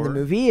swearing in the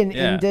movie, and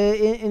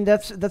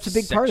that's a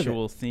big part of it.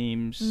 Sexual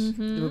themes.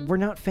 Mm-hmm. We're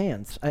not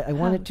fans. I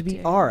want it to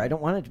be R. I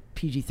don't want it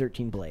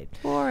PG-13 Blade.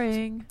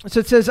 Boring. So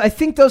it says, I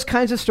think those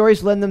kinds of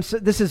stories lend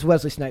themselves. This is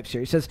Wesley Snipes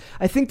here. He says,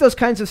 I think those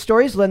kinds of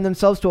stories lend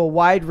themselves to a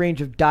wide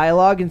range of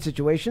dialogue and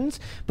situations,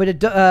 but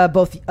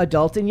both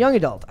adult and young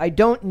adult. I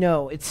don't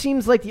know. It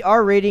seems like the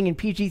R rating and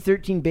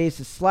PG-13 base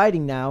is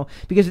sliding now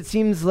because it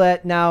seems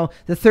that now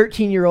the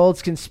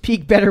 13-year-olds can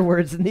speak better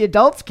words than the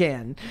adults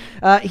can.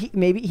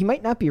 He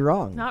might not be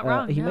wrong. Not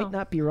wrong. He might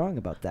not be wrong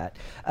about that.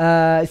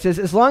 It says,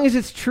 as long as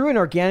it's true and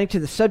organic to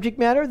the subject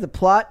matter, the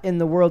plot, and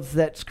the worlds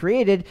that's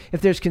created, if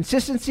there's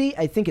consistency,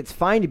 I think it's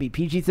fine to be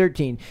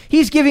PG-13.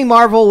 He's giving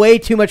Marvel way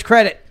too much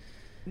credit.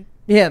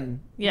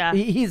 Him. Yeah.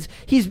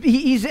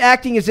 He's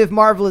acting as if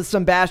Marvel is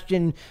some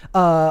bastion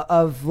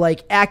of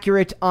like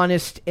accurate,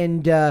 honest,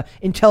 and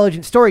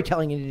intelligent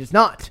storytelling, and it is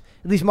not.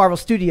 At least Marvel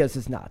Studios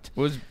is not.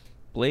 Was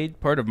Blade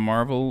part of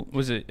Marvel?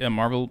 Was it a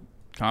Marvel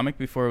comic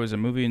before it was a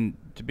movie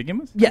to begin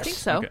with? Yes. I think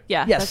so. Okay.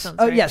 Yeah. Yes. That sounds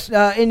right. Yes.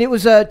 And it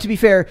was, to be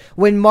fair,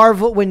 when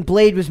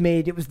Blade was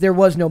made, there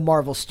was no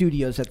Marvel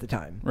Studios at the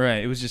time.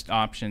 Right. It was just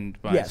optioned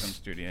by some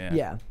studio.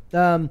 Yeah.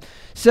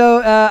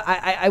 So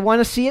I want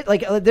to see it.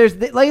 Like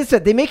like I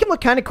said, they make him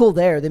look kind of cool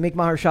there. They make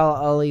Mahershala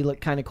Ali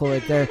look kind of cool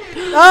right there.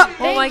 Oh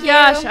my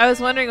gosh! I was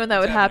wondering when that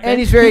would happen. And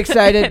he's very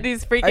excited. And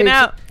he's freaking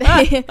out. Oh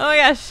my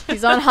gosh!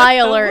 He's on high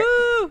alert.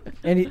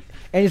 And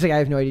And he's like, I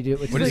have no idea.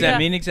 What does that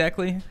mean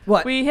exactly?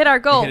 What? We hit our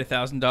goal. We hit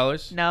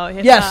 $1,000. No, it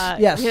hit, Yes.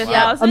 we hit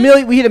Yeah. 1,000? $1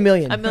 million. We hit $1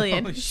 million. $1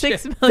 million. Holy 6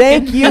 shit.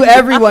 million. Thank you,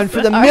 everyone,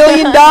 for the $1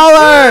 million.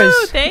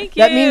 Woo, thank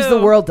you. That means the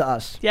world to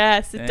us.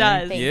 Yes, it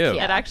Thank does. you. It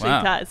actually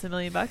Wow. does. $1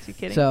 million. You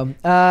kidding? So,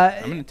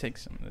 I'm gonna take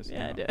some of this.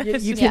 yeah, now. I do.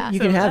 you Yeah.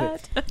 can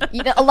have it.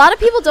 You know, a lot of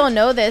people don't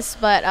know this,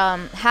 but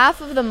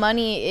half of the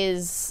money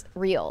is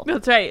real.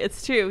 That's right.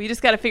 It's true. You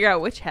just got to figure out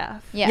which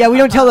half. Yeah, we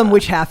don't tell them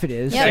which half it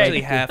is. Yeah.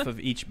 Actually, half of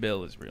each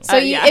bill is real. So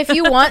Yeah. if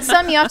you want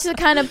some, you have to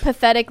kind of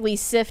pathetically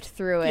sift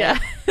through it. Yeah.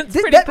 It's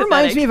Th- pretty that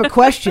reminds me of a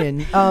question.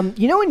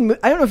 You know,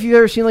 I don't know if you've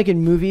ever seen like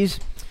in movies.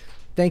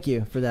 Thank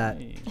you for that.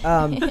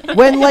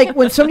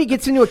 When somebody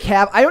gets into a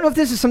cab, I don't know if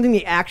this is something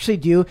they actually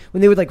do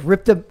when they would like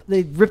rip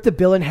the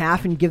bill in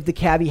half and give the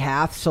cabbie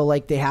half, so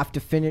like they have to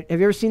finish. Have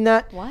you ever seen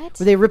that? What?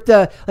 Where they rip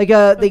the they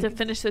to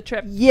finish the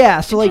trip.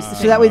 yeah, so like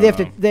so that way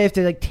they have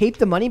to like tape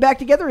the money back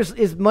together.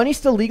 Is money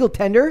still legal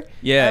tender?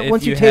 Yeah, if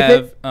once you tape have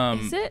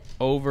it. Is it?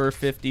 over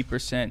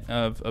 50%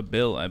 of a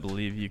bill, I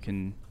believe you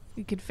can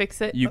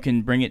fix it.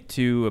 can bring it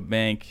to a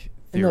bank.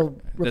 And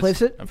they'll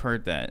replace it? I've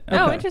heard that.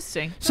 Oh, Okay.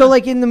 interesting. So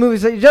like in the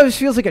movies, it always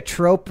feels like a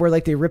trope where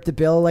like they rip the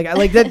bill.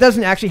 Like that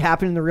doesn't actually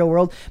happen in the real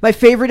world. My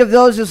favorite of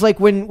those is like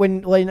when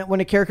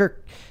a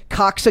character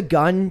cocks a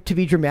gun to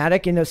be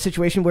dramatic in a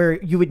situation where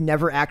you would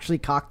never actually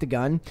cock the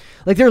gun.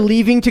 Like they're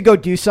leaving to go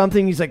do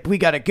something. He's like, "We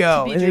gotta go,"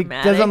 To be and he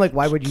dramatic. does. I'm like,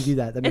 "Why would you do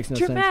that? That makes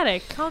It's no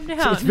dramatic. Calm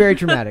sense." down. It's very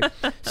dramatic.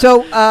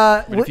 So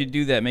But if you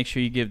do that, make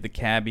sure you give the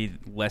cabbie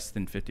less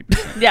than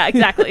 50%. Yeah,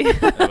 exactly.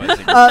 Otherwise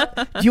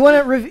it- do you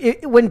want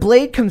to when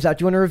Blade comes out?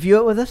 Do you want to review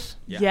it with us?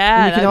 yeah,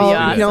 And that'd we can all be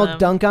awesome. we can all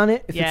dunk on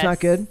it if it's not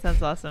good.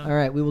 Sounds awesome. All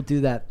right, we will do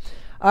that.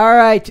 All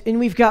right, and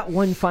we've got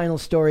one final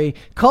story.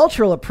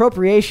 Cultural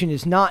appropriation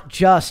is not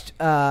just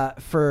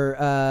for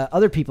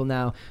other people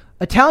now.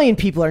 Italian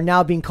people are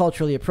now being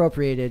culturally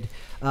appropriated.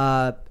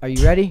 Are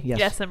you ready?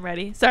 Yes, I'm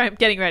ready. Sorry, I'm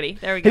getting ready.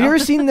 There we go. Have you ever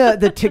seen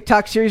the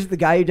TikTok series? The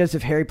guy who does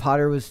if Harry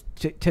Potter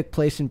took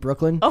place in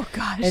Brooklyn. Oh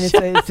gosh. And he's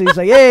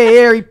like, "Hey,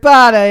 Harry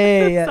Potter!"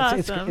 Hey,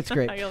 That's yeah, awesome. it's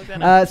great. I gotta look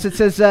that up. So it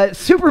says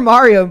Super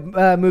Mario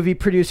movie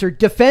producer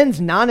defends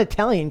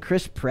non-Italian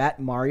Chris Pratt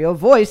Mario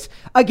voice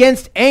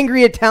against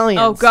angry Italians.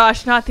 Oh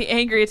gosh, not the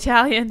angry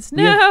Italians.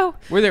 No.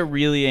 Were there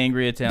really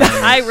angry Italians?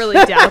 I really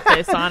doubt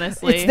this,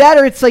 honestly. It's that,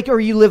 or it's like, or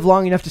you live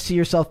long enough to see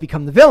yourself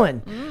become the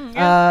villain.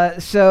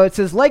 So it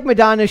says, like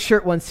Madonna's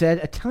shirt once said,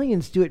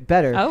 Italians do it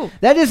better. Oh.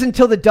 That is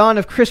until the dawn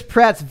of Chris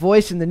Pratt's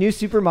voice in the new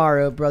Super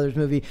Mario Brothers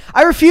movie.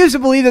 I refuse to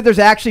believe that there's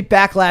actually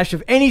backlash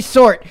of any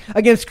sort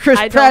against Chris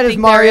I don't Pratt as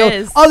think Mario, there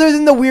is. other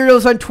than the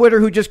weirdos on Twitter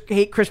who just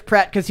hate Chris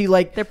Pratt because he They're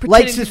likes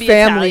pretending his to be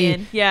family.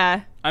 Italian.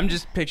 Yeah. I'm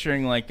just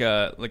picturing like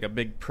a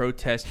big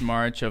protest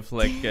march of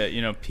like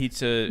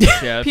pizza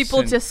chefs. People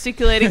and,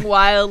 gesticulating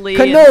wildly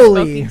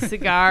Cannoli. and smoking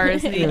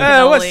cigars and eating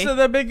what's cannoli.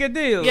 the big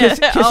deal? Yeah.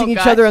 Kissing Oh, each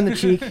gosh. other on the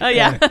cheek. Oh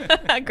yeah,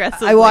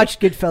 aggressively. I watched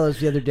Goodfellas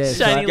the other day.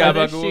 So shiny I-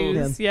 leather Gabagool.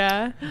 shoes.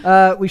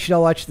 Yeah. we should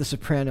all watch The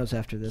Sopranos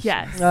after this.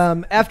 Yes.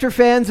 After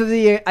fans of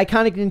the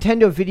iconic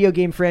Nintendo video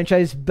game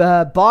franchise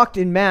balked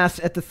in mass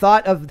at the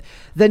thought of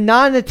the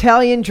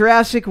non-Italian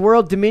Jurassic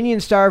World Dominion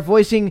star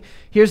voicing,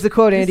 here's the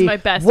quote, This is Andy, my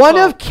best one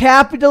quote. of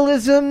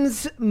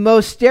capitalism's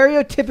most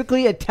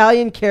stereotypically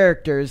Italian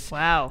characters.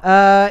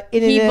 Wow.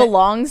 He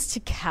belongs to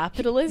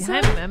capitalism.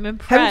 I'm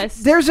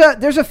impressed. There's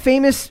a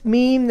famous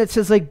meme that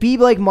says like "Be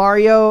like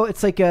Mario."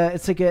 It's like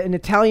an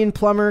Italian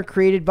plumber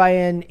created by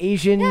an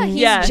Asian. Yeah, he's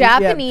Yeah.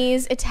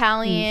 Japanese,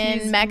 Italian,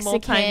 He's Mexican.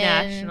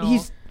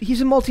 multinational.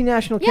 He's a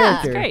multinational Yeah.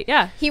 character. Great.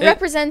 Yeah. He It-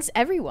 represents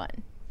everyone.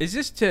 Is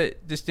this to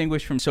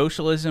distinguish from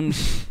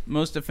socialism's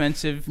most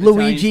offensive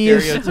Luigi Italian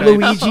is stereotype?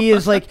 Luigi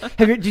is like.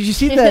 Did you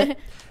see the?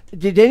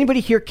 Did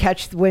anybody here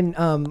catch when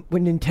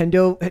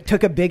Nintendo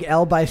took a big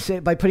L by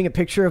putting a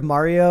picture of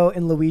Mario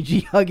and Luigi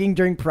hugging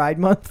during Pride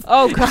Month?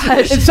 Oh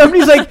gosh. And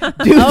somebody's like,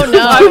 "Dude, Oh, no.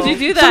 Why would you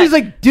do that? Somebody's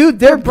like, "Dude,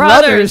 they're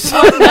brothers."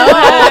 Oh,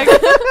 no.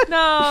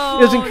 No.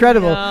 It was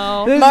incredible.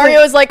 No. It was Mario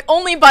like- is like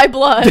only by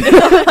blood.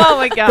 Oh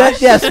my gosh.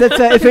 Yes, that's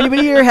if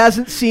anybody here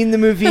hasn't seen the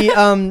movie,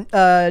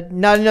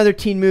 not another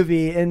teen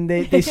movie, and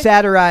they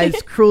satirize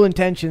Cruel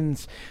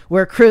Intentions,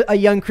 where a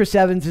young Chris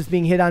Evans is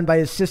being hit on by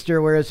his sister,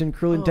 whereas in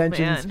Cruel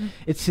Intentions, man.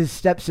 it's his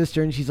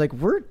stepsister, and she's like,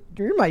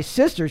 "You're my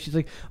sister." She's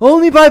like,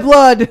 "Only by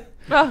blood."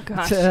 Oh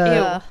gosh. It's,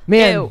 Ew.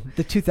 man, Ew.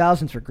 the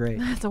 2000s were great.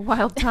 That's a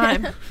wild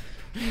time.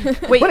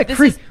 Wait, What a this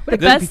creep! is What a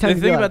the creepy best. time The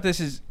to thing be about alive. this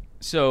is,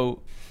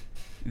 so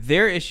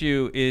their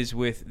issue is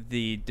with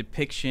the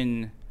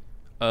depiction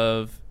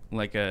of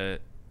like a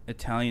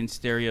Italian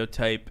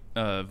stereotype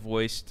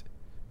voiced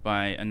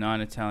by a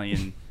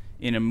non-Italian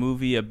in a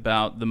movie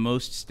about the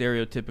most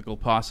stereotypical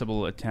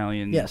possible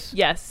Italian. Yes.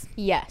 Yes.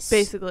 Yes.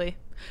 Basically.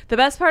 The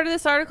best part of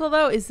this article,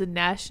 though, is the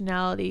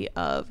nationality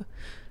of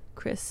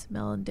Chris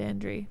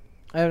Melandandri.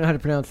 I don't know how to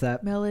pronounce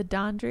that.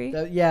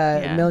 Melandandri?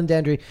 Yeah.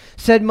 Melandandri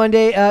said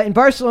Monday in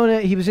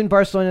Barcelona. He was in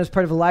Barcelona as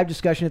part of a live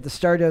discussion at the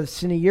start of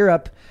Cine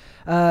Europe.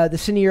 the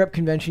Cine Europe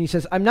convention. He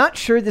says, "I'm not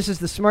sure this is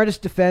the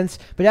smartest defense,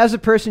 but as a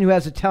person who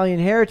has Italian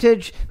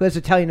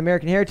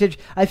American heritage,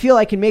 I feel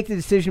I can make the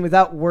decision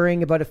without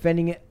worrying about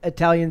offending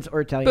Italians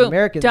or Italian Boom.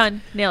 Americans."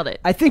 Done. Nailed it.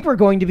 I think we're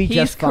going to be He's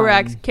just fine.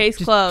 correct. Case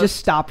closed. Just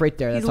stop right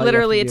there. He's That's all you have to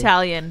literally do.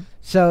 Italian.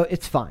 So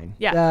it's fine.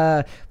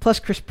 Yeah. Plus,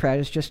 Chris Pratt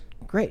is just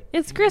great.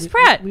 It's Chris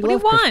Pratt. We What do you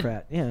love Chris want?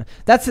 Pratt. Yeah,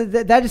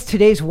 that is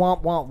today's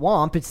womp womp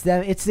womp. It's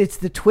them. It's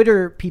the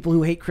Twitter people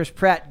who hate Chris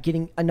Pratt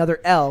getting another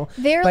L.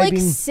 They're by like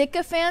being-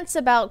 sycophants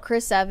about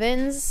Chris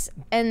Evans,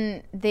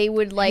 and they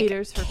would like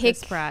Haters for kick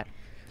Chris Pratt.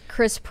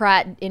 Chris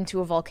Pratt into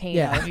a volcano.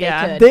 Yeah. if they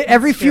Yeah. could.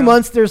 Every few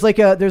months, there's like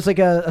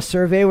a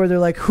survey where they're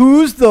like,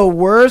 "Who's the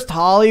worst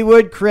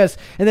Hollywood Chris?"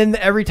 And then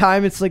every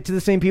time it's like to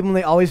the same people, and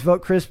they always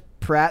vote Chris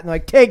Pratt, and they're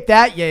like, "Take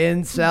that, you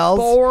incels."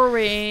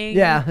 Boring.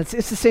 Yeah, it's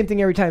the same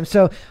thing every time.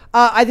 So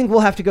I think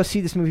we'll have to go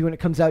see this movie when it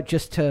comes out,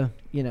 just to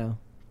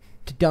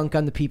to dunk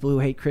on the people who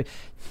hate Chris.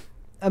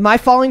 Am I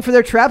falling for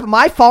their trap? Am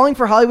I falling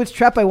for Hollywood's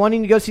trap by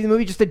wanting to go see the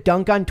movie just to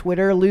dunk on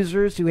Twitter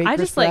losers who hate I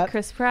Chris just Pratt? like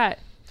Chris Pratt.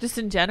 Just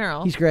in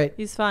general. He's great.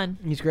 He's fun.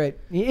 He's great.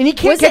 And he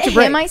can't Was catch it a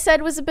break. him I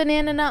said was a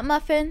banana nut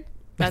muffin?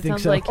 That think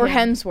sounds so. like Or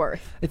him. Hemsworth?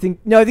 I think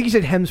you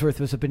said Hemsworth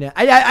was a banana.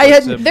 I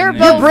What's had a They're banana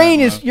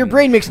both- your muffin?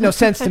 brain makes no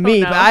sense to me,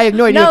 know. but I have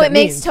no idea No, what it that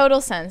makes means.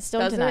 total sense.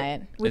 Don't Does deny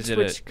it? it.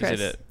 Which Chris?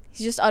 Is it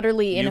He's just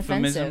utterly a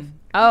inoffensive. euphemism?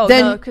 Oh,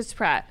 Then- no, Chris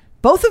Pratt.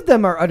 Both of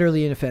them are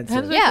utterly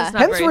inoffensive. Hemsworth Yeah. is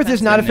not very Hemsworth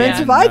is not Banana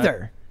offensive nut.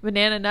 either.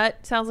 Banana nut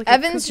sounds like a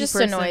Evans kooky just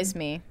person. annoys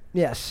me.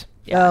 Yes.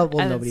 Yeah, Well,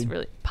 Evans nobody.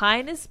 really.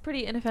 Pine is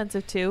pretty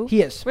inoffensive too.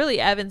 He is.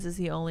 Really, Evans is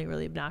the only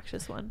really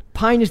obnoxious one.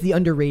 Pine is the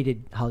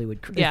underrated Hollywood.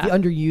 Yeah. The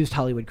underused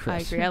Hollywood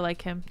Chris. I agree. I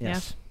like him.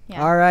 Yes.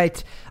 Yeah. All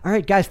right,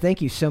 guys.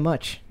 Thank you so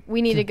much.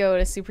 We need to go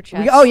to super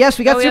chat. We got we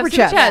super have chats.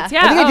 super chats,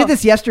 yeah. I think I Oh. did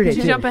this yesterday Did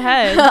you too. jump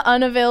ahead?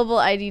 Unavailable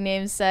ID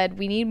names said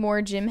we need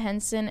more Jim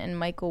Henson and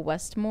Michael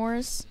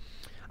Westmores.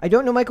 I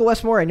don't know Michael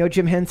Westmore. I know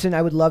Jim Henson.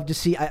 I would love to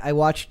see. I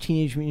watched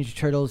Teenage Mutant Ninja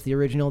Turtles, the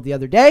original, the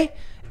other day,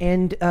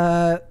 and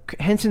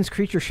Henson's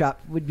Creature Shop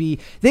would be.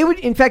 They would,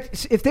 in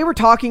fact, if they were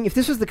talking, if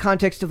this was the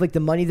context of like the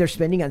money they're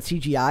spending on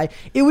CGI,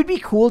 it would be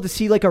cool to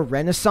see like a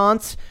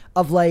renaissance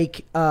of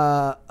like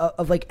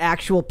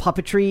actual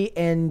puppetry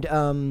and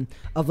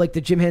of like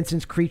the Jim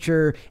Henson's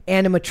Creature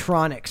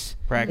animatronics.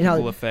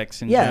 Practical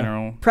effects in Yeah,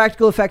 general.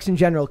 practical effects in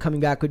general coming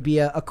back would be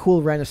a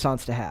cool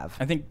renaissance to have.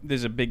 I think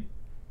there's a big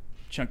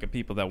chunk of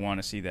people that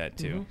want to see that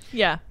too.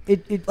 Yeah.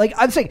 It like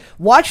I'm saying,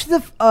 watch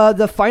the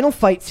final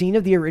fight scene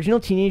of the original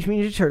Teenage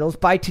Mutant Ninja Turtles.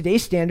 By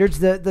today's standards,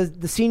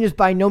 the scene is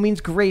by no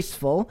means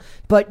graceful,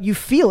 but you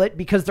feel it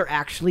because they're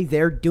actually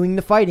there doing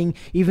the fighting,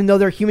 even though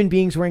they're human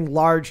beings wearing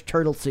large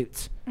turtle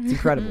suits. It's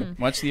incredible.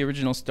 Watch the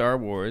original Star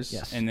Wars,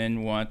 Yes. and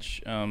then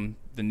watch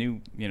the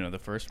new, the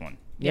first one,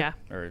 Yeah.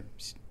 or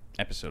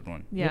episode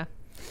 1. Yeah.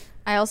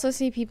 I also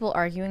see people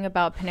arguing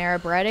about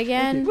Panera Bread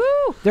again.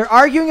 Woo! They're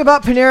arguing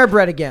about Panera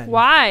Bread again.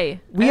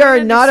 Why? We I are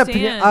don't not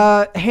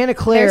understand. Hannah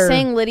Claire. They're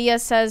saying Lydia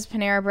says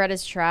Panera Bread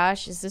is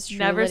trash. Is this true?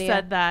 Never Lydia?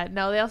 said that.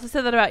 No, they also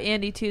said that about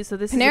Andy too. So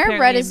this is Panera apparently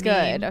Bread is a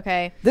good. meme.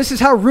 Okay. This is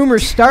how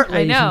rumors start, I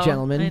ladies know. and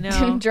gentlemen. I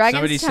know. Dragon's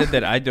Somebody Town- said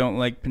that I don't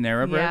like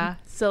Panera Bread. Yeah,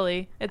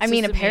 silly. It's I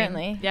mean, just a meme.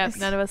 apparently. Yep,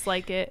 none of us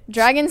like it.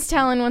 Dragon's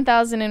Talon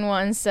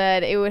 1001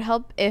 said it would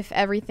help if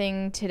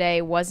everything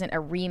today wasn't a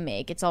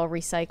remake. It's all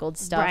recycled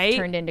stuff Right.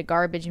 turned into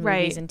garbage movies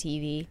Right. and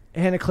TV.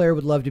 Hannah Claire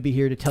would love to be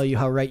here to tell you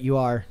how right you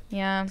are.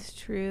 Yeah. It's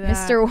true. That.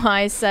 Mr.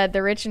 Wise said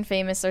the rich and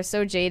famous are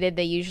so jaded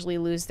they usually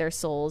lose their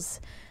souls.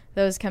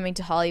 Those coming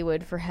to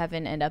Hollywood for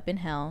heaven end up in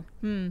hell.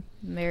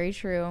 Very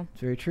true.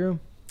 It's very true.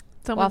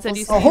 Someone said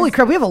Waffles. you. Oh, holy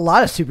crap! We have a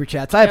lot of super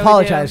chats. I Yeah, we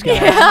apologize, do.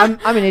 guys.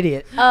 I'm an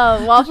idiot.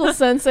 Waffle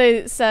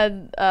Sensei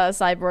said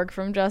Cyborg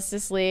from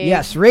Justice League.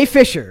 Yes, Ray He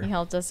Fisher.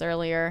 helped us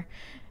earlier.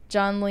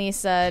 John Lee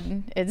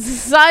said it's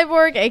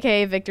Cyborg,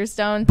 aka Victor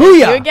Stone. Thank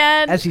Booyah! you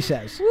again. As he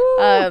says.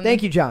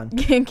 Thank you, John.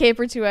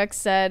 Caper2X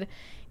said,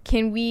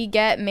 can we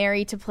get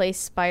Mary to play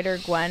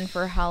Spider-Gwen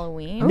for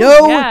Halloween?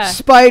 No yeah.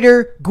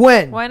 Spider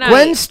Gwen. Why not?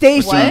 Gwen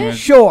Stacy. What?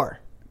 Sure.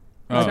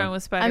 What's Oh. wrong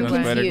with I'm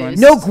Spider-Man?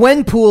 confused. No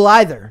Gwen Pool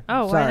either.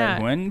 Oh, why Sorry.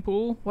 not?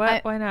 Gwenpool?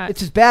 What? Why not?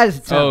 It's as bad as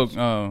it Oh,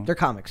 sounds. They're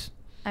comics.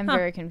 I'm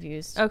very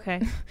confused. okay.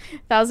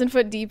 1000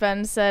 Foot Deep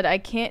End said, I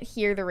can't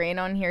hear the rain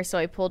on here, so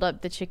I pulled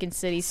up the Chicken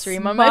City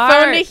stream on my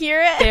phone to Smart.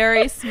 hear it.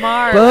 Very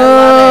smart.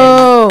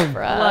 Boom.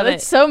 Bruh, Love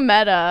that's it. so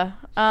meta.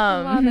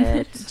 Love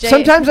it.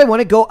 Sometimes I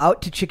want to go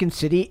out to Chicken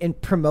City and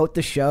promote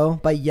the show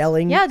by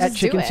yelling Yeah, at just do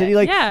Chicken it. City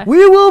like, Yeah. we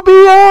will be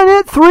on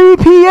at 3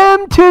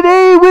 p.m.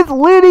 today with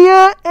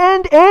Lydia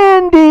and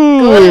Andy.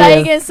 Go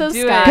like and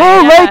subscribe. Go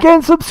Yeah. like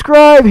and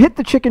subscribe. Hit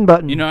the chicken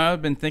button. You know,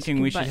 I've been thinking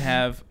Chicken we should button.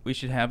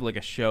 have like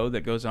a show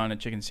that goes on at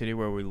Chicken City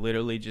where we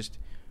literally just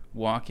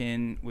walk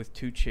in with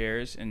 2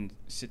 chairs and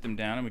sit them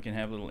down, and we can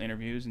have little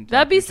interviews and talk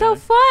That'd to be each so other.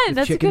 fun. With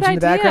That's a chickens good in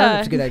the idea. background?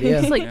 That's a good idea.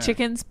 It's like Yeah.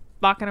 chickens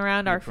walking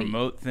around our feet.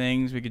 Promote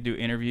things. We could do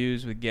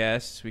interviews with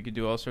guests. We could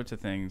do all sorts of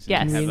things.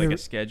 Yes. And have Can we like a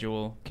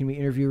schedule. Can we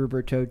interview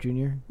Roberto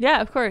Jr.?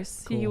 Yeah, of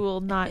course. Cool. You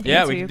will not.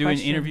 Yeah, answer we your could do an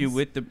questions. interview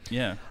with the. He's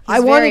I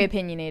very wanted-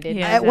 opinionated.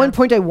 Yeah. At one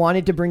point, I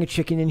wanted to bring a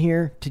chicken in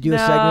here to do a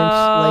segment,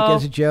 like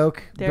as a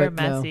joke. They're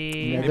but no. messy.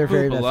 Yeah, They they're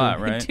very poop a messy. lot,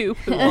 right? They do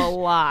poop a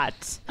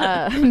lot.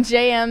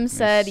 JM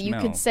said you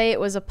smell. could say it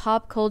was a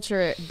pop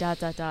culture ...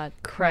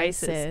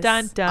 crisis.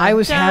 Dun, dun, I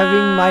was dun.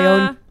 having my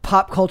own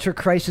pop culture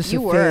crisis You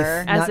of were.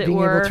 faith, As not it being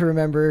were. able to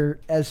remember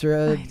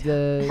Ezra,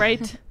 the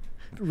Right.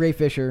 Ray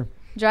Fisher.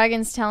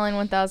 Dragons Talon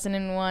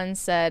 1001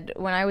 said,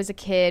 when I was a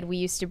kid, we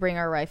used to bring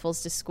our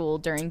rifles to school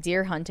during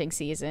deer hunting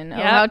season. Oh,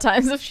 Yep. how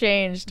times have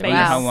changed. I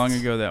wonder Wow. how long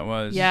ago that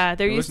was. Yeah,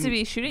 there It used to wasn't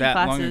be shooting that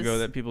long classes. ago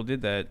that people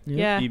did that.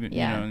 Yeah. Even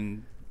Yeah. you know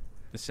in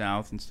the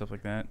South and stuff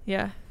like that.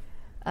 Yeah.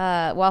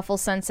 Waffle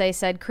Sensei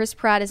said, Chris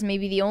Pratt is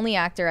maybe the only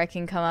actor I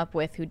can come up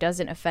with who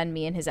doesn't offend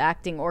me in his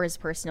acting or his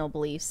personal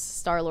beliefs.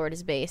 Star-Lord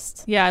is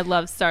based. Yeah, I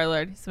love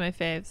Star-Lord. He's my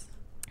faves.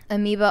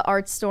 Amoeba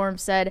Artstorm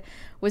said,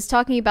 was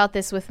talking about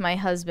this with my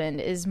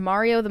husband. Is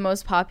Mario the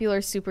most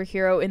popular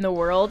superhero in the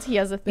world? He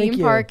has a Thank theme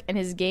you. park and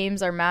his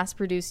games are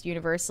mass-produced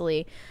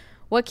universally.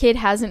 What kid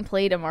hasn't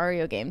played a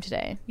Mario game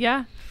today?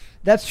 Yeah.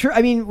 That's true.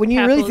 I mean, when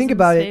you really think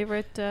about it,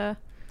 Favorite,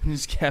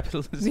 His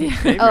capitalism. Yeah.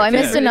 favorite, Oh, I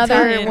missed yeah.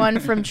 another Italian. one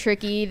from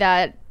Tricky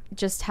that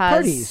just has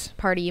Parties.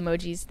 party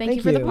emojis. Thank Thank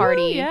you for the you.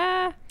 party. Ooh,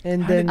 yeah.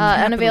 and How then did-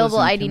 Unavailable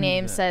Capitalism ID can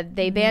name do that. said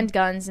they banned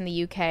guns in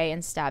the UK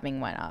and stabbing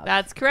went up.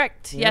 That's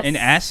correct. Yes. An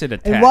acid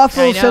attack. and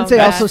Waffle I know, Sensei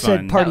that's also fun.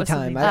 said party That was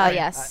time. something-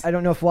 yes. I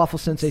don't know if Waffle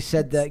Sensei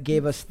said that,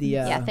 gave us the.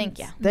 Yeah, thank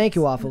you. Thank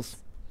you, Waffles.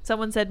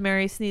 Someone said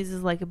Mary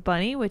sneezes like a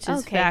bunny, which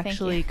is Okay, thank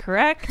factually you.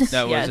 correct.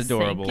 That was Yes,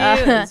 adorable.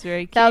 Thank you. That was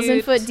very cute.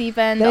 1,000-foot deep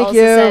end Thank also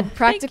you. said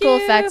practical Thank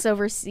you. effects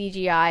over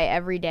CGI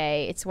every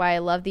day. It's why I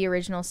love the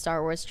original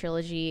Star Wars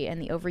trilogy, and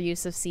the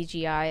overuse of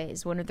CGI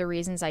is one of the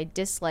reasons I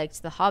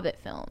disliked the Hobbit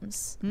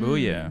films.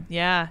 Booyah.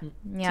 Yeah.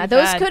 Yeah, Too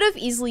those bad. could have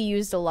easily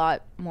used a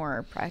lot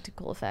more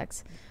practical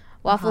effects.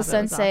 Waffle Hobbit was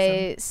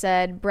Sensei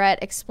said, Brett,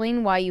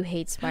 explain why you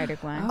hate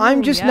Spider-Gwen.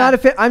 I'm just yeah. not a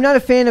fan. I'm not a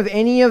fan of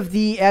any of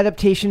the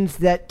adaptations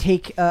that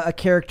take a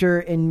character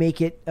and make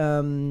it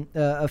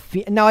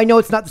now I know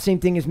it's not the same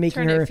thing as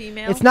making Turn it her.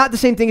 female? It's not the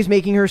same thing as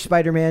making her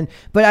Spider-Man.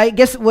 But I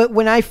guess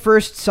when I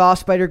first saw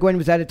Spider-Gwen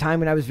was at a time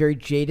when I was very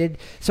jaded.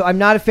 So I'm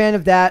not a fan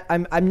of that.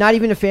 I'm not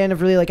even a fan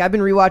of really like I've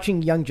been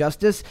rewatching Young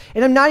Justice,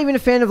 and I'm not even a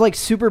fan of like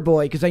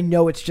Superboy because I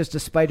know it's just a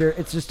spider.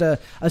 It's just a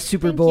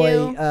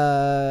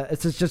Superboy.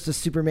 It's just a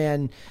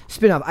Superman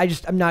spin-off.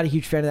 I'm not a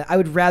huge fan of that. I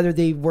would rather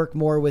they work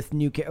more with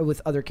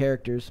with other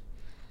characters.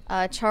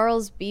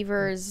 Charles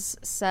Beavers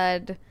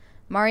said,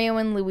 Mario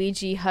and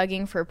Luigi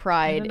hugging for I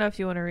pride. don't know if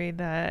you want to read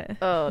that.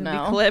 Oh, It'd be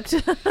no. clipped.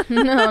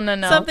 No.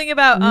 Something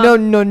about No,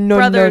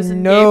 brothers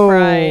and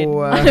gay pride.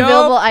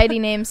 Unavailable ID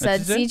name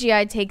said That's it?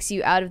 CGI takes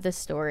you out of the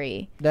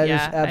story. That is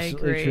Yeah, I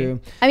absolutely agree. true.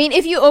 I mean,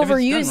 if you it's done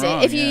overuse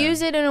wrong, it, if you yeah.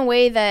 use it in a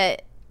way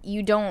that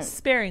you don't,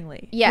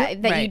 sparingly. that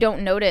you Right.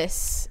 don't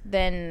notice,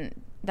 then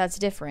that's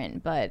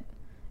different. But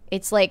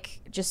it's like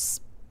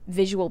just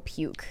visual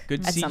puke.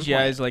 Good at some CGI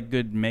point. is like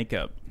good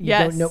makeup.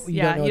 Yes. don't know- you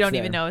yeah. don't know You it's don't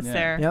there. even know it's Yeah.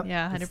 there. Yep.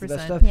 Yeah. It's the 100%.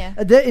 best stuff.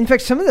 Yeah. In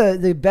fact, some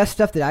of the best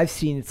stuff that I've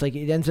seen, it's like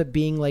it ends up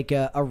being like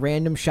a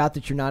random shot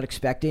that you're not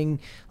expecting.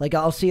 Like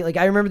I'll see, like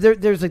I remember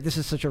there's like this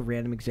is such a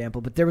random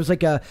example, but there was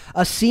like a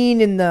scene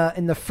in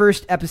the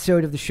first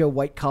episode of the show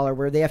White Collar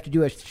where they have to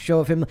do a show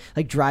of him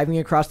like driving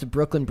across the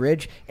Brooklyn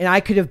Bridge, and I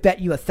could have bet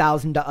you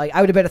 $1,000. Like,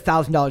 I would have bet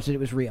 $1,000 that it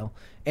was real.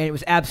 And it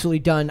was absolutely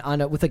done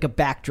with like a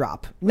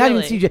backdrop, not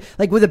Really? even CGI,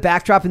 like with a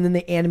backdrop, and then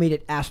they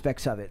animated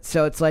aspects of it.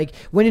 So it's like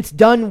when it's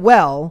done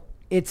well,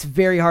 it's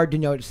very hard to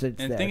notice that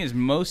it's And there. the thing is,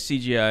 most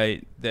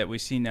CGI that we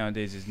see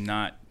nowadays is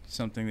not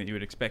something that you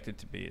would expect it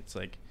to be. It's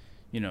like,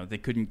 they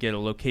couldn't get a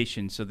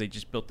location, so they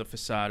just built the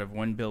facade of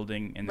one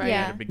building and then Right. they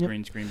Yeah. had a big Yep.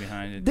 green screen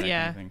behind it. That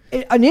Yeah. kind of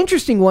thing. An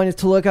interesting one is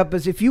to look up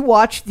is if you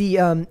watch the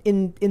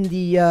in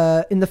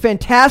the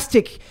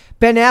fantastic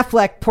Ben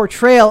Affleck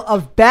portrayal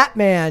of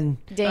Batman.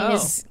 Dane Oh.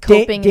 is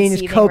coping Dane and is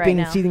seething coping right and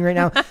now. seething right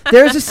now.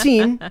 There's a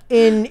scene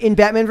in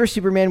Batman vs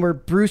Superman where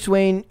Bruce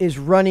Wayne is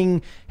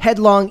running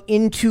headlong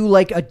into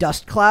like a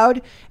dust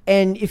cloud,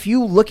 and if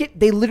you look at,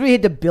 they literally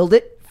had to build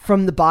it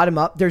from the bottom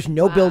up. There's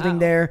no building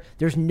there.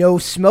 There's no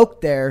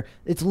smoke there.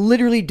 It's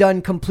literally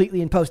done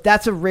completely in post.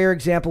 That's a rare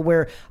example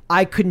where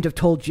I couldn't have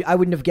told you, I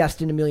wouldn't have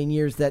guessed in a million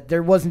years that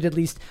there wasn't at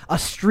least a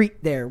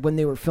street there when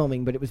they were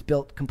filming, but it was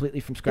built completely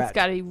from scratch. It's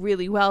got to be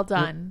really well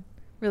done.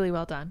 Really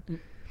well done. I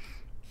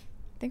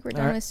think we're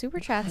done Alright. with super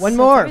chats. One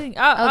more. Everything.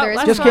 Oh, there is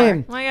last Just one.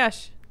 came. Oh my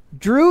gosh.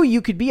 Drew,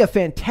 you could be a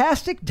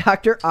fantastic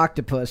Dr.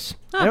 Octopus.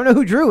 I don't know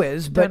who Drew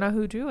is, Don't but know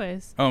who Drew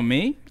is. Uh, Oh,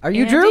 me? are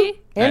you Andy? Drew?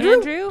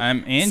 Andrew?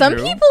 I'm Andrew. Some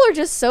people are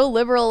just so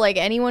liberal. Like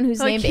anyone who's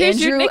Like, named here's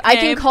your Andrew, I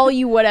can nickname. call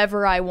you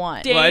whatever I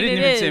want. Dang. Well, I didn't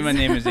It even say is. my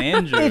name is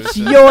Andrew. It's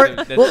so your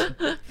that's-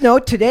 well. No,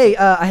 today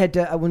I had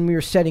to when we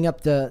were setting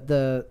up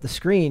the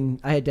screen.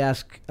 I had to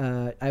ask.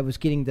 I was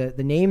getting the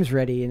names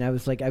ready, and I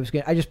was like, I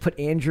just put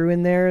Andrew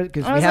in there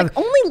because I we was have. like,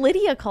 only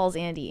Lydia calls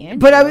Andy Andrew.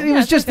 But it was Yeah,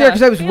 just it's there like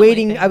because a I was family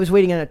waiting. thing. I was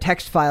waiting on a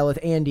text file with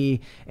Andy,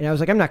 and I was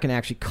like, I'm not going to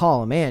actually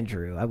call him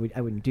Andrew. I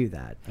wouldn't do that.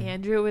 that.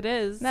 Andrew, it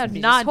is. That'd be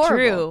not just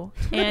Drew.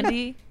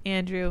 Andy,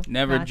 Andrew.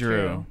 Never not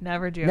Drew.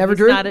 Never Drew. Never He's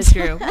Drew? not a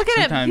Drew. Look at him.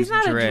 Sometimes He's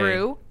not Dre. a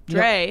Drew.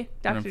 Dre.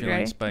 When I'm Dr. feeling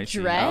Dre. spicy.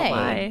 Dre. Oh,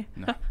 my.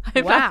 No.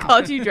 I've Wow. not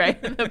called you Dre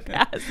in the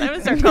past. I'm going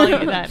to start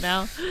calling you that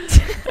now.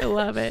 I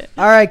love it.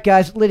 All right,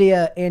 guys.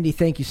 Lydia, Andy,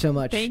 thank you so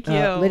much. Thank you.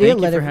 Lydia,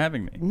 Thank you for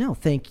having me. No,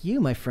 thank you,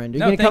 my friend. Are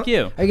No, gonna thank come,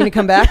 you. Are you going to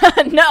come back?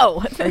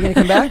 No. Are you going to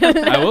come back?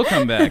 I will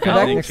come back. Come I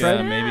back think next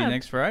Friday? maybe Yeah.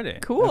 next Friday.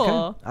 Cool.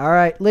 All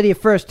right, Lydia,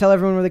 first, tell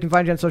everyone where they can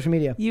find you on social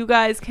media. You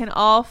guys can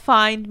all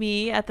find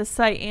me at the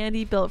site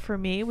Andy built for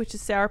me, which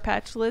is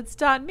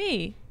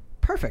sourpatchlids.me.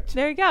 Perfect.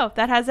 There you go.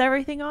 That has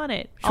everything on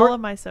it. Short- All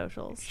of my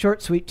socials.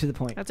 Short, sweet, to the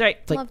point. That's right.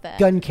 It's like Love that.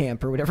 gun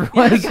camp or whatever it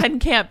Yeah, was. gun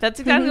camp. That's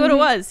exactly what it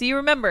was. So you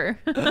remember.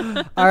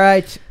 All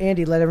right,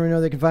 Andy, let everyone know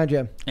they can find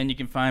you. And you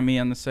can find me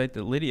on the site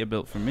that Lydia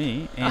built for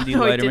me, No, I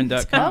didn't.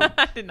 AndyLeiderman.com.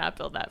 I did not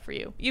build that for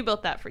you. You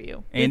built that for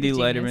you. You're the genius.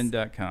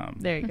 AndyLeiderman.com.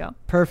 There you go.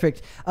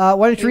 Perfect. Why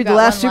don't you We read the got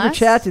last one super last?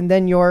 chat and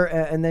then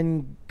and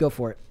then go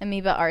for it.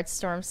 Amoeba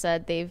Artstorm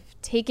said they've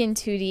taken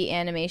 2D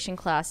animation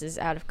classes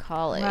out of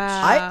college.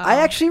 Wow. I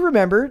actually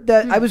remember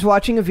that I was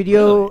watching a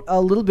video a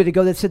little bit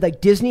ago that said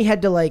like Disney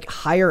had to like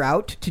hire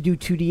out to do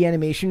 2D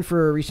animation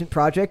for a recent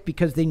project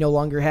because they no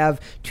longer have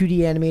 2D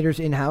animators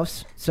in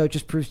house. So it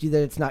just proves to you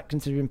that it's not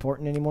considered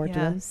important anymore to Yeah,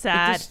 them. But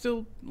sad. there's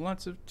still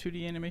lots of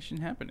 2D animation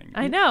happening.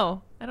 I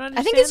know. I don't understand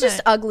I think it's just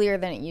that. uglier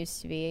than it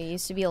used to be. It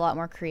used to be a lot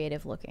more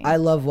creative looking. I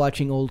love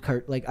watching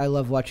I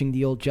love watching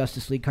the old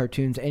Justice League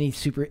cartoons. Any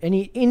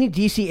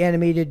DC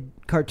animated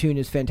cartoon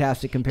is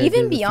fantastic compared to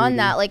Even the beyond 3D.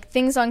 that, like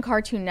things on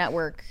Cartoon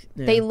Network,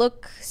 Yeah. they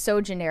look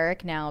so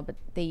generic now, but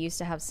they used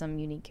to have some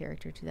unique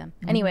character to them.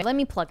 Anyway, let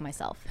me plug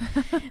myself.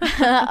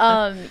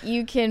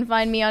 You can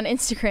find me on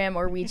Instagram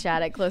or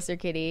WeChat at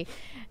CloserKitty.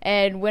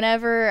 And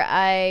whenever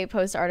I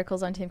post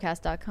articles on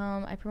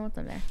timcast.com, I promote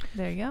them there.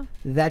 There you go.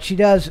 That she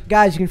does.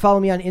 Guys, you can follow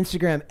me on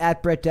Instagram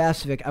at Brett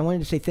Dasovic. I wanted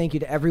to say thank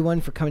you to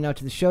everyone for coming out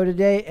to the show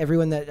today.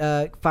 Everyone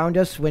that found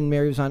us when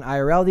Mary was on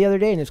IRL the other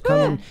day and has come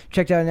and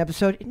checked out an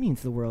episode. It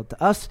means the world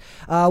to us.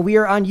 We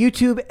are on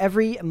YouTube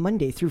every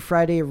Monday through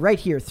Friday right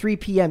here, 3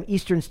 p.m.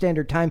 Eastern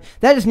Standard Time.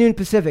 That is noon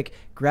Pacific.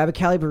 Grab a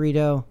Cali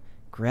burrito.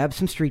 Grab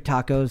some street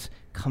tacos.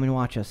 Come and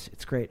watch us.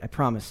 It's great. I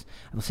promise.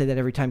 I will say that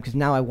every time because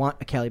now I want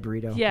a Cali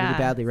burrito Yeah. really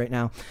badly right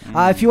now.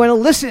 If you want to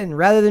listen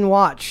rather than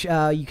watch,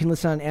 you can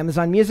listen on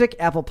Amazon Music,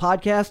 Apple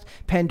Podcast,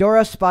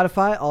 Pandora,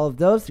 Spotify, all of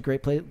those.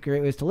 Great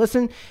ways to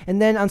listen.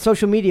 And then on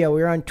social media,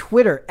 we're on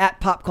Twitter at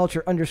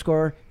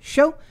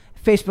popculture_show,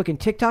 Facebook and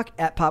TikTok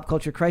at Pop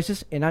Culture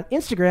Crisis, and on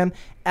Instagram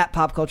at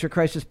Pop Culture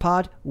Crisis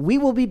Pod. We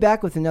will be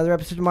back with another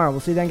episode tomorrow.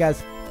 We'll see you then,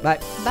 guys. Bye.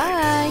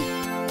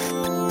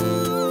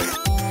 Bye.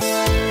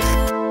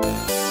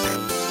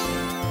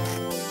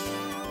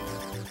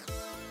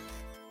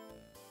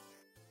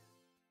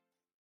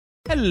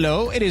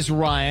 Hello, it is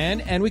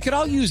Ryan, and we could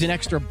all use an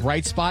extra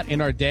bright spot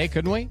in our day,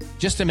 couldn't we?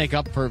 Just to make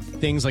up for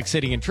things like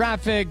sitting in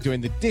traffic,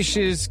 doing the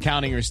dishes,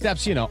 counting your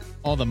steps,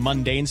 all the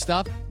mundane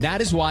stuff. That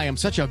is why I'm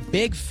such a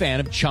big fan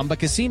of Chumba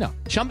Casino.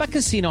 Chumba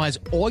Casino has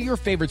all your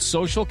favorite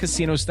social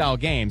casino-style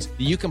games that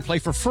you can play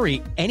for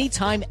free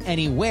anytime,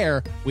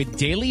 anywhere with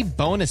daily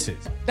bonuses.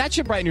 That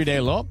should brighten your day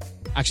a little.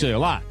 Actually, a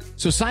lot.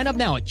 So sign up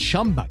now at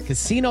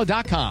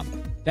ChumbaCasino.com.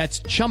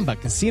 That's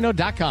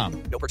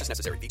ChumbaCasino.com. No purchase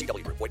necessary.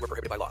 VGW Group. Void where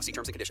prohibited by law. See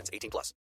terms and conditions. 18+.